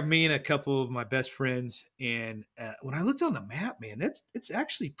I grabbed me and a couple of my best friends, and when I looked on the map, man, it's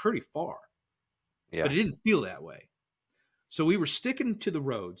actually pretty far, but yeah. it didn't feel that way. So we were sticking to the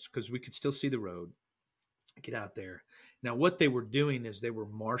roads because we could still see the road. Get out there. Now, what they were doing is they were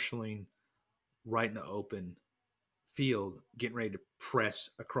marshaling right in the open field, getting ready to press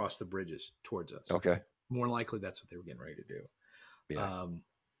across the bridges towards us. Okay. More likely, that's what they were getting ready to do. Yeah.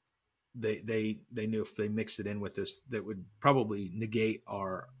 They knew if they mixed it in with us, that would probably negate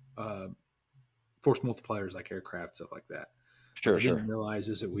our force multipliers like aircraft, stuff like that. What Sure, they didn't sure. realize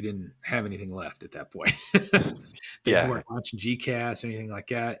is that we didn't have anything left at that point. They Yeah. weren't launching GCAS, anything like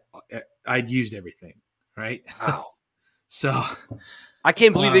that. I'd used everything, right? Wow. So I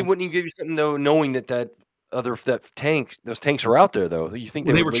can't believe they um, wouldn't even give you something though, knowing those tanks are out there though. You think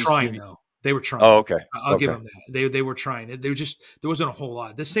they well, they would were at least trying give you? though. They were Oh, trying. okay. I'll give Okay. them that. They were trying. They were just there wasn't a whole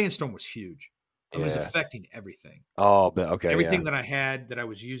lot. This sandstorm was huge. It was Yeah. affecting everything. Oh, but okay. Yeah. Everything that I had that I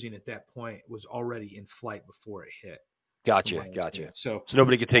was using at that point was already in flight before it hit, from what Gotcha. I understand. Gotcha. So, So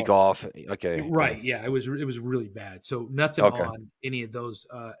nobody could take off. Okay. Yeah. right, yeah, it was really bad. So nothing Okay. on any of those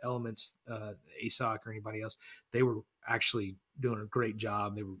elements, ASOC or anybody else. They were actually doing a great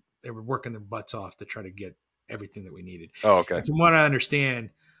job. They were working their butts off to try to get everything that we needed. Oh, okay. And from what I understand,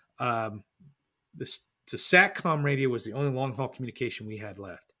 the SATCOM radio was the only long haul communication we had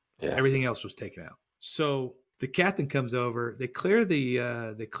left. Yeah. Everything else was taken out. So the captain comes over. They clear the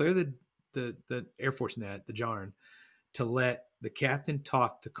Air Force net, the JARN, to let the captain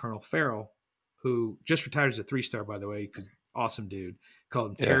talk to Colonel Farrell, who just retired as a 3-star, by the way, because awesome dude.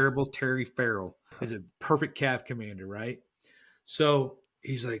 Called him Yeah. Terrible Terry Farrell. He's a perfect cav commander, right? So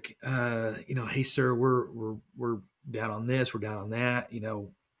he's like, hey sir, we're down on this, we're down on that.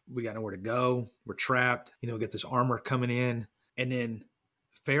 We got nowhere to go. We're trapped. We got this armor coming in, and then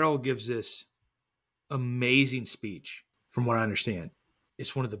Farrell gives this amazing speech. From what I understand,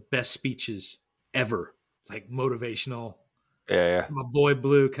 it's one of the best speeches ever, like motivational, Yeah. my boy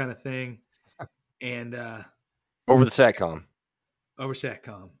blue kind of thing, and Over the SATCOM. over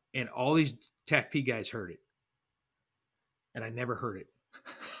SATCOM, and all these TACP guys heard it. and I never heard it.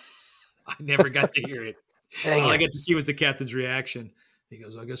 I never got to hear it. Dang All I it. got to see was the captain's reaction. He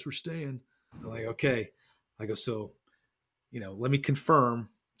goes, I guess we're staying. I'm like, okay. I go, so, let me confirm.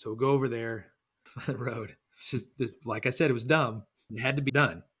 So we'll go over there on the road. Like I said, it was dumb. It had to be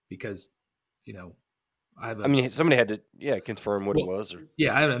done because, I have I mean, somebody had to, yeah, confirm what it well, was, or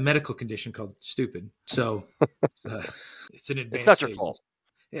yeah, I have a medical condition called stupid. So uh, it's an it's advanced not your stage. fault.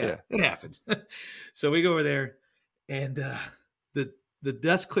 Yeah, Yeah. it happens. So we go over there, and the the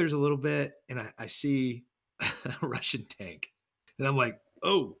dust clears a little bit, and I see a Russian tank, and I'm like,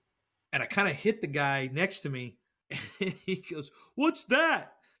 oh, and I kind of hit the guy next to me, and he goes, "What's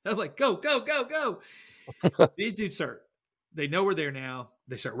that?" I'm like, "Go, go, go, go!" These dudes start. They know we're there now.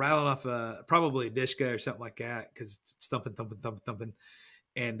 They start rattling off probably a Dishka or something like that because it's thumping, thumping, thumping, thumping,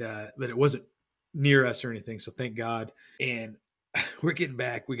 and but it wasn't near us or anything. So thank God. And we're getting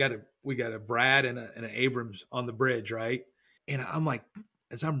back. We got a Brad and an Abrams on the bridge, right? And I'm like,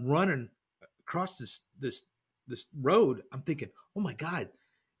 as I'm running across this road, I'm thinking, oh my God,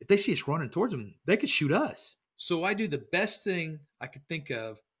 if they see us running towards them, they could shoot us. So I do the best thing I could think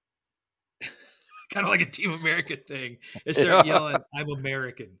of, kind of like a Team America thing, and start Yeah. yelling, "I'm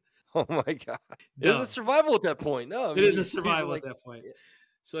American." Oh my God. It was a Dumb. survival at that point. No, I It mean, is a you're survival at like, that point.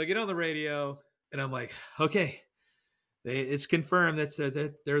 So I get on the radio, and I'm like, okay, it's confirmed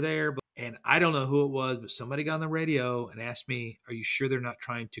that they're there. And I don't know who it was, but somebody got on the radio and asked me, "Are you sure they're not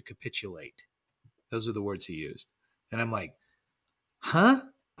trying to capitulate?" Those are the words he used. And I'm like, huh?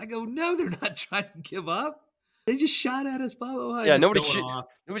 I go, no, they're not trying to give up. They just shot at us, blah, blah, blah. yeah, Just going off.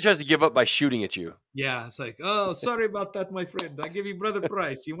 nobody tries to give up by shooting at you. Yeah, it's like, oh, sorry about that, my friend. I give you brother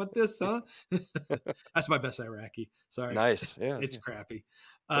price. You want this, huh? That's my best Iraqi. Sorry. Nice. Yeah. It's crappy.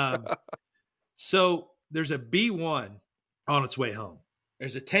 So there's a B-1 on its way home.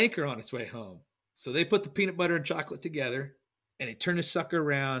 There's a tanker on its way home. So they put the peanut butter and chocolate together, and they turn the sucker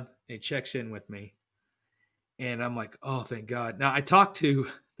around, and he checks in with me. And I'm like, oh, thank God. Now, I talked to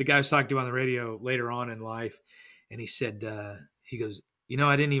the guy I was talking to on the radio later on in life, and he said, he goes,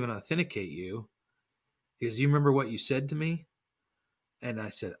 I didn't even authenticate you. He goes, you remember what you said to me? And I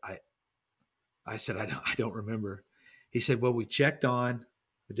said, I don't remember. He said, well, we checked on,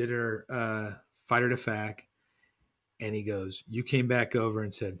 we did our fighter to fac, and he goes, you came back over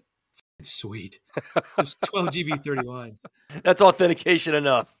and said, sweet. It was 12 GB31s. That's authentication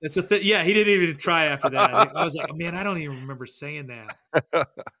enough. That's a thing. Yeah, he didn't even try after that. I was like, man, I don't even remember saying that. I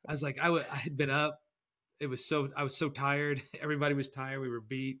was like, I had been up. I was so tired. Everybody was tired. We were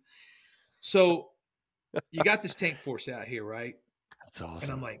beat. So you got this tank force out here, right? That's awesome.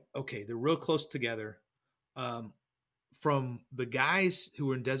 And I'm like, okay, they're real close together. From the guys who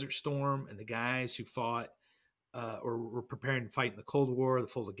were in Desert Storm and the guys who fought or were preparing to fight in the Cold War, the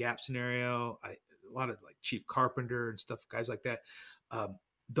Fulda Gap scenario, a lot of like Chief Carpenter and stuff, guys like that.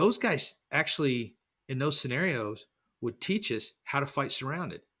 Those guys actually in those scenarios would teach us how to fight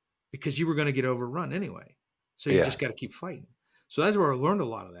surrounded because you were going to get overrun anyway. So you just got to keep fighting. So that's where I learned a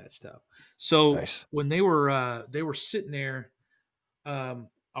lot of that stuff. So nice. when they were sitting there, I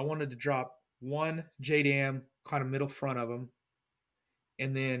wanted to drop one JDAM kind of middle front of them,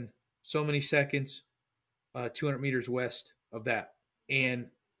 and then so many seconds, 200 meters west of that. And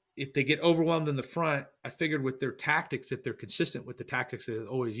if they get overwhelmed in the front, I figured with their tactics, if they're consistent with the tactics that they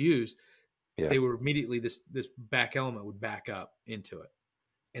always used, they were immediately this back element would back up into it,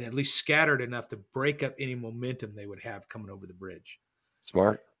 and at least scattered enough to break up any momentum they would have coming over the bridge.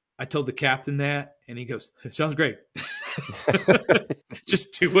 Smart. I told the captain that, and he goes, "It sounds great.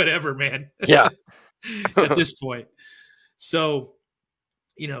 Just do whatever, man." Yeah. At this point, so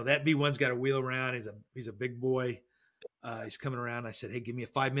that B1's got to wheel around. He's a big boy. He's coming around. I said, "Hey, give me a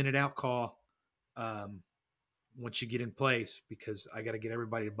 5-minute out call once you get in place because I got to get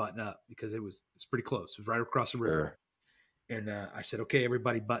everybody to button up because it's pretty close. It was right across the river." Sure. And I said, "Okay,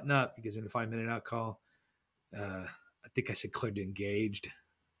 everybody button up." He gives me the 5-minute out call. I think I said cleared to engaged.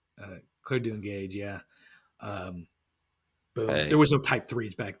 Cleared to engage, yeah. Boom. Hey. There was no type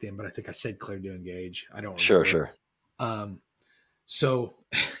 3s back then, but I think I said cleared to engage. I don't remember. Sure. So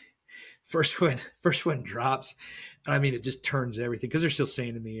first one drops, and I mean it just turns everything because they're still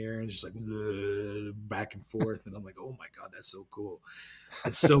sand in the air and just like back and forth, and I'm like, oh my God, that's so cool.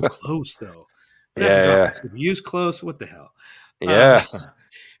 It's so close though. But yeah. Use close, what the hell? Yeah.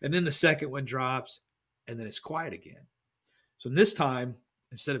 And then the second one drops, and then it's quiet again. So this time,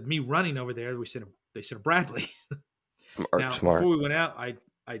 instead of me running over there, they sent a Bradley. Now, before we went out,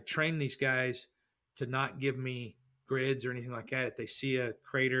 I trained these guys to not give me grids or anything like that. If they see a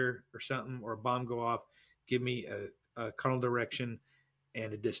crater or something or a bomb go off, give me a cardinal direction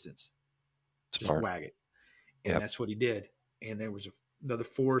and a distance. Just wag it. And that's what he did. and there was another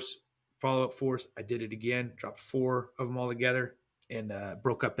force, follow up force. I did it again, dropped 4 of them all together, and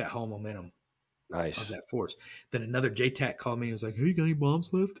broke up that whole momentum of Nice. that force. Then another JTAC called me and was like, "Hey, you got any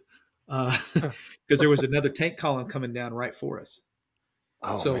bombs left?" Because there was another tank column coming down right for us.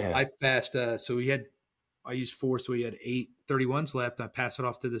 Oh So man. I passed. So I used 4, so we had 8 31s left. I passed it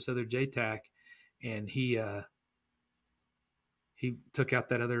off to this other JTAC, and he took out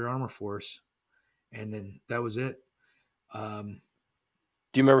that other armor force, and then that was it. Um,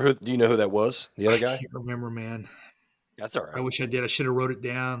 Do you remember who? Do you know who that was? The other I guy? can't remember, man. That's all I right. wish I did. I should have wrote it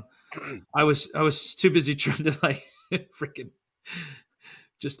down. I was too busy trying to like freaking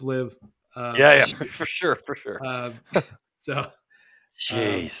just live. Yeah, I yeah, should. for sure, for sure. Uh, so um,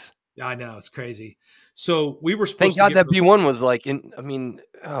 Jeez. yeah, I know it's crazy. So we were Thank supposed to God get. that B1 was like in. I mean,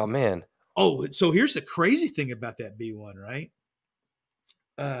 oh man. Oh, so here's the crazy thing about that B1, right?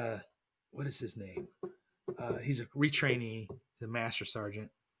 Uh, what is his name? He's a retrainee, the master sergeant,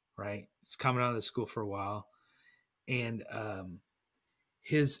 right? He's coming out of the school for a while, and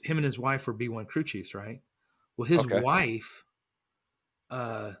him and his wife were B1 crew chiefs, right? Well, his Okay. wife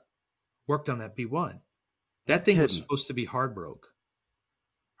uh, worked on that B1. You're That thing was kidding. supposed to be hard broke.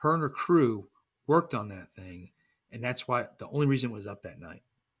 Her and her crew worked on that thing, and that's why the only reason it was up that night.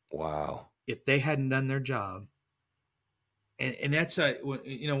 Wow. If they hadn't done their job, and that's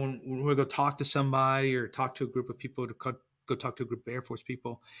when we go talk to somebody or talk to a group of people to go talk to a group of Air Force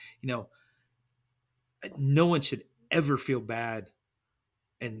people, you know, no one should ever feel bad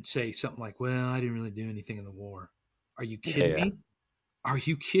and say something like, "Well, I didn't really do anything in the war." Are you Yeah, kidding yeah. me? Are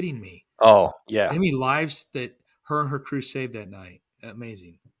you kidding me? Oh, yeah. How many lives that her and her crew saved that night?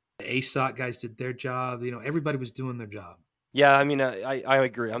 Amazing. The ASOT guys did their job. Everybody was doing their job. Yeah, I mean, I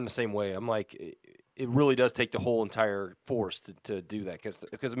agree. I'm the same way. I'm like, it really does take the whole entire force to do that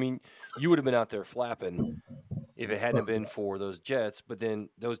because I mean, you would have been out there flapping if it hadn't Oh, have been for those jets, but then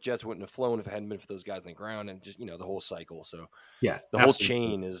those jets wouldn't have flown if it hadn't been for those guys on the ground and just the whole cycle. So yeah, the whole absolutely.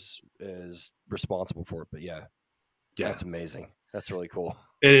 chain is responsible for it. But yeah, Yeah, that's amazing. That's really cool.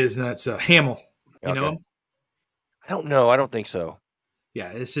 it is nuts. Hamill, you know Okay. him? I don't know. I don't think so.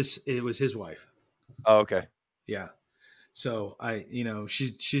 Yeah, it was his wife. Oh, okay. Yeah. So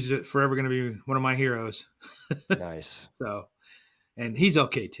she's forever going to be one of my heroes. Nice. So, and he's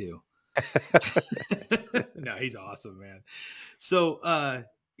okay too. No, he's awesome, man. So,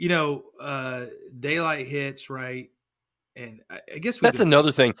 daylight hits, right? And I guess we've That's been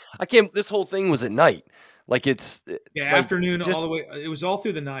another thing. I can't. This whole thing was at night. Like it's yeah, like afternoon all just. the way. It was all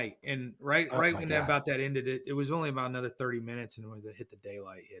through the night, and Oh right my when god. that ended, it was only about another 30 minutes, and when hit the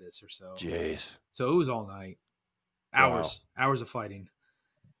daylight hit us or so. Jeez. So it was all night, Wow. hours of fighting,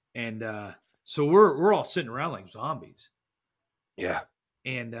 and so we're all sitting around like zombies, Yeah.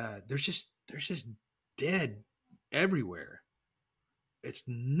 and there's just dead everywhere. It's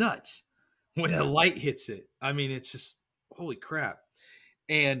nuts when the Yeah. light hits it. I mean, it's just holy crap,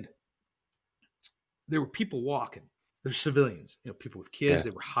 and there were people walking. There's civilians, people with kids.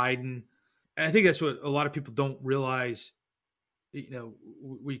 Yeah. They were hiding, and I think that's what a lot of people don't realize.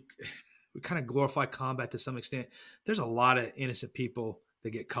 We we kind of glorify combat to some extent. There's a lot of innocent people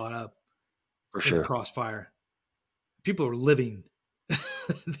that get caught up For in the sure. crossfire. People are living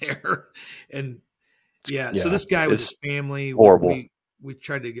there, and yeah. So Yeah. this guy with It's his family, horrible. we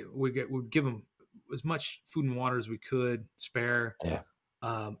tried to we'd give him as much food and water as we could spare. Yeah.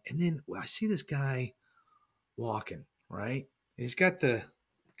 And then I see this guy walking, right? And he's got the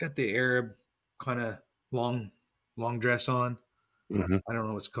Arab kind of long dress on. Hmm. I don't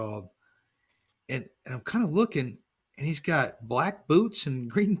know what it's called. And I'm kind of looking, and he's got black boots and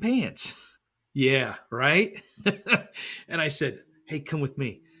green pants. Yeah, right. And I said, "Hey, come with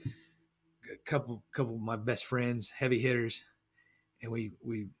me." A couple of my best friends, heavy hitters, and we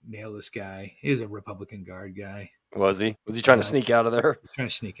nailed this guy. He was a Republican Guard guy. Was he? Was he trying to Uh, sneak out of there? trying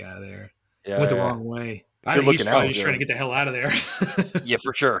to sneak out of there. Yeah. Went the Yeah. wrong way. I Good think he's looking probably out just trying to good. get the hell out of there. Yeah,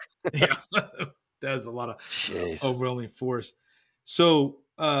 for sure. Yeah, that was a lot of Jeez. overwhelming force. So,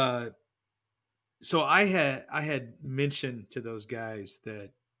 I had mentioned to those guys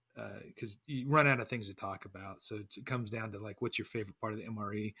that because you run out of things to talk about, so it comes down to like, what's your favorite part of the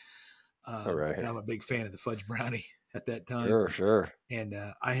MRE? All And right. I'm a big fan of the fudge brownie at that time. Sure. Sure. And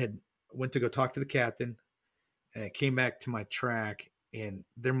I had went to go talk to the captain, and I came back to my track, and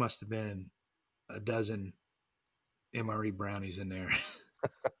there must have been a dozen MRE brownies in there.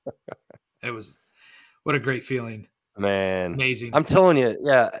 It was what a great feeling. Man, Amazing. I'm telling you,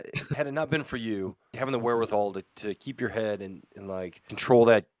 yeah. Had it not been for you having the wherewithal to keep your head and like control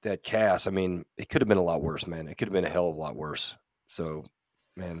that cast, I mean, it could have been a lot worse, man. It could have been a hell of a lot worse. So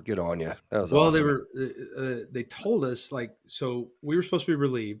Man, good on you. That was Well, awesome. they told us, like, so we were supposed to be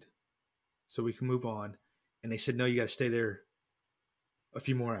relieved so we can move on. And they said, no, you got to stay there a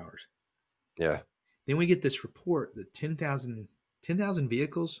few more hours. Yeah. Then we get this report that 10,000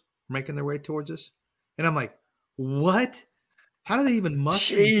 vehicles are making their way towards us. And I'm like, what? How do they even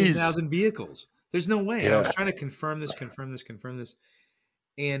muster in Jeez. 10,000 vehicles? There's no way. And I was Yeah. trying to confirm this.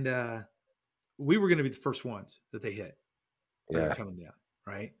 And we were going to be the first ones that they hit that are Yeah. coming down.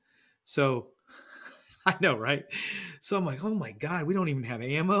 Right. So I know. Right. So I'm like, oh my God, we don't even have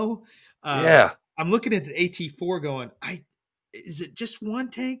ammo. Yeah. I'm looking at the AT4 going, is it just one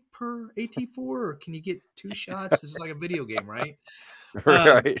tank per AT4 or can you get two shots? This is like a video game, right? Um,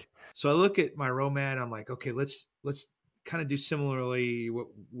 Right. so I look at my roadmap. I'm like, okay, let's kind of do similarly what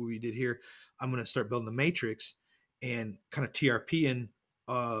we did here. I'm going to start building the matrix and kind of TRP in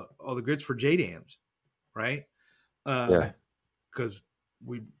all the grids for JDAMs, right? Yeah. Because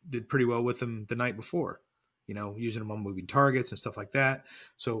we did pretty well with them the night before, using them on moving targets and stuff like that.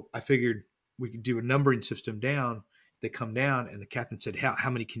 So I figured we could do a numbering system down. They come down, and the captain said, how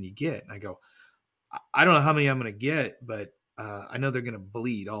many can you get? And I go, I don't know how many I'm going to get, but I know they're going to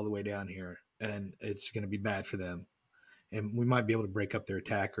bleed all the way down here, and it's going to be bad for them. And we might be able to break up their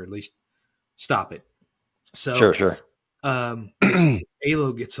attack or at least stop it. Sure. So Sure. this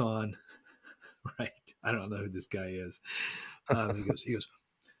Alo gets on, right? I don't know who this guy is. He goes,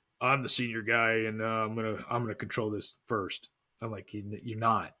 I'm the senior guy, and I'm gonna control this first. I'm like, you're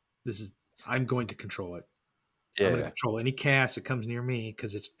not. I'm going to control it. I'm going to Yeah. control any cast that comes near me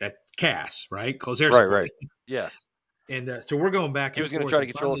because it's that cast, right? Close air Right. support. Right. Yeah. And so we're going back He and was going to forth. try to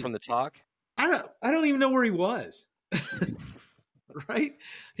And control it finally, from the talk. I don't even know where he was. Right?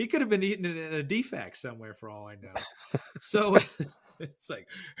 He could have been eating in a defect somewhere for all I know. So it's like,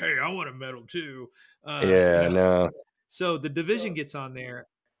 hey, I want a medal too. Yeah. No. So the division gets on there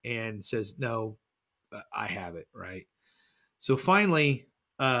and says, no, I have it, right? So finally,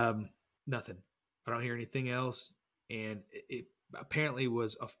 nothing. I don't hear anything else. And it apparently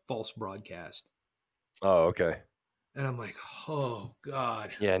was a false broadcast. Oh, okay. And I'm like, oh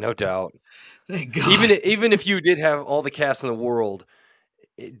God, Yeah, no doubt. thank Even God. even if you did have all the cast in the world,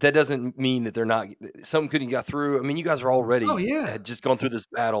 that doesn't mean that they're not. Some couldn't got through. I mean, you guys were Oh already yeah, had just gone through this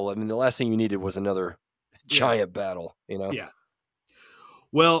battle. I mean, the last thing you needed was another yeah, giant battle. yeah.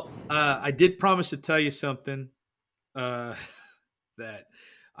 Well, I did promise to tell you something uh, that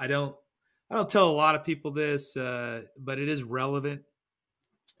I don't. I don't tell a lot of people this, but it is relevant.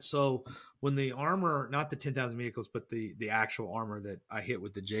 So when the armor, not the 10,000 vehicles, but the actual armor that I hit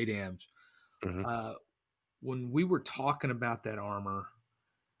with the JDAMs, Hmm. uh, when we were talking about that armor,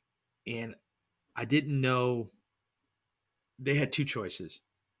 and I didn't know they had two choices.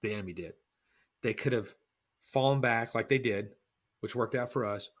 The enemy did. They could have fallen back like they did, which worked out for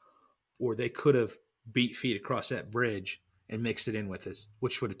us, or they could have beat feet across that bridge and mixed it in with us,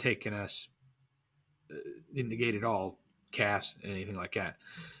 which would have taken us, negated all cast and anything like that.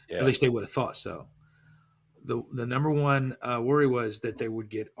 At Yeah. least they would have thought so. The number one worry was that they would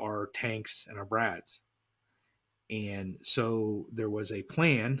get our tanks and our brads, and so there was a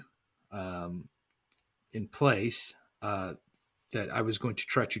plan um, in place that I was going to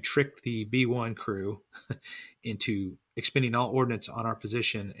try to trick the B1 crew into expending all ordnance on our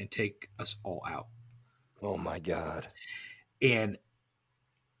position and take us all out. Oh my God. And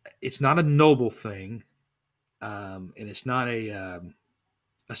it's not a noble thing, and it's not a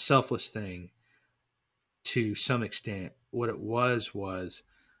selfless thing to some extent. What it was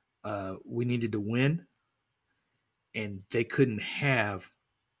we needed to win, and they couldn't have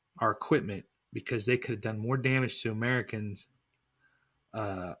our equipment because they could have done more damage to Americans,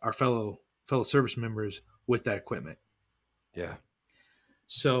 our fellow service members, with that equipment. Yeah.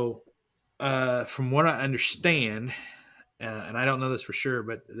 So, from what I understand, and I don't know this for sure,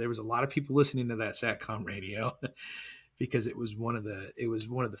 but there was a lot of people listening to that satcom radio because it was one of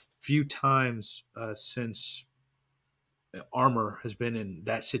the few times since armor has been in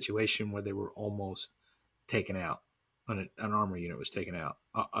that situation where they were almost taken out. An armor unit was taken out,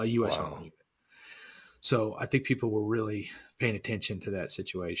 a U.S. armor Wow. unit. So I think people were really paying attention to that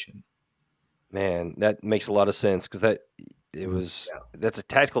situation. Man, that makes a lot of sense because that's a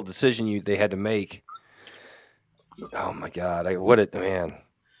tactical decision they had to make. Oh my God. What a man.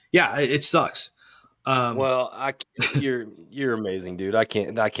 Yeah, it sucks. Well, you're amazing, dude. I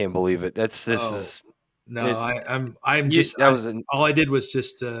can't believe it. This Oh is no, it. I'm You just that was an all I did was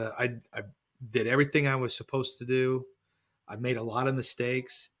just I did everything I was supposed to do. I made a lot of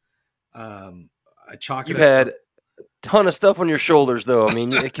mistakes. I chalk it you've up to had ton of stuff on your shoulders, though. I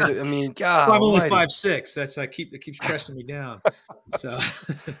mean, it could. I mean, God Well, I'm only Almighty, 5'6". It keeps pressing me down. So,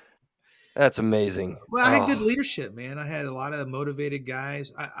 that's amazing. well, I had good Oh, leadership, man. I had a lot of motivated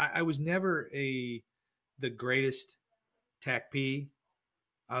guys. I was never the greatest TAC-P.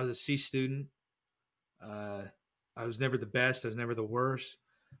 I was a C student. Uh, I was never the best. I was never the worst.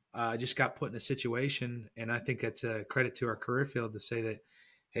 I just got put in a situation, and I think that's a credit to our career field to say that,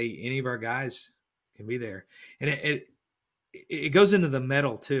 hey, any of our guys can be there. And it goes into the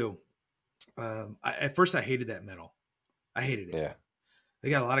medal too. At first, I hated that medal. I hated it. yeah, They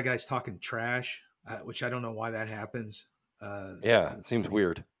got a lot of guys talking trash, which I don't know why that happens. yeah. It seems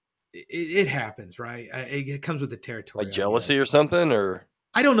weird, It happens, right? It comes with the like territory, I guess. jealousy or something, or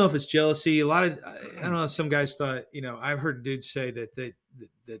I don't know if it's jealousy. A lot of I don't know. Some guys thought, I've heard dudes say that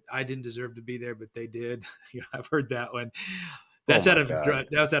I didn't deserve to be there, but they did. I've heard that one. oh That's out my of God,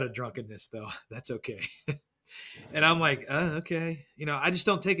 that was out of drunkenness, though. That's okay. And I'm like, okay. I just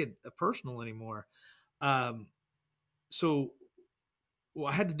don't take it personal anymore. Um, so, well,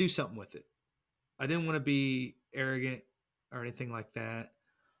 I had to do something with it. I didn't want to be arrogant or anything like that.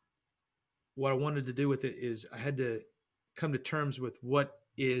 What I wanted to do with it is I had to come to terms with what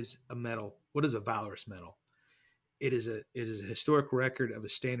is a medal. What is a valorous medal? It is a historic record of a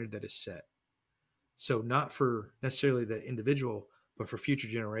standard that is set. So not for necessarily the individual, but for future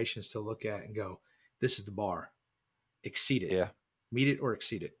generations to look at and go, this is the bar. Exceed it, yeah, meet it or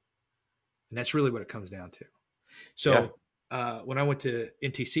exceed it. And that's really what it comes down to. yeah, So when I went to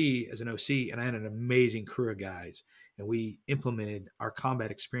NTC as an OC, and I had an amazing crew of guys, and we implemented our combat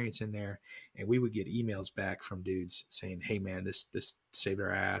experience in there, and we would get emails back from dudes saying, "Hey, man, this saved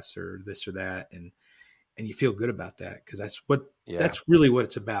our ass," or this or that, and you feel good about that because yeah, that's really what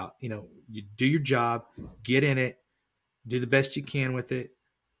it's about. You do your job, get in it, do the best you can with it,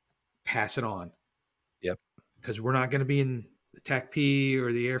 pass it on, yep, because we're not going to be in the TACP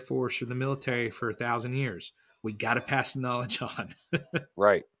or the Air Force or the military for 1,000 years. We got to pass the knowledge on.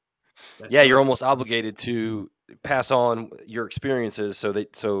 right. That's Yeah, how you're it's. almost obligated to pass on your experiences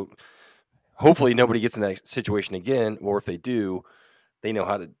so hopefully nobody gets in that situation again, or if they do, they know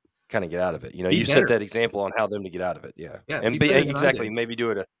how to kind of get out of it. Be You set better. that example on how them to get out of it. Yeah. Yeah, And be be better than I exactly, did. maybe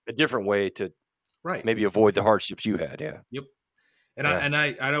do it a different way to Right. maybe avoid the hardships you had. Yeah. Yep. And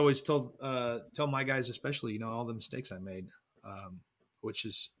Yeah. I'd always tell my guys, especially, all the mistakes I made, which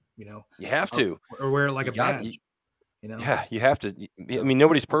is, You have to. or wear it like You a got you, badge, you know. yeah, you have to. I So mean,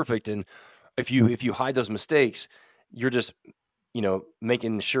 nobody's perfect, and if you hide those mistakes, you're just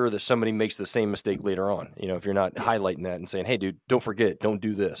making sure that somebody makes the same mistake later on. If you're not yeah, highlighting that and saying, "Hey, dude, don't forget, don't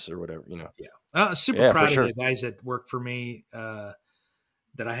do this," or whatever. yeah. Super Yeah, for proud of sure. the guys that worked for me.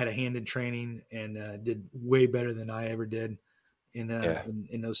 That I had a hand in training and did way better than I ever did Yeah.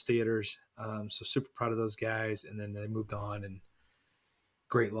 in those theaters. So super proud of those guys. And then they moved on and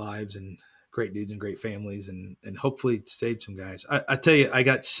great lives and great dudes and great families and hopefully saved some guys. I tell you, I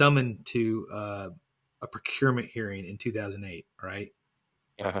got summoned to a procurement hearing in 2008, right?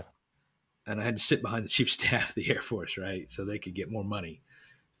 Uh-huh. And I had to sit behind the chief of staff of the Air Force, right? So they could get more money.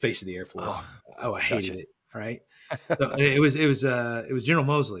 Face of the Air Force. Oh, Oh, I hated gotcha. it. All right. So it was General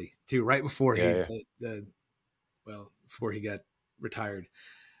Mosley too, right before Yeah, he yeah, before he got retired.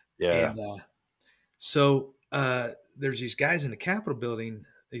 yeah. And so there's these guys in the Capitol building,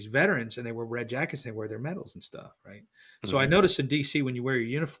 these veterans, and they wear red jackets, and they wear their medals and stuff, right? So I Mhm. noticed in DC when you wear your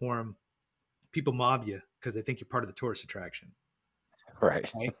uniform, people mob you because they think you're part of the tourist attraction. Right.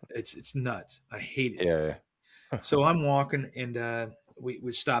 Right? It's nuts. I hated it. Yeah, yeah. So I'm walking, and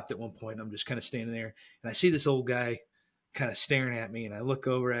we stopped at one point. I'm just kind of standing there, and I see this old guy kind of staring at me, and I look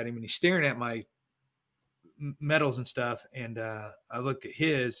over at him, and he's staring at my medals and stuff. And I look at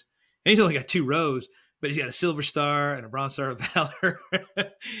his, and he's only got 2 rows, but he's got a Silver Star and a Bronze Star of Valor.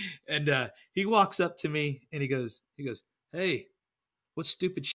 And he walks up to me and he goes, "Hey, what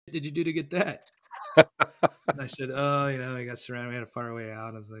stupid shit did you do to get that?" And I said, "Oh, I got surrounded. We had to find our way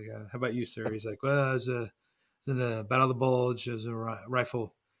out." I was like, "How about you, sir?" He's like, "Well, I was in the Battle of the Bulge as a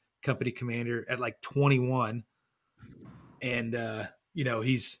rifle company commander at like 21." And,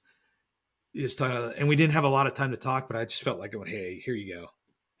 he's talking, and we didn't have a lot of time to talk, but I just felt like going, "Hey, here you go.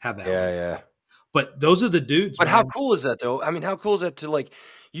 Have that Yeah, one." yeah. But those are the dudes, But how man. cool is that though? I mean, how cool is that to like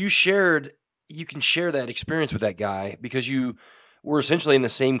you shared you can share that experience with that guy because you were essentially in the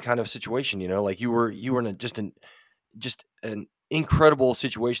same kind of situation. Like you were in just an incredible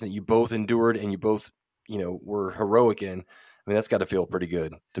situation that you both endured and you both, were heroic in. I mean, that's got to feel pretty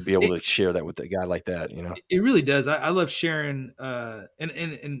good to be able It to share that with a guy like that. it really does. I love sharing,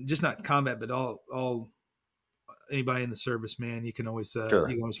 and just not combat, but all anybody in the service, man. You can always Sure.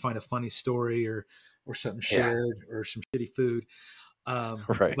 find a funny story or or something Yeah. shared or some shitty food.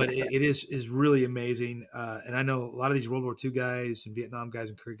 Right. But it is really amazing. And I know a lot of these World War II guys and Vietnam guys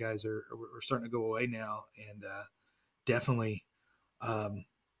and Korea guys are starting to go away now. And definitely,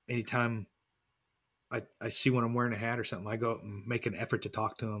 anytime I see when I'm wearing a hat or something, I go up and make an effort to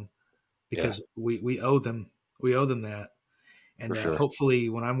talk to them Yeah, because we owe them that. for And sure. hopefully,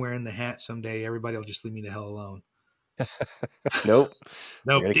 when I'm wearing the hat someday, everybody will just leave me the hell alone. Nope.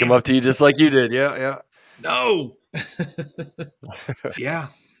 They're Nope, gonna come damn it, up to you just like you did. Yeah, yeah. no. Yeah,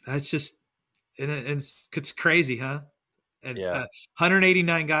 that's just and it's crazy, huh? And Yeah,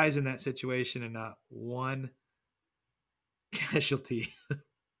 189 guys in that situation, and not one casualty in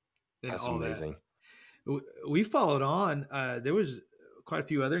that's all that. amazing. We followed on. There was quite a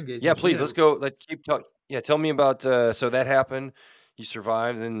few other Yeah, engagements. We please, had let's go. Let's keep talking. Yeah, tell me about, so that happened, you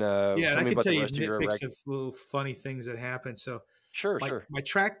survived, and, Yeah, and tell I me can about tell the you rest of your nitpicks Iraq. of little funny things that happen. So Sure, my sure. my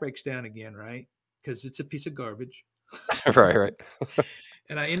track breaks down again, right? Because it's a piece of garbage, Right, right.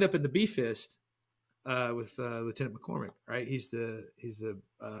 and I end up in the B fist with Lieutenant McCormick. Right, he's the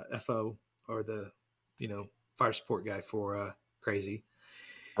FO, or the fire support guy for Crazy,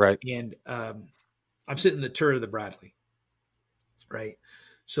 Right. and I'm sitting in the turret of the Bradley. Right,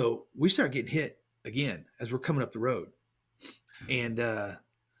 so we start getting hit again as we're coming up the road, and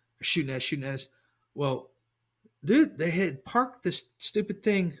shooting at us. Well, dude, they had parked this stupid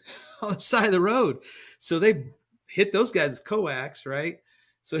thing on the side of the road. So they hit those guys with coax, right?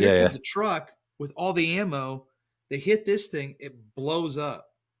 So here Yeah, comes yeah. a truck with all the ammo. They hit this thing, it blows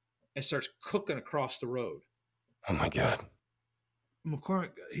up and starts cooking across the road. Oh my god.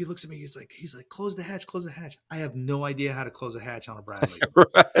 McCormick, he looks at me, he's like, close the hatch, close the hatch. I have no idea how to close a hatch on a Bradley.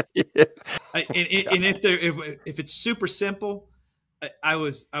 Right. Yeah. Oh And god. if it's super simple, I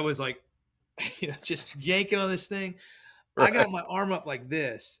was like, just yanking on this thing. I Right. got my arm up like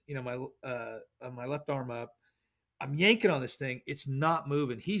this, my left arm up. I'm yanking on this thing. It's not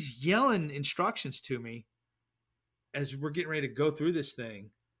moving. He's yelling instructions to me as we're getting ready to go through this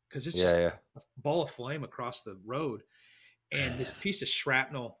thing because it's Yeah, just yeah. a ball of flame across the road, and this piece of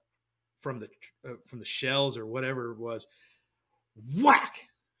shrapnel from the shells or whatever it was, whack,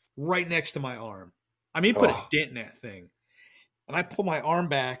 right next to my arm. I mean, it put a Oh, dent in that thing, and I pull my arm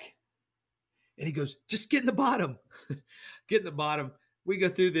back, and he goes, "Just get in the bottom, get in the bottom." We go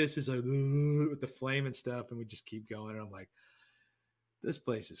through this, is like with the flame and stuff, and we just keep going. And I'm like, this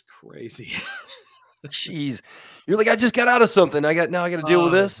place is crazy. jeez. You're like, "I just got out of something. Now I gotta deal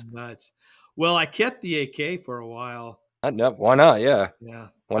with Oh, this?" nuts. Well, I kept the AK for a while. No, why not? Yeah. Yeah,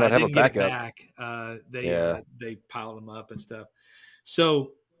 Why but I not have a didn't get it backup? back. They Yeah. they piled them up and stuff.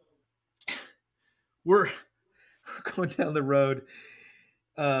 So we're going down the road.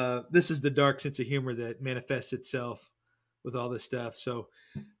 This is the dark sense of humor that manifests itself with all this stuff. So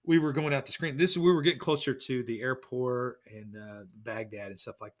we were going out to screen. We were getting closer to the airport and Baghdad and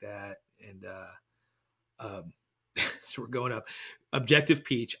stuff like that. And so we're going up. Objective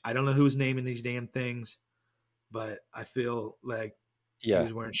Peach. I don't know who's naming these damn things, but I feel like he Yeah.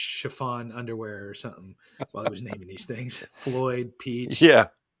 was wearing chiffon underwear or something while he was naming these things. Floyd, Peach. Yeah.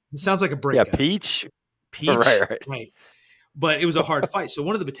 It sounds like a Yeah, breakup. Peach. Peach, Right, right. right? But it was a hard fight. So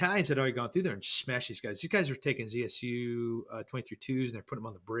one of the battalions had already gone through there and just smashed these guys. These guys were taking ZSU 23-2s and they're putting them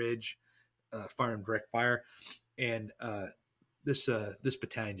on the bridge, firing direct fire, and this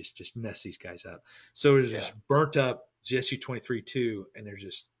battalion just messed these guys up. So it was Yeah. just burnt up ZSU 23-2, and there's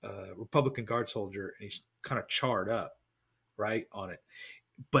just Republican Guard soldier, and he's kind of charred up, right on it,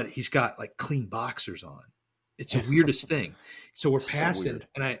 but he's got like clean boxers on. It's the weirdest thing. So we're So passing, weird.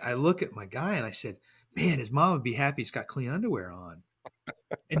 and I look at my guy and I said, "Man, his mom would be happy he's got clean underwear on."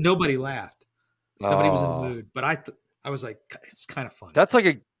 And nobody laughed. Nobody was in the Oh, mood. But I was like, it's kind of funny. that's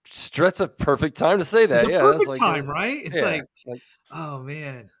a perfect time to say It's that. a Yeah, that's perfect like, time, right? It's yeah, like, like, oh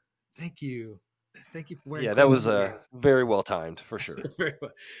man, thank you, thank you for wearing yeah, that clean was, underwear. very well timed for sure. Very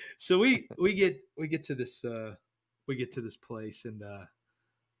well. So we get to this place, and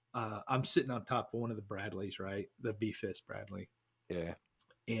I'm sitting on top of one of the Bradleys, right, the B fist Bradley, Yeah.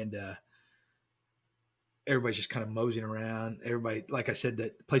 and everybody's just kind of moseying around. Everybody, like I said,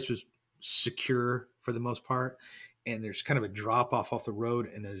 that place was secure for the most part, and there's kind of a drop off the road,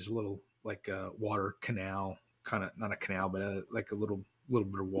 and there's a little like water canal, kind of not a canal, but like a little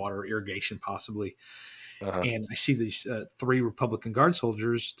bit of water irrigation possibly. Uh-huh. And I see these 3 Republican Guard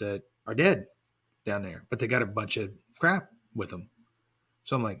soldiers that are dead down there, but they got a bunch of crap with them.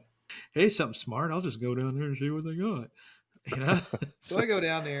 So I'm like, hey, something smart. I'll just go down there and see what they got. So I go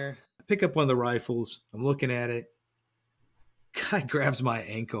down there, pick up one of the rifles. I'm looking at it. Guy grabs my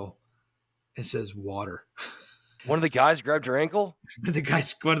ankle and says, "Water." One of the guys grabbed your ankle?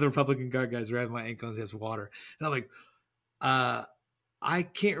 One of the Republican Guard guys grabbed my ankle and has water, and I'm like, uh, I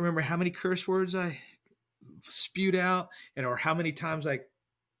can't remember how many curse words I spewed out, and or how many times I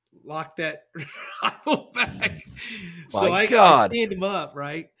locked that rifle back. So My I God. stand him up,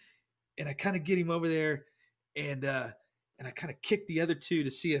 right, and I kind of get him over there, and I kind of kick the other two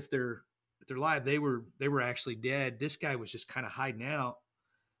to see if they're live. They were actually dead. This guy was just kind of hiding out,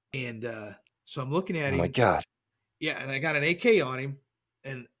 and so I'm looking at Oh my him. God. Yeah, and I got an AK on him,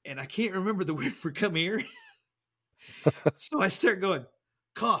 and I can't remember the word for come here. So I start going,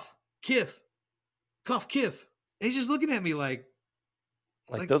 cough, kiff, cough, kiff. And he's just looking at me Like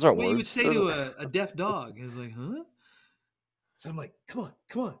like those aren't what you would words. say Those to are, a deaf dog. And I was like, huh? So I'm like, come on,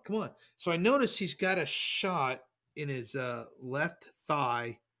 come on, come on. So I notice he's got a shot in his left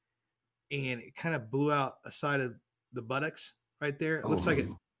thigh, and it kind of blew out a side of the buttocks right there. It looks like it,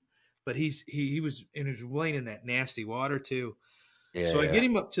 oh, but he was and he was laying in that nasty water too. yeah, So I get yeah.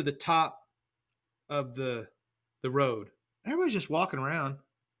 him up to the top of the road. Everybody's just walking around,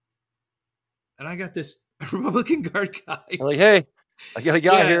 and I got this Republican Guard guy. I'm like, hey, I got a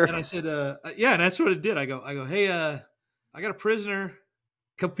guy Yeah, here. and I said, yeah, and that's what it did. I go, hey, I got a prisoner.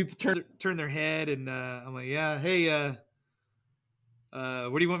 A couple people turn their head, and I'm like, yeah, hey,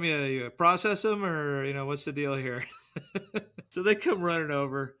 what do you want me to process them, or what's the deal here? So they come running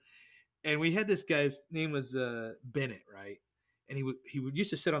over, and we had this guy's name was Bennett, right? And he would used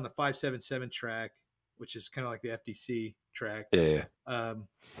to sit on the 577 track, which is kind of like the FDC track. Yeah, yeah. Um,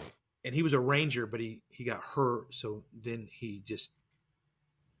 and he was a ranger, but he got hurt, so then he just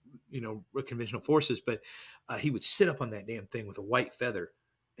conventional forces. But he would sit up on that damn thing with a white feather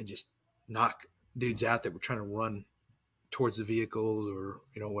and just knock dudes out that were trying to run towards the vehicle or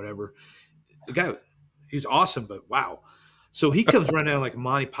whatever. The guy, he was awesome, but wow. So he comes running down like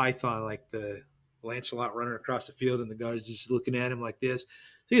Monty Python, like the Lancelot running across the field, and the guys just looking at him like this.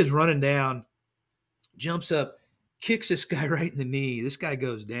 He is running down, jumps up, kicks this guy right in the knee. This guy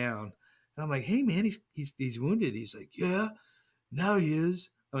goes down. And I'm like, hey man, he's wounded. He's like, yeah, now he is.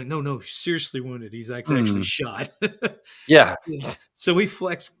 I'm like, no, seriously wounded. He's like actually Hmm. shot. Yeah. So we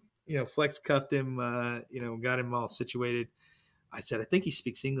flex cuffed him, got him all situated. I said, I think he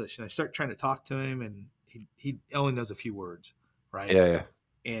speaks English. And I start trying to talk to him, and he only knows a few words, right? Yeah, yeah.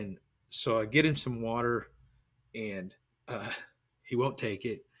 And so I get him some water, and he won't take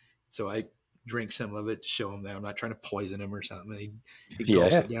it. So I drink some of it to show him that I'm not trying to poison him or something. He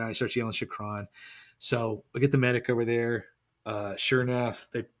gulps Yeah. it down. He starts yelling Shakran. So I get the medic over there. Sure enough,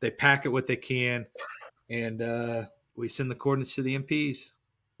 they pack it what they can, and we send the coordinates to the MPs.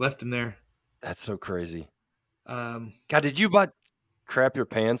 Left him there. That's so crazy. Um, God, did you about crap your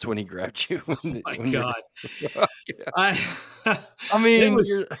pants when he grabbed you my when you're God, yeah. I I it mean, was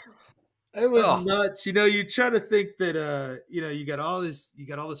you're it was oh, nuts. You try to think that you got all this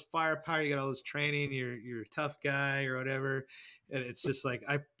firepower, you got all this training, you're a tough guy or whatever, and it's just like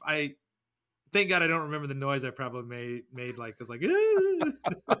I thank God I don't remember the noise I probably made like I was like,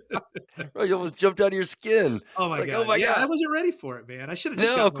 bro, you almost jumped out of your skin. oh my Like, oh God, my yeah, I God. wasn't ready for it, man. I should have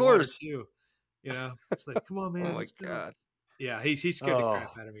just No, gotten of the water course. too. It's like, come on, Oh man, my let's go. God. Yeah, he scared the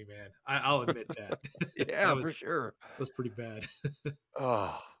crap Oh, out of me, man. I'll admit that. yeah, for sure. That was pretty bad.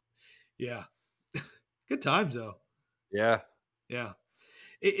 Oh, Yeah, good times though. yeah. Yeah,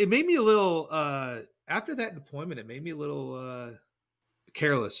 it made me a little after that deployment. It made me a little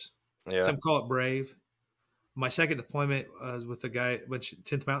careless. Yeah. Some call it brave. My second deployment was with a bunch of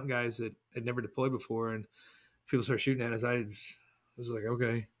 10th Mountain guys that had never deployed before, and people started shooting at us. I was like,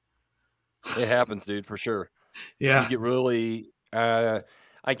 okay, It happens, dude, for sure. You yeah, get really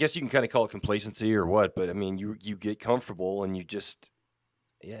I guess you can kind of call it complacency or what, but I mean, you get comfortable and you just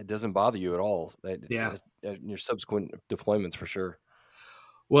yeah, it doesn't bother you at all. yeah. In your subsequent deployments for sure.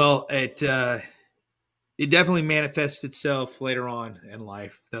 Well, it definitely manifests itself later on in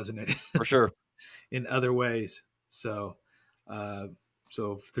life, doesn't it? For sure. In other ways. So, uh,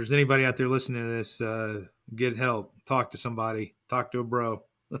 so if there's anybody out there listening to this, get help. Talk to somebody. Talk to a bro.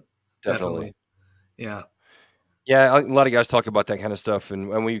 Definitely. Definitely. Yeah. Yeah, a lot of guys talk about that kind of stuff,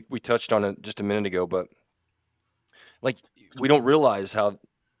 and we touched on it just a minute ago, but like we don't realize how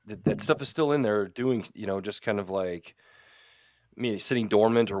that stuff is still in there doing, just kind of like me sitting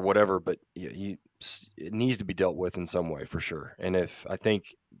dormant or whatever, but it needs to be dealt with in some way for sure. And if I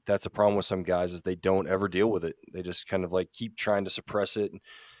think that's the problem with some guys is they don't ever deal with it. They just kind of like keep trying to suppress it and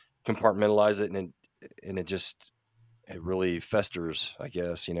compartmentalize it, and it really festers, I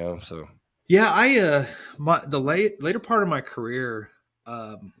guess, So Yeah. The later part of my career,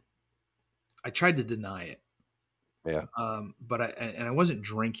 um, I tried to deny it. yeah, But I wasn't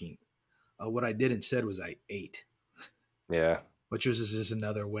drinking. What I did instead was I ate. Yeah. which was just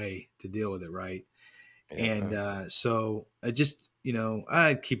another way to deal with it, right? And Yeah. so I just,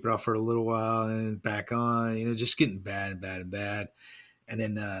 I'd keep it off for a little while and back on, just getting bad and bad and bad. And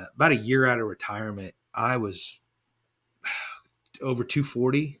then about a year out of retirement, I was over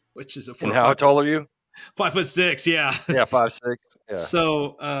 240, which is a And for how tall are you? 5'6". Yeah. Yeah, 5'6". Yeah.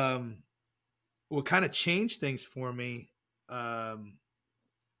 So, what kind of changed things for me,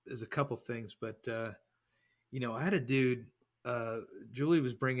 is a couple things, but, I had a dude, uh, Julie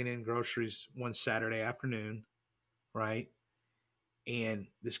was bringing in groceries one Saturday afternoon, right? And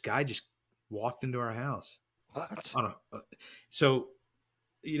this guy just walked into our house What? on so,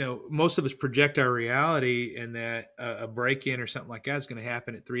 most of us project our reality and that a break in or something like that is going to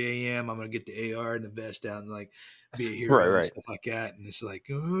happen at 3 a.m. I'm going to get the AR and the vest out and like be a Right, hero and right. stuff like that. And it's like,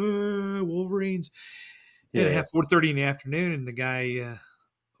 Wolverines. And Yeah, it yeah. had 4:30 in the afternoon, and the guy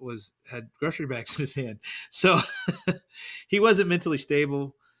had grocery bags in his hand, so he wasn't mentally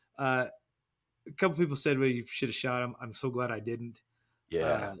stable. A couple people said, "Well, you should have shot him." I'm so glad I didn't.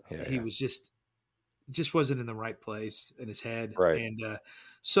 Yeah, yeah, He yeah. was just wasn't in the right place in his head, Right. and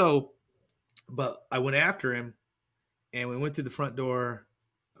so. But I went after him, and we went through the front door,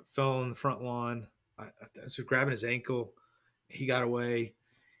 fell on the front lawn. I was grabbing his ankle. He got away,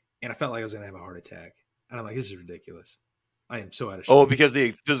 and I felt like I was going to have a heart attack. And I'm like, "This is ridiculous. I am so out of Oh, shape." because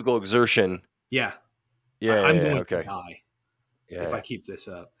the physical exertion. Yeah, Yeah, I'm yeah, yeah, going to okay. die if I Yeah, keep this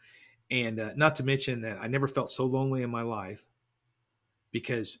up. And not to mention that I never felt so lonely in my life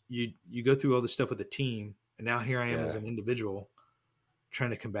because you go through all this stuff with a team, and now here I am as yeah. an individual trying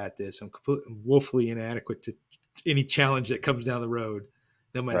to combat this. I'm completely woefully inadequate to any challenge that comes down the road,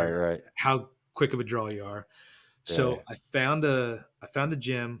 no Right, matter right. how quick of a draw you are. Yeah. So I found a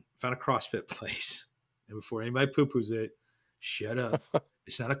gym, found a CrossFit place, and before anybody poo poos it, shut up.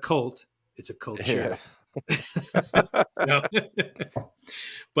 It's not a cult; it's a Yeah. culture. So,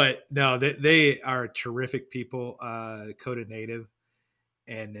 but no, they are terrific people. Coded Native,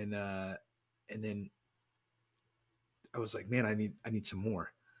 and then I was like, man, I need some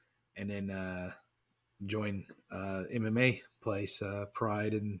more, and then join MMA place,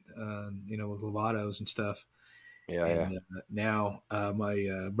 Pride, and with Lovatos and stuff. Yeah, And yeah. now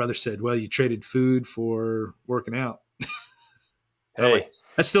my brother said, "Well, you traded food for working out," and I'm like, Hey,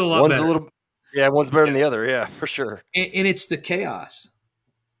 "That's still a lot one's a better." little yeah, one's better Yeah, than the other, yeah, for sure. and it's the chaos.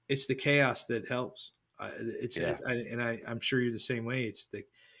 It's the chaos that helps. Yeah. I'm sure you're the same way. It's the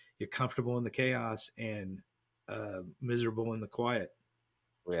you're comfortable in the chaos and miserable in the quiet.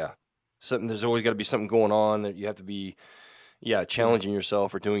 Yeah. There's always gotta be something going on that you have to be, yeah, Yeah, challenging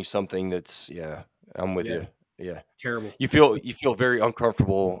yourself or doing something that's yeah, I'm with yeah, you. Yeah. terrible. You feel very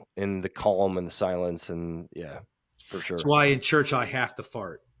uncomfortable in the calm and the silence and yeah, for That's sure. why in church I have to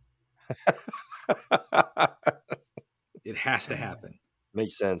fart. It has to happen.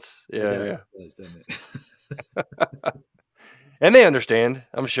 Makes sense. It Yeah, does, yeah. it does, doesn't it? And they understand,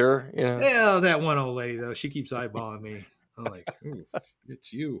 I'm sure, you know. Yeah, that one old lady though, she keeps eyeballing me. I'm like, "Ooh,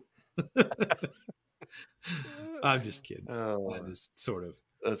 it's you." I'm just kidding. I Oh, just sort of.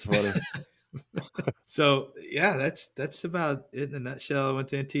 that's funny. So yeah, that's about it in a nutshell. I went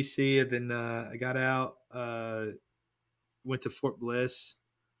to NTC and then I got out. Went to Fort Bliss.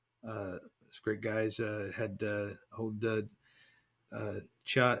 It's great guys. Had old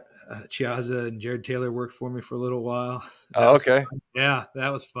Chiazza and Jared Taylor worked for me for a little while. That Oh, was okay. fun. Yeah, that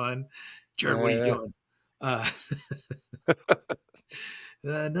was fun. Jared, Yeah, what are you yeah. doing? Uh,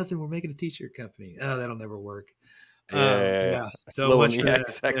 nothing. We're making a t-shirt company. Oh, that'll never work. Yeah, yeah, yeah. Yeah. So Blowing much for yeah,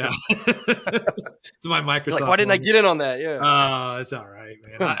 that. Yeah. exactly. It's my You're like, Microsoft "Why didn't I moment. get in on that?" Yeah. Oh, it's all right,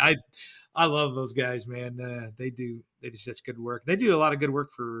 man. I love those guys, man. They do such good work. They do a lot of good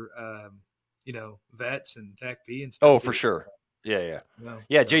work for vets and TACP and stuff Oh, for too. sure. Yeah, yeah. No,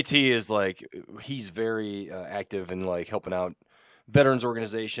 Yeah, so JT is like he's very active in like helping out veterans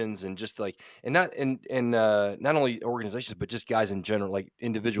organizations and just like not only organizations but just guys in general, like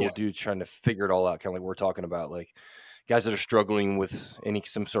individual yeah. dudes trying to figure it all out, kind of like we're talking about, like guys that are struggling with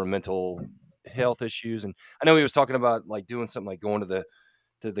some sort of mental health issues. And I know he was talking about like doing something like going to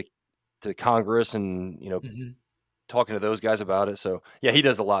the to Congress and Hmm. talking to those guys about it. So yeah, he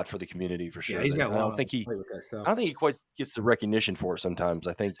does a lot for the community for Yeah, sure. he's And got a lot on his plate with that I stuff. don't think he quite gets the recognition for it sometimes.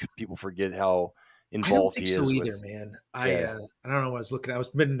 I think people forget how I don't involved think he so is with either, man. yeah. I don't know what I was looking at. I was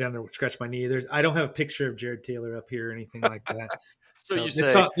bending down to scratch my knee. I don't have a picture of Jared Taylor up here or anything like that. So So you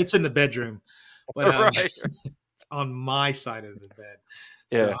say. it's in the bedroom, but Right. it's on my side of the bed.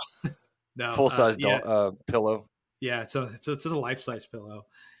 So Yeah. no, Full size yeah, pillow. yeah. It's a life size pillow.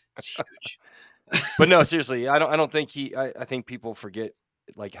 It's huge. But no, seriously, I don't think I think people forget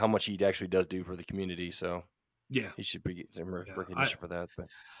like how much he actually does do for the community. So Yeah, He should be getting some yeah. recognition for that. But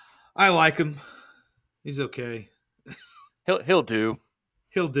I like him. He's okay. he'll do.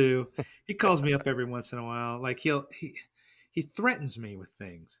 He'll do. He calls me up every once in a while. Like he threatens me with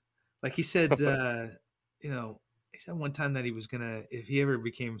things. Like he said, you know, he said one time that he was gonna, if he ever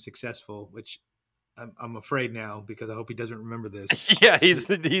became successful, which I'm afraid now because I hope he doesn't remember this. Yeah, He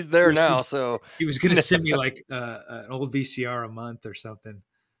he's there was, now. So he was gonna send me like an old VCR a month or something,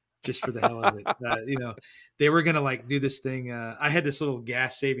 just for the hell of it. You know, they were gonna like do this thing. I had this little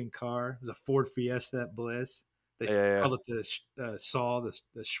gas saving car. It was a Ford Fiesta at Bliss. They yeah, yeah, called it the Saw, the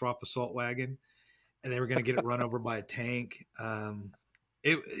Schropp assault wagon, and they were gonna get it run over by a tank.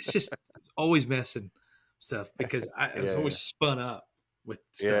 It's just always messing stuff because I was yeah, always spun up with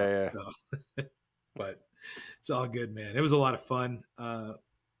yeah, stuff. yeah. So, but it's all good, man. It was a lot of fun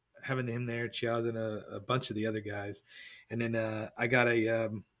having him there, Chiaz, and a bunch of the other guys. And then I got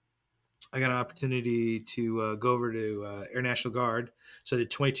an opportunity to go over to Air National Guard. So I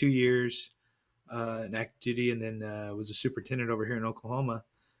did 22 years in active duty, and then was a superintendent over here in Oklahoma.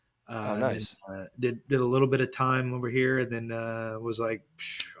 Oh, And then nice. did a little bit of time over here, and then was like,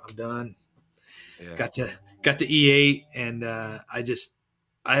 I'm done. Yeah, Got to E8, and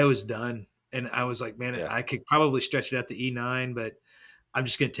I was done. And I was like, man, yeah. I could probably stretch it out to E9, but I'm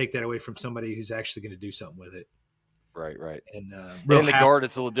just going to take that away from somebody who's actually going to do something with it. Right, right. And And real in the happy. guard,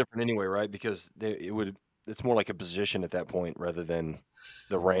 it's a little different anyway, right? Because it's more like a position at that point rather than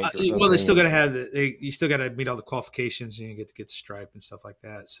the rank or Well, they something. still got to have you still got to meet all the qualifications, and you get to get the stripe and stuff like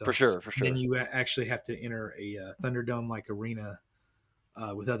that. So, For and then sure. you actually have to enter a Thunderdome like arena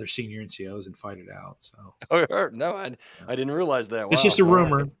with other senior NCOs and fight it out. So, Oh, no, I didn't realize that. it's Wow. just a All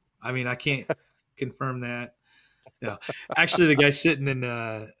right. rumor. I mean, I can't confirm that. No, actually, the guy sitting in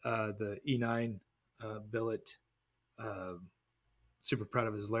the E9 billet, uh, super proud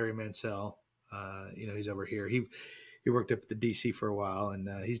of his Larry Mansell. You know, he's over here. He worked up at the DC for a while, and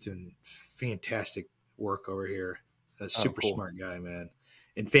he's doing fantastic work over here. A Oh, super cool. smart guy, man,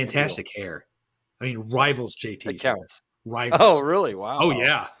 and Good deal. fantastic hair. I mean, rivals That JT's hair. counts. Oh, Rivals. really? Oh Wow.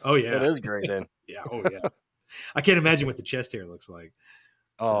 yeah. Oh That yeah. is great then. Yeah. Oh yeah. I can't imagine what the chest hair looks like.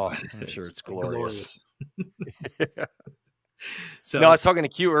 So Oh, I'm sure it's it's glorious. glorious. No, I So was talking to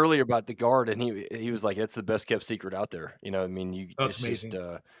Q earlier about the guard, and he was like, "That's the best kept secret out there." You know, I mean, that's it's just amazing.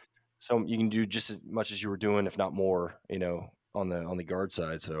 so you can do just as much as you were doing, if not more. You know, on the guard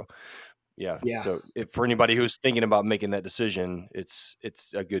side. So yeah. Yeah. So if for anybody who's thinking about making that decision, it's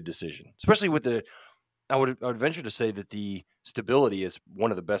a good decision, especially with the. I would venture to say that the stability is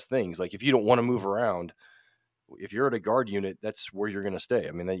one of the best things. Like if you don't want to move around, if you're at a guard unit, that's where you're going to stay.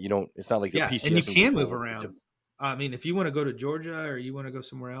 I mean, that you don't. It's not like they're Yeah, and you PCSing can move people. around. I mean, if you want to go to Georgia or you want to go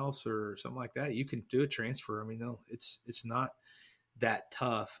somewhere else or something like that, you can do a transfer. I mean, no, it's not that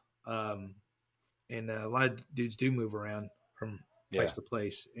tough. And a lot of dudes do move around from Yeah, place to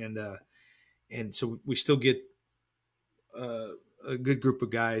place, and so we still get uh, a good group of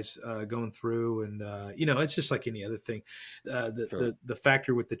guys going through, and you know, it's just like any other thing. sure. The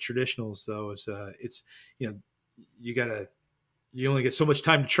factor with the traditionals though is it's you know you only get so much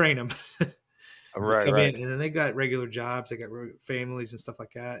time to train them. They Right, come right. in and then they got regular jobs, they got families and stuff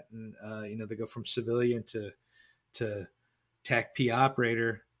like that, and you know, they go from civilian to TAC P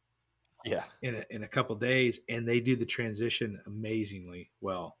operator Yeah, in a couple days, and they do the transition amazingly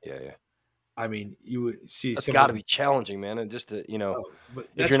well. yeah, yeah. I mean, you would see That's some of got to them. be challenging, man. And just to, Oh, but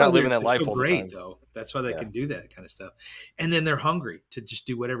if that's you're why not living that they're life so all the great, time. though. That's why they Yeah, can do that kind of stuff, and then they're hungry to just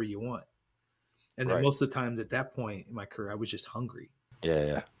do whatever you want. And then right. most of the times at that point in my career, I was just hungry Yeah,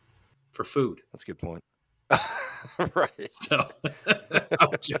 yeah. for food. That's a good point. Right. So I'm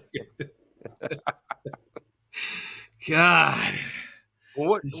joking. God.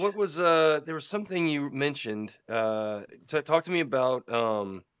 Well, what was there was something you mentioned. Talk to me about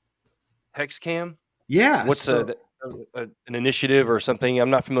Hexcam. Yeah. What's an initiative or something? I'm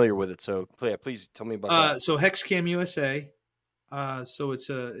not familiar with it, so please tell me about that. So HexCam USA. So it's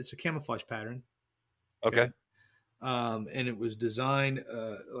a camouflage pattern. Okay. Okay. And it was designed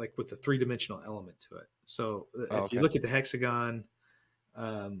like with a 3-dimensional element to it. So Oh, if you okay. look at the hexagon,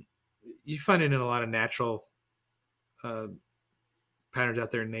 um, you find it in a lot of natural uh, patterns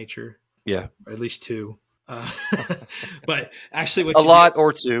out there in nature, Yeah. or at least two. But actually, what A you get, lot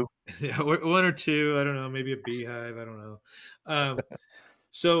or two. yeah, one or two, I don't know, maybe a beehive, I don't know.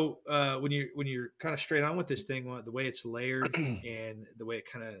 So when you're kind of straight on with this thing, the way it's layered and the way it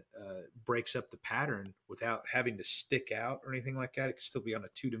kind of breaks up the pattern without having to stick out or anything like that, it can still be on a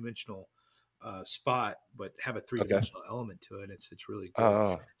 2-dimensional spot, but have a Okay. 3-dimensional element to it. It's really good.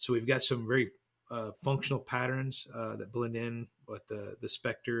 Oh, So we've got some very functional patterns that blend in with the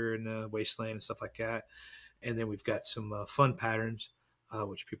Spectre and the Wasteland and stuff like that. And then we've got some fun patterns,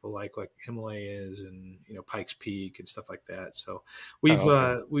 which people like Himalayas and Pikes Peak and stuff like that. So Oh,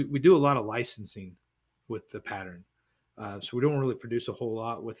 okay. we do a lot of licensing with the pattern. So we don't really produce a whole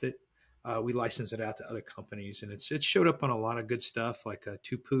lot with it. We license it out to other companies, and it showed up on a lot of good stuff, like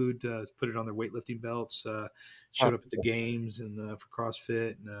Tupood put it on their weightlifting belts. Huh. Showed up at the games and for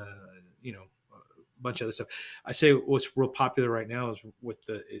CrossFit, and a bunch of other stuff. I say what's real popular right now is with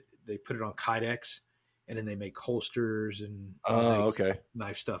they put it on Kydex, and then they make holsters and Oh, okay.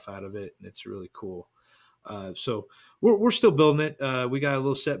 knife stuff out of it, and it's really cool. So we're still building it. We got a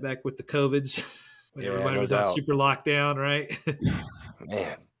little setback with the COVIDs when Yeah, everybody no was on doubt. super lockdown, right?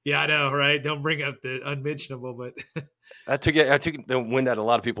 Man, Yeah, I know, right? Don't bring up the unmentionable, but I took the wind out of a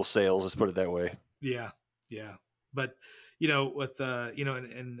lot of people's sails. Let's put it that way. yeah, yeah. But with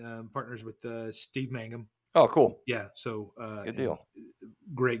and partners with Steve Mangum. Oh, cool. Yeah, so Good and deal.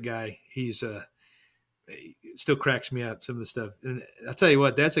 great guy. He still cracks me up some of the stuff. And I'll tell you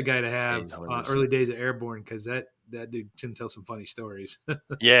what, that's a guy to Yeah, have he's hilarious. early days of Airborne, because that dude can tell some funny stories.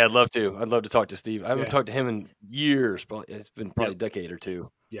 Yeah, I'd love to. I'd love to talk to Steve. I haven't Yeah. talked to him in years, but it's been probably Yep. a decade or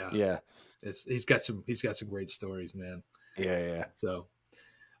two. Yeah. Yeah. He's got some great stories, man. Yeah, yeah. So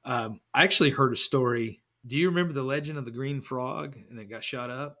I actually heard a story. Do you remember the legend of the green frog and it got shot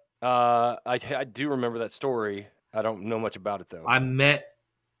up? I do remember that story. I don't know much about it though. I met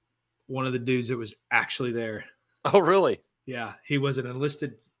one of the dudes that was actually there. Oh, really? Yeah, he was an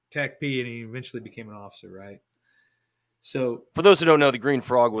enlisted TACP and he eventually became an officer, right? So For those who don't know, the Green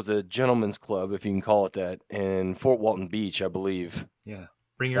Frog was a gentleman's club, if you can call it that, in Fort Walton Beach, I believe, yeah,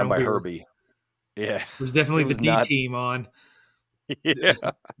 bring your down own by beer. Herbie. Yeah, There's it definitely the was D not. team on. Yeah,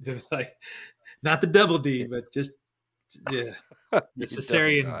 There's like not the double D, but just yeah, the you definitely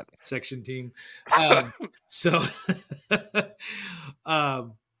cesarean not. section team. So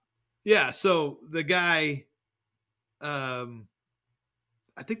um, yeah, so the guy, um,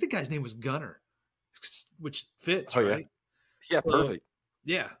 I think the guy's name was Gunner, which fits, Oh yeah, right? yeah, So perfect.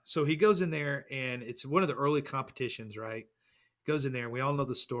 yeah, so he goes in there and it's one of the early competitions, right? Goes in there, and we all know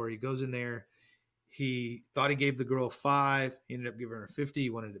the story. He goes in there. He thought he gave the girl 5. He ended up giving her 50. He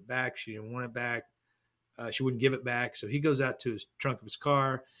wanted it back. She didn't want it back. She wouldn't give it back. So he goes out to his trunk of his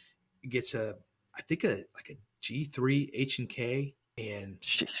car, gets I think like a G3 H&K and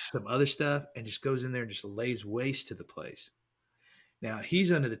Jeez. some other stuff, and just goes in there and just lays waste to the place. Now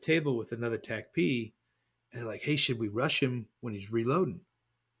he's under the table with another TACP, and they're like, "Hey, should we rush him when he's reloading?"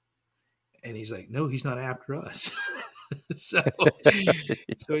 And he's like, "No, he's not after us." so,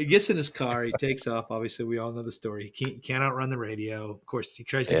 so he gets in his car. He takes off. Obviously, we all know the story. He can't outrun the radio. Of course, he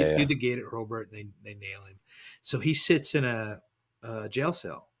tries to Yeah, get through yeah. the gate at Robert, and they nail him. So he sits in a jail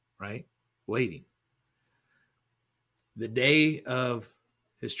cell, right, waiting. The day of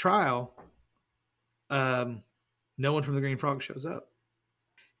his trial, no one from the Green Frog shows up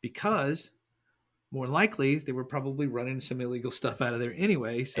because more than likely they were probably running some illegal stuff out of there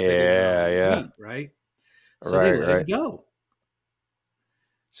anyway, so they didn't want all Yeah, that yeah. heat, right? So they Right, let him right. go.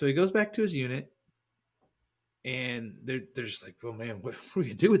 So he goes back to his unit, and they're just like, "Oh man, what are we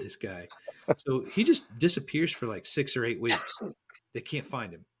gonna do with this guy?" So he just disappears for like 6 or 8 weeks. They can't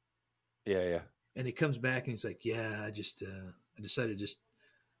find him, Yeah, yeah. and he comes back and he's like, "Yeah, I decided to just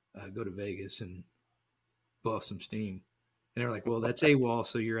go to Vegas and blow off some steam." And they're like, "Well, that's AWOL,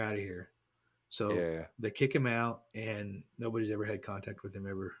 so you're out of here." So Yeah, yeah. they kick him out, and nobody's ever had contact with him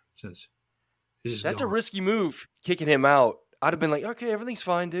ever since. He's just That's a gone. risky move, kicking him out. I'd have been like, okay, everything's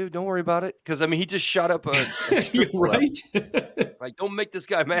fine, dude. Don't worry about it. Because I mean, he just shot up a You're strip club. right. Like, don't make this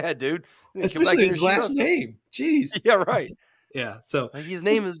guy mad, dude. He's gonna come back Especially in here and his shoot last us. name. Jeez. Yeah, right. Yeah. So Like his just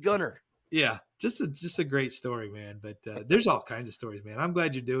name is Gunner. yeah, just a great story, man. But there's all kinds of stories, man. I'm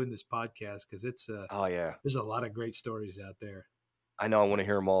glad you're doing this podcast because it's Oh yeah, there's a lot of great stories out there. I know. I want to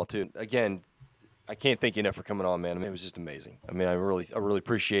hear them all too. Again, I can't thank you enough for coming on, man. I mean, it was just amazing. I mean, I really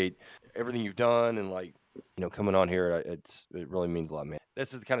appreciate everything you've done and like, coming on here. It really means a lot, man.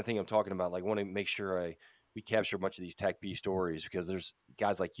 This is the kind of thing I'm talking about. Like, want to make sure we capture a bunch of these TACP stories because there's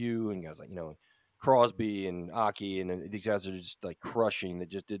guys like you and guys like Crosby and Aki and these guys are just like crushing that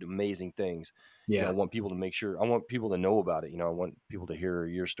just did amazing things. I Yeah. want people to make sure. I want people to know about it. I want people to hear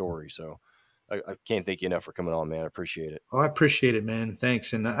your story. So I can't thank you enough for coming on, man. I appreciate it. Oh, I appreciate it, man.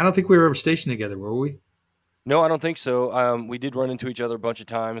 Thanks. And I don't think we were ever stationed together, were we? No, I don't think so. We did run into each other a bunch of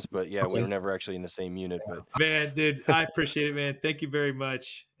times, but yeah, we were Okay. never actually in the same unit. But Man, dude, I appreciate it, man. Thank you very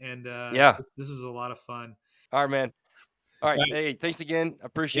much. And yeah, this was a lot of fun. all right, man. All All right, right. hey, thanks again. I Yeah.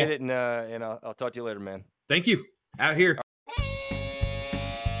 appreciate it, and I'll talk to you later, man. Thank you. Out here.